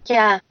work.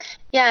 Yeah.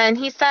 Yeah. And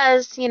he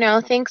says,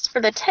 thanks for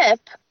the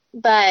tip.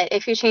 But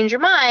if you change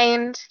your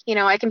mind,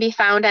 I can be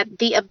found at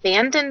the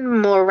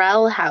abandoned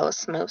Morel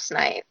house most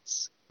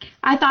nights.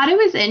 I thought it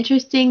was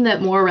interesting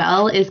that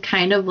Morel is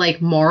kind of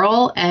like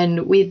moral,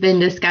 and we've been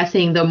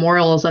discussing the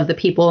morals of the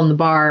people in the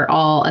bar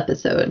all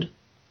episode.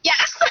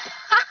 Yes.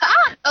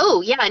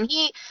 Oh, yeah. And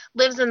he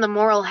lives in the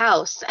Morel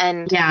house.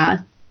 And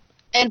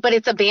but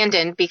it's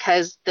abandoned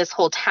because this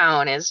whole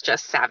town is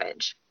just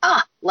savage.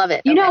 Ah, love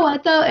it. You know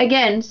what, though?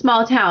 Again,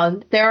 small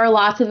town. There are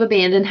lots of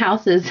abandoned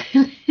houses.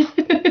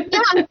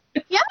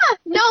 Yeah,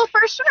 no,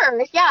 for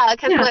sure. Yeah,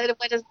 because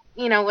what is,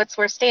 what's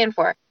worth staying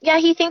for? Yeah,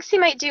 he thinks he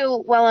might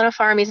do well on a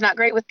farm. He's not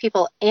great with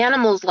people.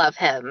 Animals love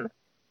him.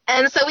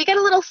 And so we get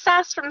a little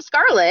sass from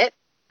Scarlet.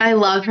 I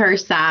love her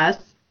sass.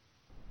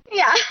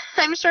 Yeah,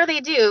 I'm sure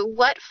they do.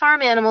 What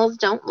farm animals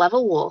don't love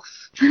a wolf?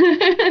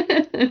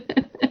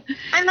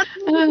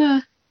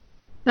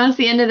 That's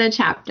the end of the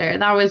chapter.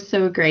 That was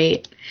so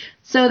great.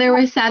 So there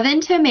were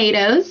 7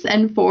 tomatoes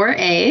and 4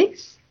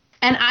 eggs.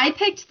 And I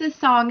picked the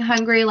song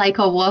Hungry Like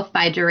a Wolf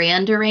by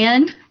Duran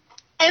Duran.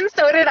 And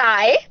so did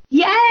I.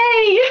 Yay!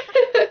 I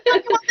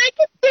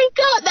could think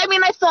of. I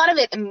mean, I thought of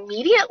it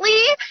immediately.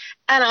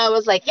 And I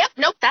was like, yep,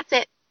 nope, that's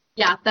it.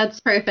 Yeah, that's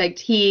perfect.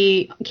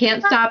 He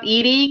can't stop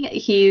eating.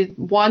 He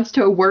wants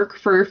to work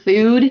for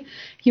food.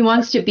 He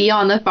wants to be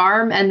on the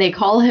farm, and they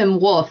call him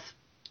Wolf.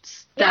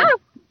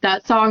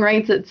 That song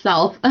writes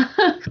itself.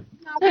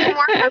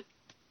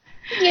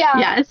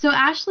 Yeah, so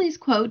Ashley's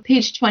quote,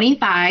 page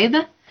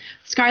 25.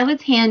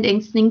 Scarlet's hand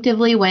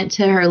instinctively went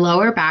to her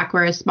lower back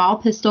where a small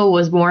pistol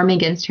was warm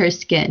against her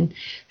skin.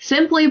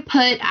 Simply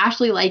put,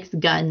 Ashley likes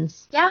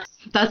guns. Yeah.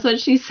 That's what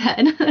she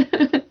said.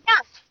 Yeah.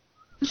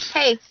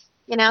 Hey,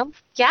 Yeah.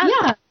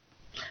 Yeah.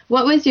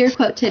 What was your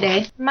quote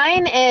today?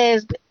 Mine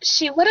is,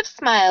 she would have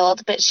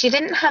smiled, but she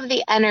didn't have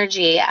the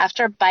energy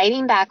after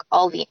biting back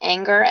all the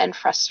anger and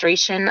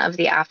frustration of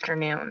the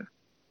afternoon.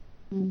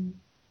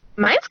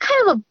 Mine's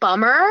kind of a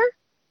bummer,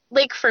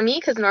 like for me,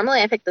 because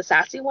normally I pick the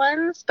sassy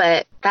ones,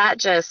 but that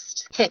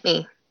just hit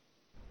me.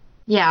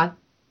 Yeah.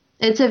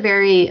 It's a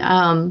very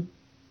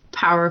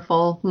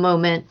powerful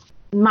moment.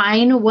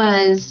 Mine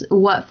was,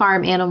 what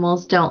farm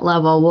animals don't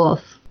love a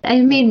wolf.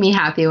 It made me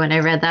happy when I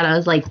read that. I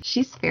was like,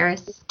 she's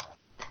fierce.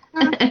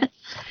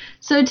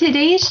 So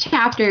today's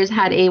chapters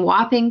had a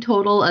whopping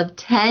total of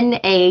 10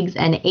 eggs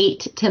and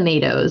 8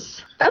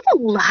 tomatoes. That's a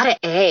lot of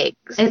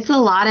eggs. It's a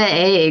lot of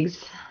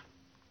eggs.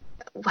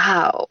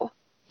 Wow.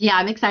 Yeah,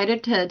 I'm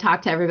excited to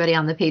talk to everybody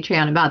on the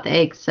Patreon about the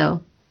eggs,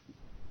 so.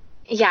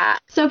 Yeah.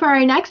 So for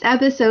our next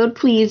episode,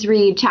 please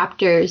read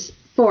chapters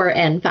 4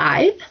 and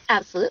 5.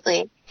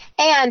 Absolutely.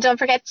 And don't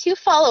forget to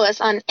follow us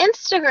on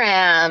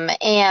Instagram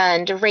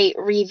and rate,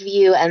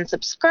 review, and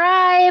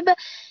subscribe.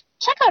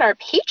 Check out our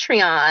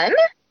Patreon,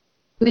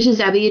 which is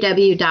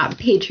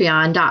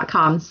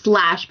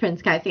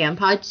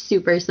www.patreon.com/PrinceKaiFanPod.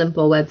 Super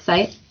simple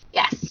website.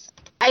 Yes.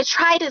 I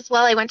tried as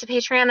well. I went to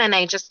Patreon and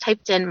I just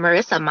typed in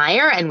Marissa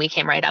Meyer and we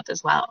came right up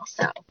as well.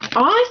 So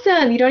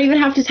awesome. You don't even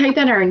have to type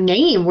in our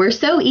name. We're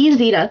so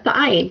easy to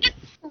find.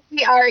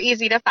 We are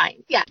easy to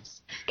find.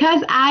 Yes.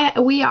 Because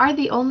we are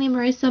the only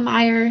Marissa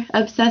Meyer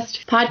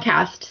obsessed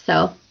podcast.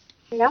 So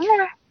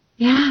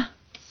yeah.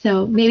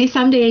 So maybe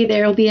someday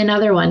there will be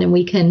another one and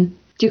we can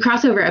do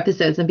crossover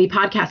episodes and be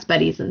podcast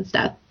buddies and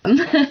stuff.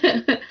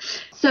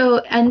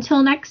 So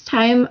until next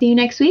time, see you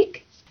next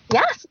week.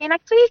 Yeah, see you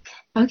next week.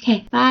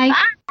 Okay, bye.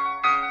 Bye.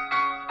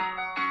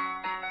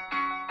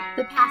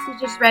 The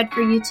passages read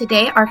for you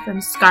today are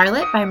from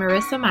Scarlet by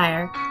Marissa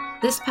Meyer.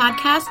 This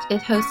podcast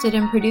is hosted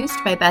and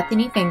produced by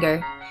Bethany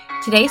Finger.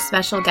 Today's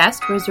special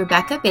guest was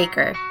Rebecca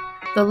Baker.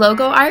 The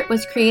logo art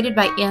was created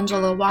by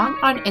Angela Wong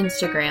on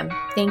Instagram.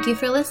 Thank you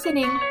for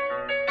listening.